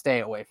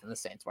stay away from the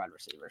Saints wide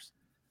receivers.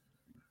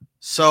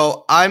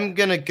 So I'm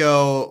gonna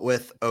go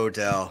with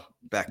Odell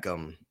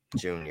Beckham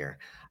Jr.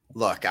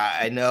 Look,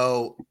 I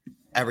know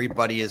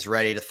everybody is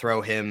ready to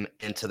throw him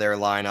into their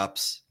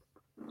lineups.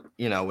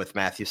 With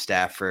Matthew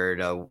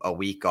Stafford a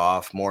week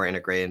off, more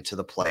integrated into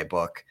the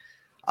playbook.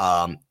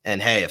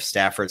 And hey, if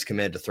Stafford's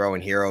committed to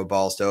throwing hero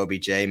balls to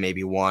OBJ,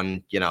 maybe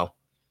one will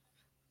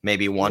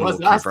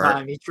last convert.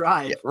 Time he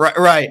tried.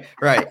 Yeah,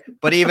 right.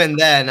 But even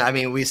then, I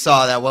mean, we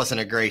saw that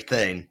wasn't a great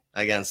thing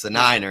against the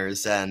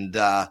Niners, and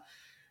the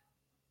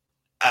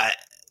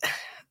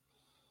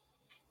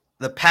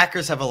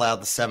Packers have allowed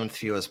the 7th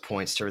fewest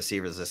points to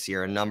receivers this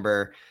year, a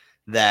number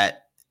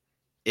that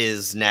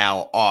is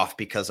now off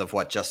because of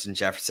what Justin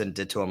Jefferson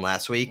did to him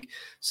last week.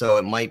 So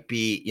it might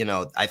be,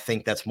 I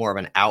think that's more of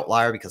an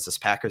outlier because this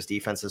Packers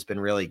defense has been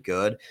really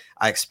good.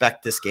 I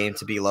expect this game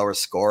to be lower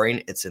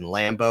scoring. It's in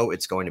Lambeau.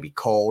 It's going to be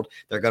cold.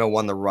 They're going to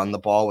want to run the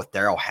ball with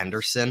Darrell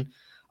Henderson.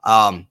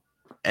 And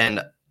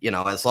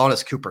as long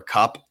as Cooper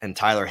Kupp and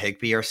Tyler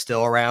Higbee are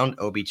still around,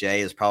 OBJ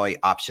is probably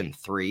option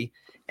 3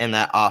 in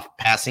that off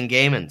passing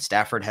game. And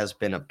Stafford has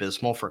been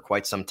abysmal for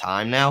quite some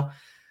time now.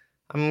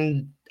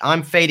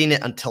 I'm fading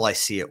it until I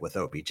see it with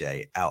OBJ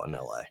out in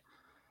LA.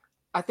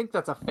 I think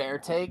that's a fair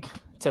take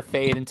to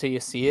fade until you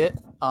see it.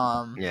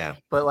 Yeah.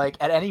 But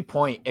at any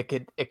point he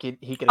could.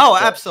 Oh,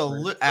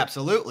 absolutely.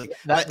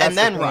 And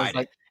then ride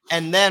it.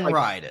 And then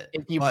ride it.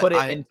 If you put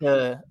it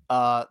into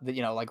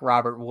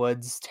Robert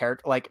Woods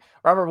territory,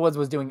 Robert Woods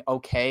was doing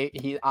okay.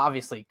 He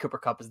obviously Cooper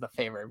Kupp is the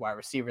favorite wide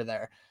receiver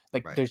there.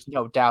 There's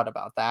no doubt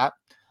about that.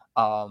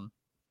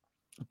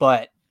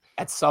 But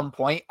at some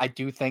point, I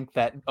do think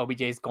that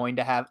OBJ is going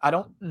to have. I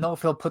don't know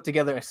if he'll put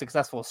together a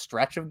successful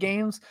stretch of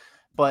games,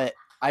 but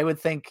I would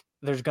think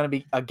there's going to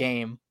be a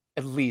game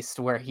at least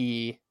where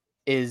he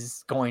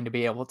is going to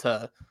be able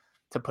to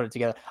put it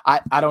together.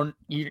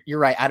 You're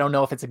right. I don't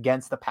know if it's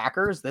against the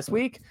Packers this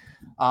week,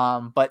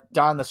 but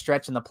down the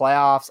stretch in the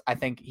playoffs, I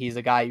think he's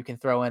a guy you can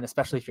throw in,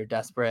 especially if you're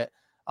desperate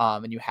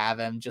and you have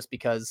him just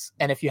because.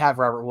 And if you have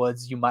Robert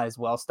Woods, you might as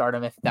well start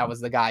him if that was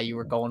the guy you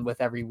were going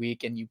with every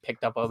week and you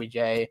picked up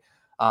OBJ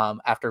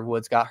after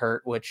Woods got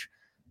hurt, which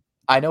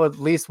I know at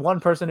least one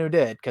person who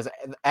did because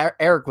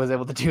Eric was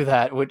able to do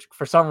that, which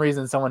for some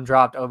reason someone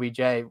dropped OBJ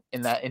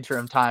in that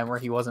interim time where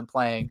he wasn't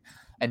playing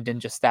and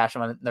didn't just stash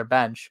him on their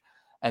bench.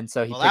 And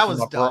so that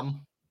was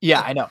dumb.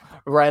 Yeah, I know.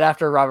 Right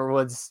after Robert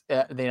Woods,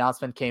 the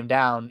announcement came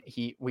down,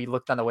 we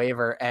looked on the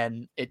waiver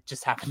and it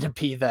just happened to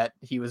be that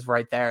he was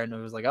right there. And it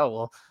was like, oh,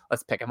 well,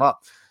 let's pick him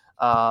up.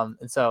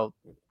 And so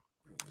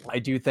I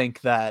do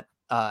think that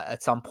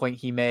at some point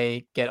he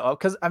may get up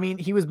because I mean,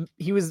 he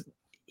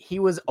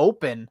was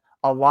open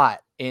a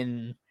lot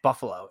in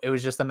Buffalo. It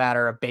was just a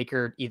matter of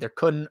Baker either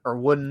couldn't or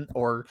wouldn't,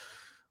 or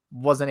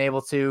wasn't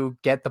able to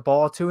get the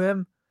ball to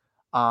him.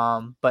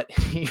 But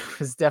he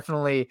was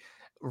definitely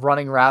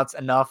running routes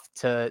enough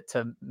to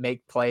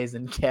make plays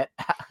and get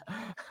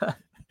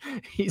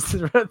he's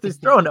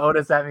throwing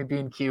Otis at me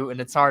being cute and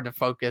it's hard to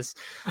focus.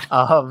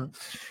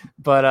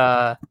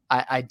 But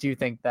I do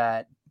think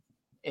that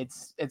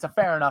it's a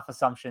fair enough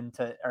assumption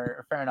or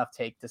a fair enough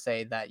take to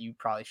say that you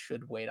probably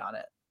should wait on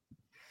it.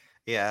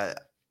 Yeah.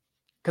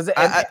 Because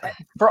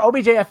for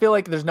OBJ, I feel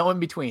like there's no in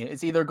between.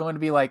 It's either going to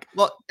be and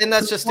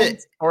that's just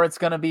it, or it's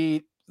going to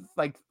be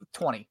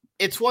 20.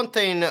 It's one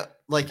thing,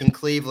 like in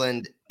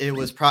Cleveland, it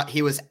was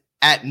he was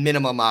at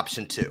minimum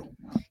option 2.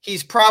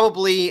 He's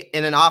probably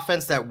in an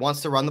offense that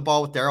wants to run the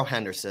ball with Darrell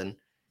Henderson.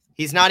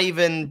 He's not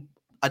even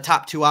a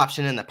top 2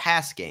 option in the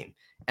pass game.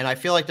 And I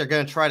feel like they're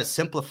going to try to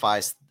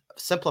simplify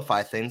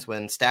things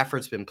when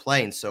Stafford's been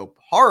playing so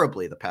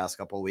horribly the past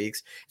couple of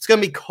weeks. It's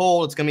going to be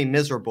cold. It's going to be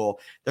miserable.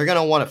 They're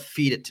going to want to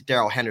feed it to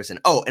Darrell Henderson.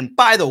 Oh, and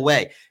by the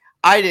way,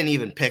 I didn't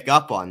even pick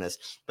up on this,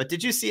 but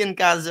did you see in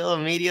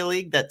Godzilla Media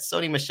League that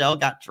Sony Michel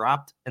got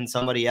dropped and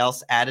somebody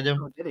else added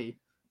him? Oh, did he?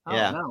 Oh,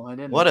 Yeah. no, I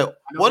didn't. What a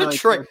really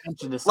trick!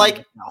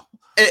 Like,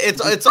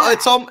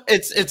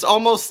 it's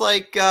almost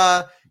like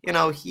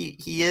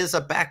he is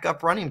a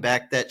backup running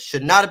back that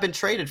should not have been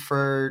traded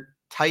for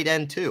tight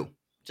end too.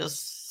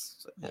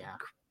 Just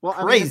Well,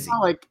 crazy.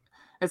 I mean,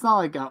 it's not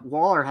like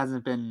Waller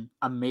hasn't been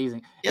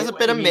amazing. He hasn't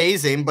been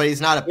amazing, but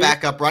he's not a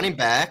backup running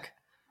back.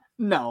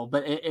 No,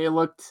 but it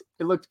looked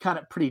kind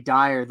of pretty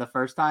dire the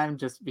first time,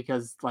 just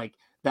because like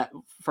that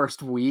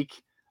first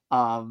week,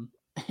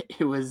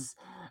 it was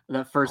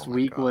that first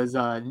week was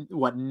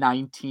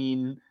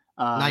 19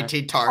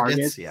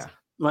 targets, yeah,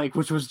 like,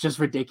 which was just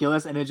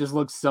ridiculous, and it just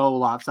looked so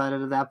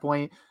lopsided at that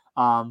point.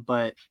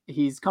 But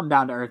he's come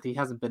down to earth. He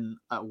hasn't been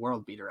a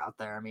world beater out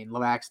there. I mean,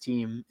 Lemac's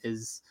team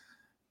is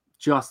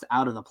just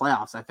out of the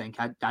playoffs. I think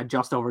I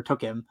just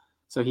overtook him,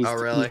 so he's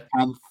really?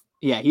 He's 10th.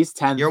 Yeah, he's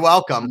 10th. You're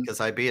welcome, because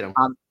I beat him.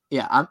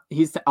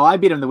 I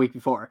beat him the week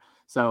before,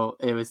 so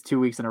it was 2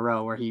 weeks in a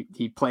row where he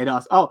played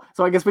us. Oh,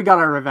 so I guess we got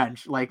our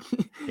revenge. Like, he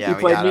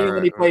played me and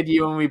then he played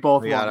you, and we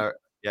both won.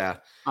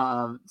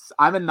 So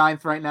I'm in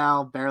 9th right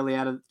now, barely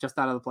just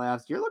out of the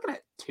playoffs. You're looking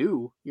at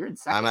 2. You're in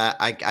 2nd.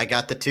 I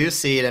got the 2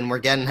 seed, and we're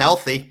getting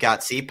healthy. Got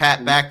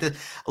CPAT back.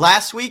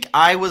 Last week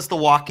I was the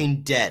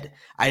Walking Dead.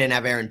 I didn't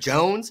have Aaron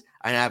Jones.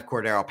 I didn't have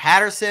Cordero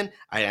Patterson.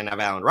 I didn't have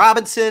Allen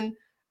Robinson.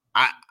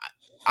 I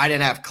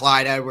didn't have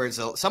Clyde Edwards.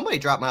 Somebody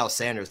dropped Miles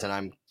Sanders, and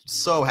I'm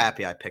so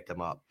happy I picked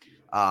him up,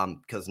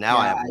 because now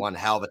I have one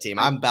hell of a team.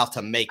 I'm about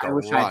to make a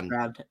run.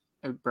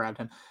 I grabbed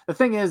him. The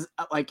thing is,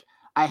 like,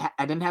 I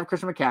didn't have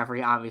Christian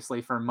McCaffrey,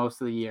 obviously, for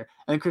most of the year.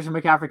 And then Christian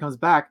McCaffrey comes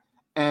back,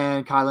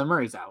 and Kyler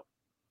Murray's out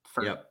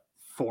for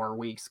 4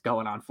 weeks,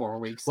 going on 4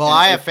 weeks. Well,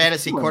 I have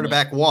fantasy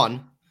quarterback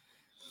 1.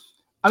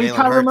 I mean,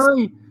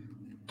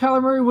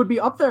 Kyler Murray would be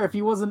up there if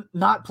he wasn't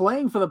not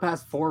playing for the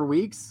past 4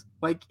 weeks.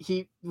 Like,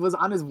 he was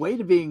on his way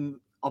to being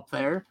up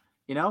there.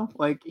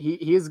 Like,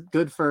 he is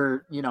good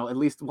for, at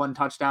least 1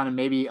 touchdown and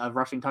maybe a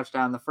rushing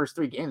touchdown. The first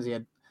 3 games, he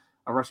had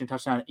a rushing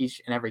touchdown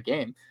each and every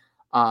game.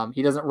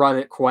 He doesn't run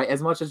it quite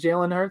as much as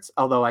Jalen Hurts,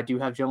 although I do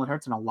have Jalen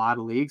Hurts in a lot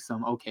of leagues, so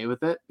I'm okay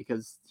with it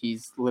because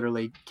he's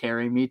literally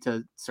carrying me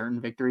to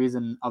certain victories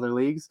in other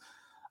leagues.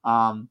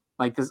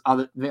 Like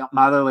my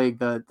other league,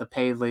 the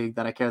paid league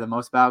that I care the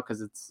most about,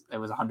 because it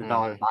was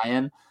 $100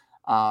 buy-in.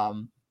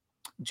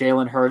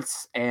 Jalen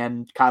Hurts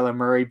and Kyler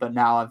Murray, but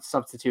now I've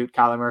substitute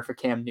Kyler Murray for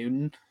Cam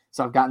Newton.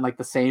 So I've gotten like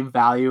the same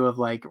value of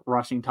like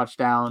rushing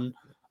touchdown,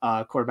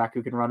 quarterback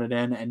who can run it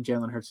in, and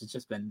Jalen Hurts has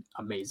just been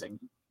amazing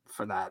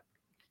for that.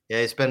 Yeah,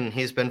 he's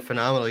been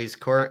phenomenal. He's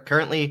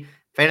currently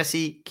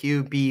fantasy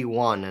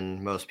QB1,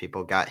 and most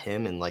people got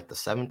him in like the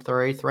 7th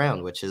or 8th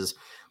round, which is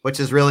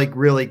really,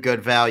 really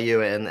good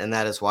value, and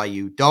that is why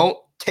you don't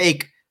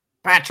take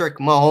Patrick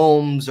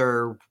Mahomes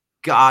or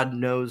God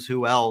knows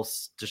who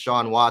else,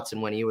 Deshaun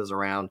Watson, when he was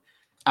around.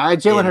 I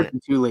had Jalen Hurts in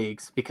 2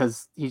 leagues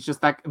because he's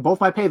just that. Both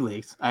my paid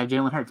leagues, I have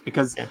Jalen Hurts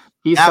because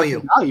he's such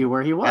a value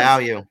where he was.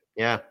 Value,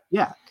 yeah,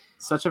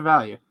 such a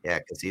value. Yeah,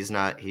 because he's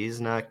not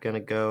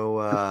gonna go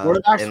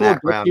quarterbacks in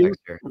that round who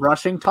next year.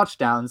 Rushing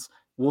touchdowns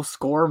will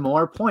score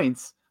more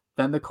points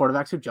than the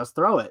quarterbacks who just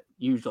throw it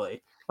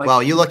usually. Like,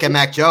 well, you look at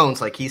Mac Jones,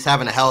 like he's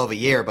having a hell of a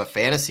year, but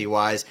fantasy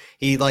wise,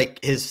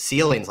 his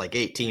ceiling's like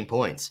 18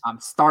 points.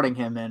 I'm starting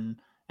him in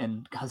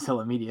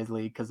Godzilla Media's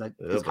league because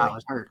Kyle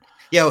was hurt.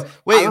 Yo,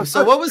 wait.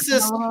 So what was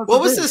this?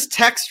 What was this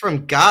text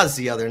from Gaz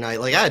the other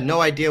night? Like, I had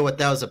no idea what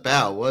that was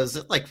about. Was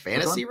it like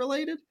fantasy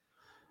related?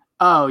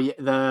 Oh,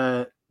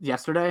 yeah.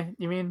 Yesterday,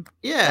 you mean?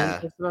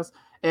 Yeah.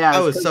 Yeah.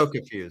 I was so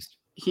confused.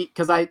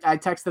 Because I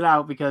texted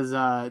out because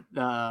the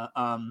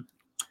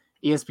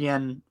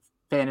ESPN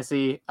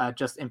Fantasy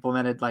just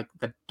implemented like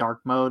the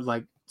dark mode,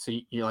 like so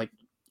you're like.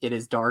 It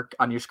is dark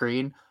on your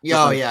screen.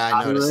 Oh, like yeah,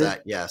 I noticed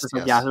that. Yes,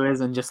 like Yahoo is,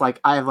 and just like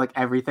I have like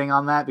everything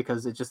on that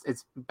because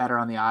it's better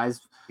on the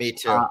eyes. Me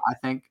too. I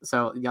think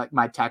so. Like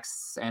my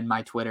texts and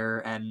my Twitter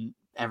and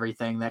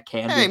everything that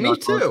can. Hey, me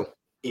too.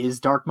 Is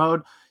dark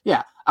mode.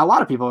 Yeah, a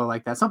lot of people are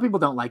like that. Some people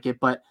don't like it,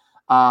 but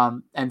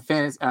and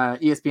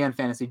ESPN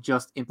Fantasy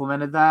just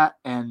implemented that,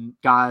 and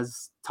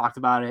Gaz talked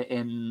about it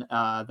in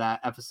that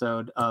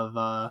episode of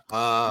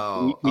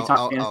we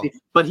talked fantasy.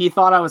 But he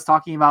thought I was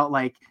talking about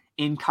like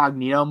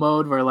incognito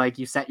mode where like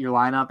you set your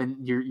lineup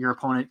and your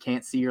opponent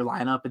can't see your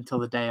lineup until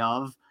the day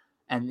of,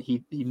 and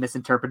he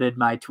misinterpreted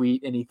my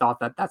tweet and he thought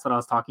that's what I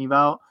was talking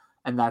about,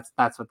 and that's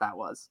what that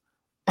was.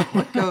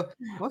 What goes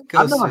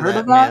I've never heard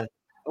of that.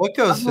 What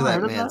goes through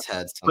that man's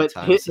head sometimes?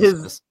 But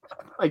his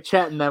like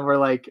chat and then we're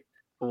like,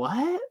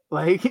 what?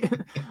 Like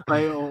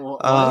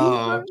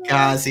oh,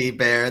 Ghazi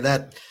Bear,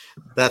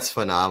 that's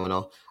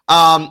phenomenal.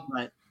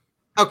 But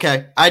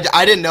Okay. I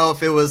didn't know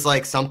if it was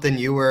like something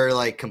you were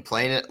like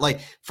complaining.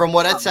 Like from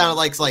what it sounded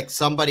like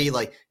somebody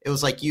like it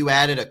was like you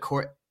added a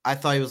I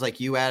thought it was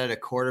like you added a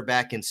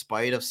quarterback in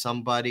spite of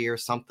somebody or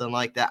something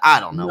like that. I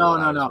don't know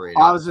what I was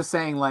reading. I was just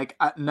saying like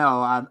I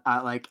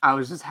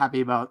was just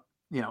happy about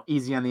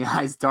easy on the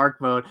eyes dark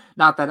mode.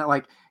 Not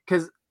that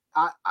because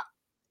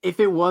if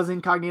it was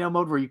incognito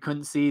mode where you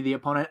couldn't see the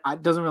opponent,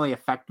 it doesn't really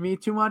affect me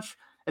too much.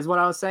 Is what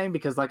I was saying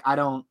because like I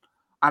don't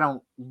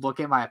look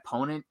at my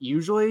opponent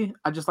usually.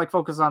 I just like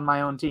focus on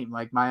my own team.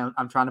 Like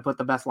I'm trying to put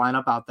the best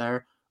lineup out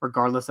there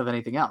regardless of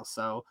anything else.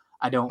 So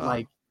I don't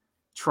like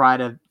try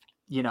to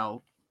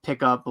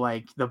pick up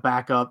like the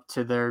backup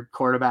to their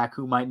quarterback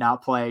who might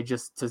not play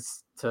just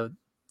to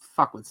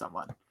fuck with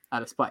someone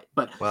out of spite.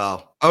 But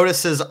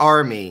Otis's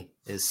army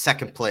is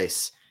second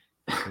place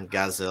in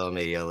Godzilla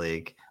Media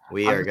League.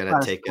 We are going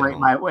to take it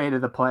my way to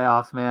the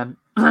playoffs, man.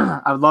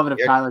 I would love it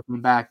if Tyler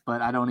came back,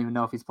 but I don't even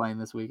know if he's playing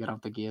this week. I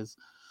don't think he is.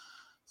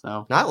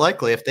 So not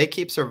likely if they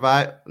keep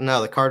survive.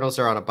 No, the Cardinals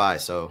are on a bye,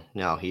 so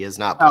no, he is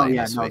not playing.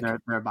 This week.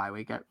 They're a bye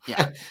week.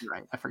 Yeah, you're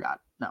right. I forgot.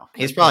 No,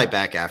 he's probably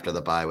back after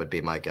the bye. Would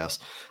be my guess.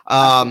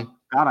 God,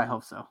 I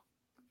hope so.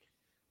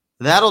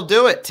 That'll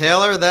do it,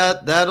 Taylor.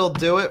 That'll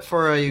do it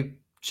for a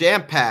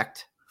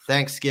jam-packed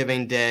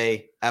Thanksgiving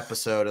Day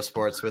episode of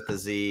Sports with a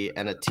Z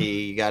and a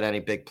T. You got any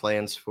big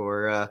plans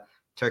for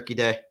Turkey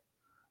Day?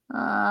 No,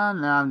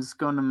 I'm just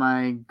going to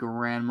my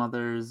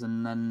grandmother's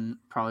and then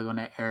probably going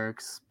to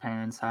Eric's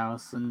parents'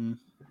 house and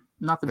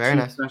nothing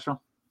too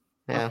special.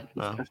 Yeah,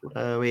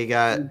 we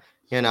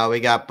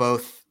got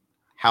both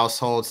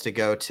households to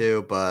go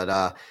to,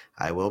 but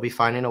I will be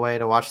finding a way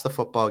to watch the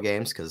football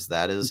games because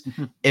that is,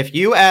 if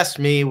you asked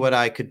me what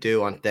I could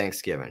do on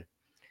Thanksgiving,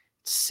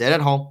 sit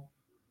at home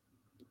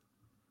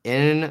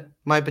in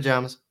my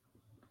pajamas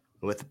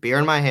with a beer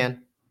in my hand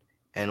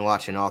and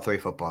watching all 3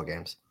 football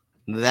games.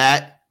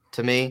 That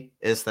to me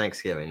is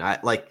Thanksgiving. I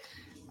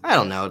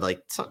don't know,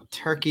 like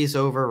turkey's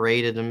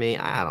overrated to me.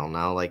 I don't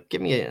know. Like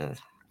give me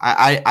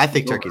I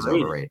think turkey's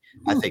overrated.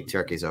 I think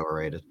turkey's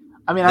overrated.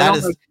 I mean,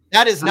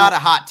 that is not a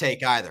hot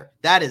take either.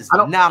 That is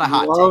not a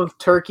hot take. I love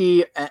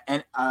turkey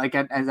and I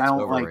don't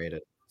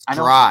overrated. It's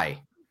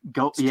dry.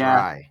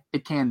 Dry.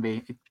 It can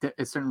be.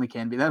 It certainly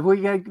can be. That's why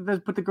you gotta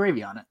put the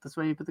gravy on it. That's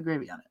why you put the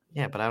gravy on it.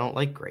 Yeah, but I don't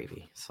like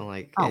gravy. So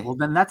well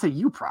then that's a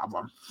you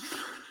problem.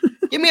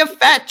 Give me a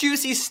fat,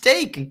 juicy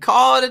steak and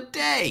call it a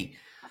day.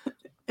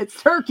 It's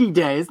Turkey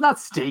Day. It's not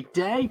Steak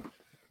Day.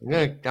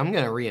 I'm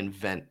gonna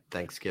reinvent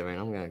Thanksgiving.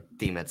 I'm gonna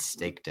deem it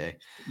Steak Day.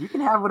 You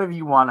can have whatever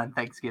you want on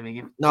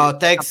Thanksgiving.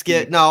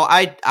 Thanksgiving. No,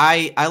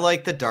 I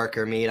like the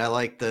darker meat. I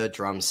like the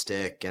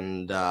drumstick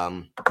and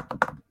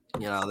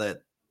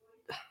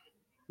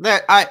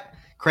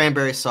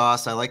cranberry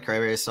sauce. I like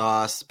cranberry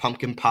sauce.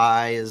 Pumpkin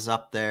pie is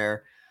up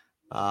there.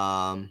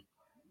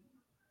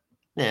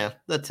 Yeah,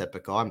 the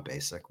typical. I'm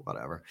basic.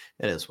 Whatever.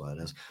 It is what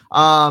it is.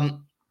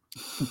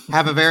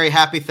 Have a very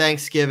happy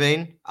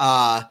Thanksgiving.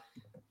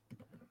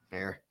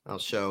 Here, I'll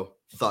show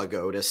Thug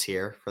Otis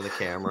here for the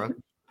camera.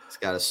 He's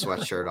got a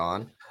sweatshirt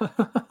on.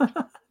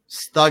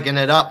 He's thugging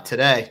it up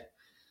today.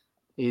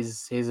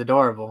 He's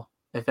adorable.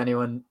 If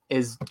anyone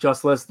is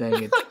just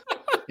listening,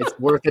 it's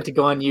worth it to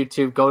go on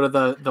YouTube. Go to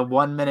the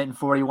 1 minute and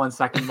 41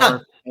 second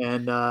mark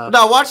and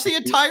no, watch the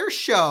entire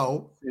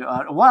show.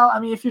 Well, I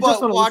mean, if you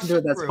just want to listen to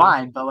it, that's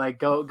fine. But like,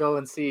 go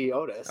and see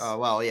Otis. Oh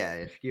well, yeah.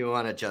 If you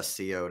want to just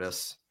see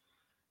Otis,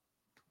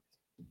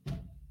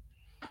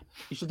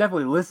 you should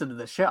definitely listen to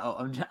the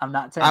show. I'm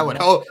not saying. I would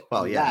hope.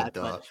 Well, yeah,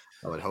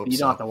 I would hope. You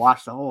don't have to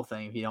watch the whole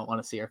thing if you don't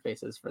want to see our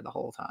faces for the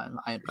whole time.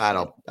 I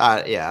understand.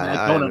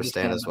 I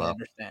understand as well. I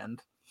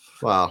understand.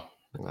 Well,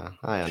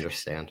 I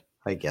understand.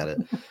 I get it.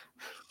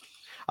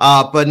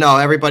 But no,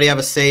 everybody have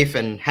a safe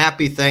and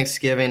happy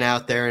Thanksgiving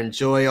out there.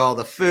 Enjoy all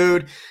the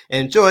food.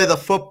 Enjoy the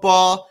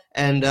football.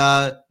 And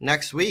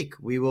next week,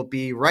 we will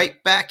be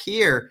right back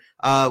here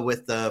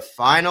with the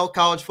final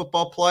college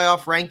football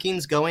playoff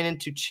rankings going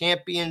into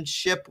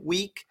championship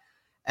week.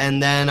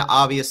 And then,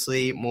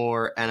 obviously,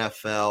 more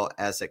NFL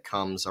as it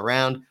comes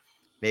around.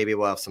 Maybe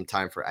we'll have some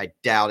time for, I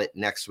doubt it,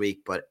 next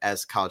week. But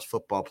as college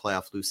football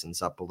playoff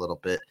loosens up a little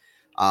bit,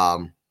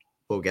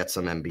 we'll get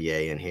some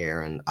NBA in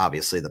here and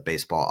obviously the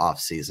baseball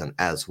offseason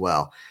as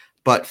well.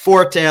 But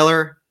for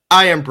Taylor,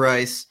 I am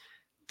Bryce.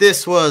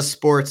 This was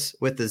Sports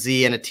with the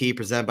Z and a T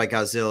presented by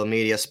Godzilla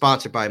Media,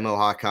 sponsored by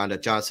Mohawk Honda,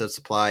 Johnson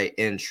Supply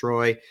in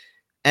Troy,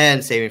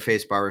 and Saving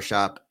Face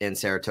Barbershop in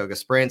Saratoga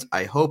Springs.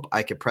 I hope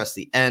I can press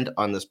the end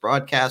on this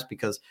broadcast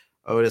because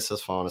Otis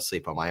has fallen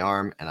asleep on my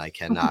arm and I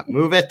cannot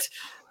move it.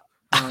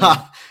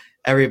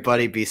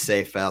 Everybody be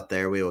safe out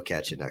there. We will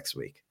catch you next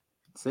week.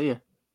 See ya.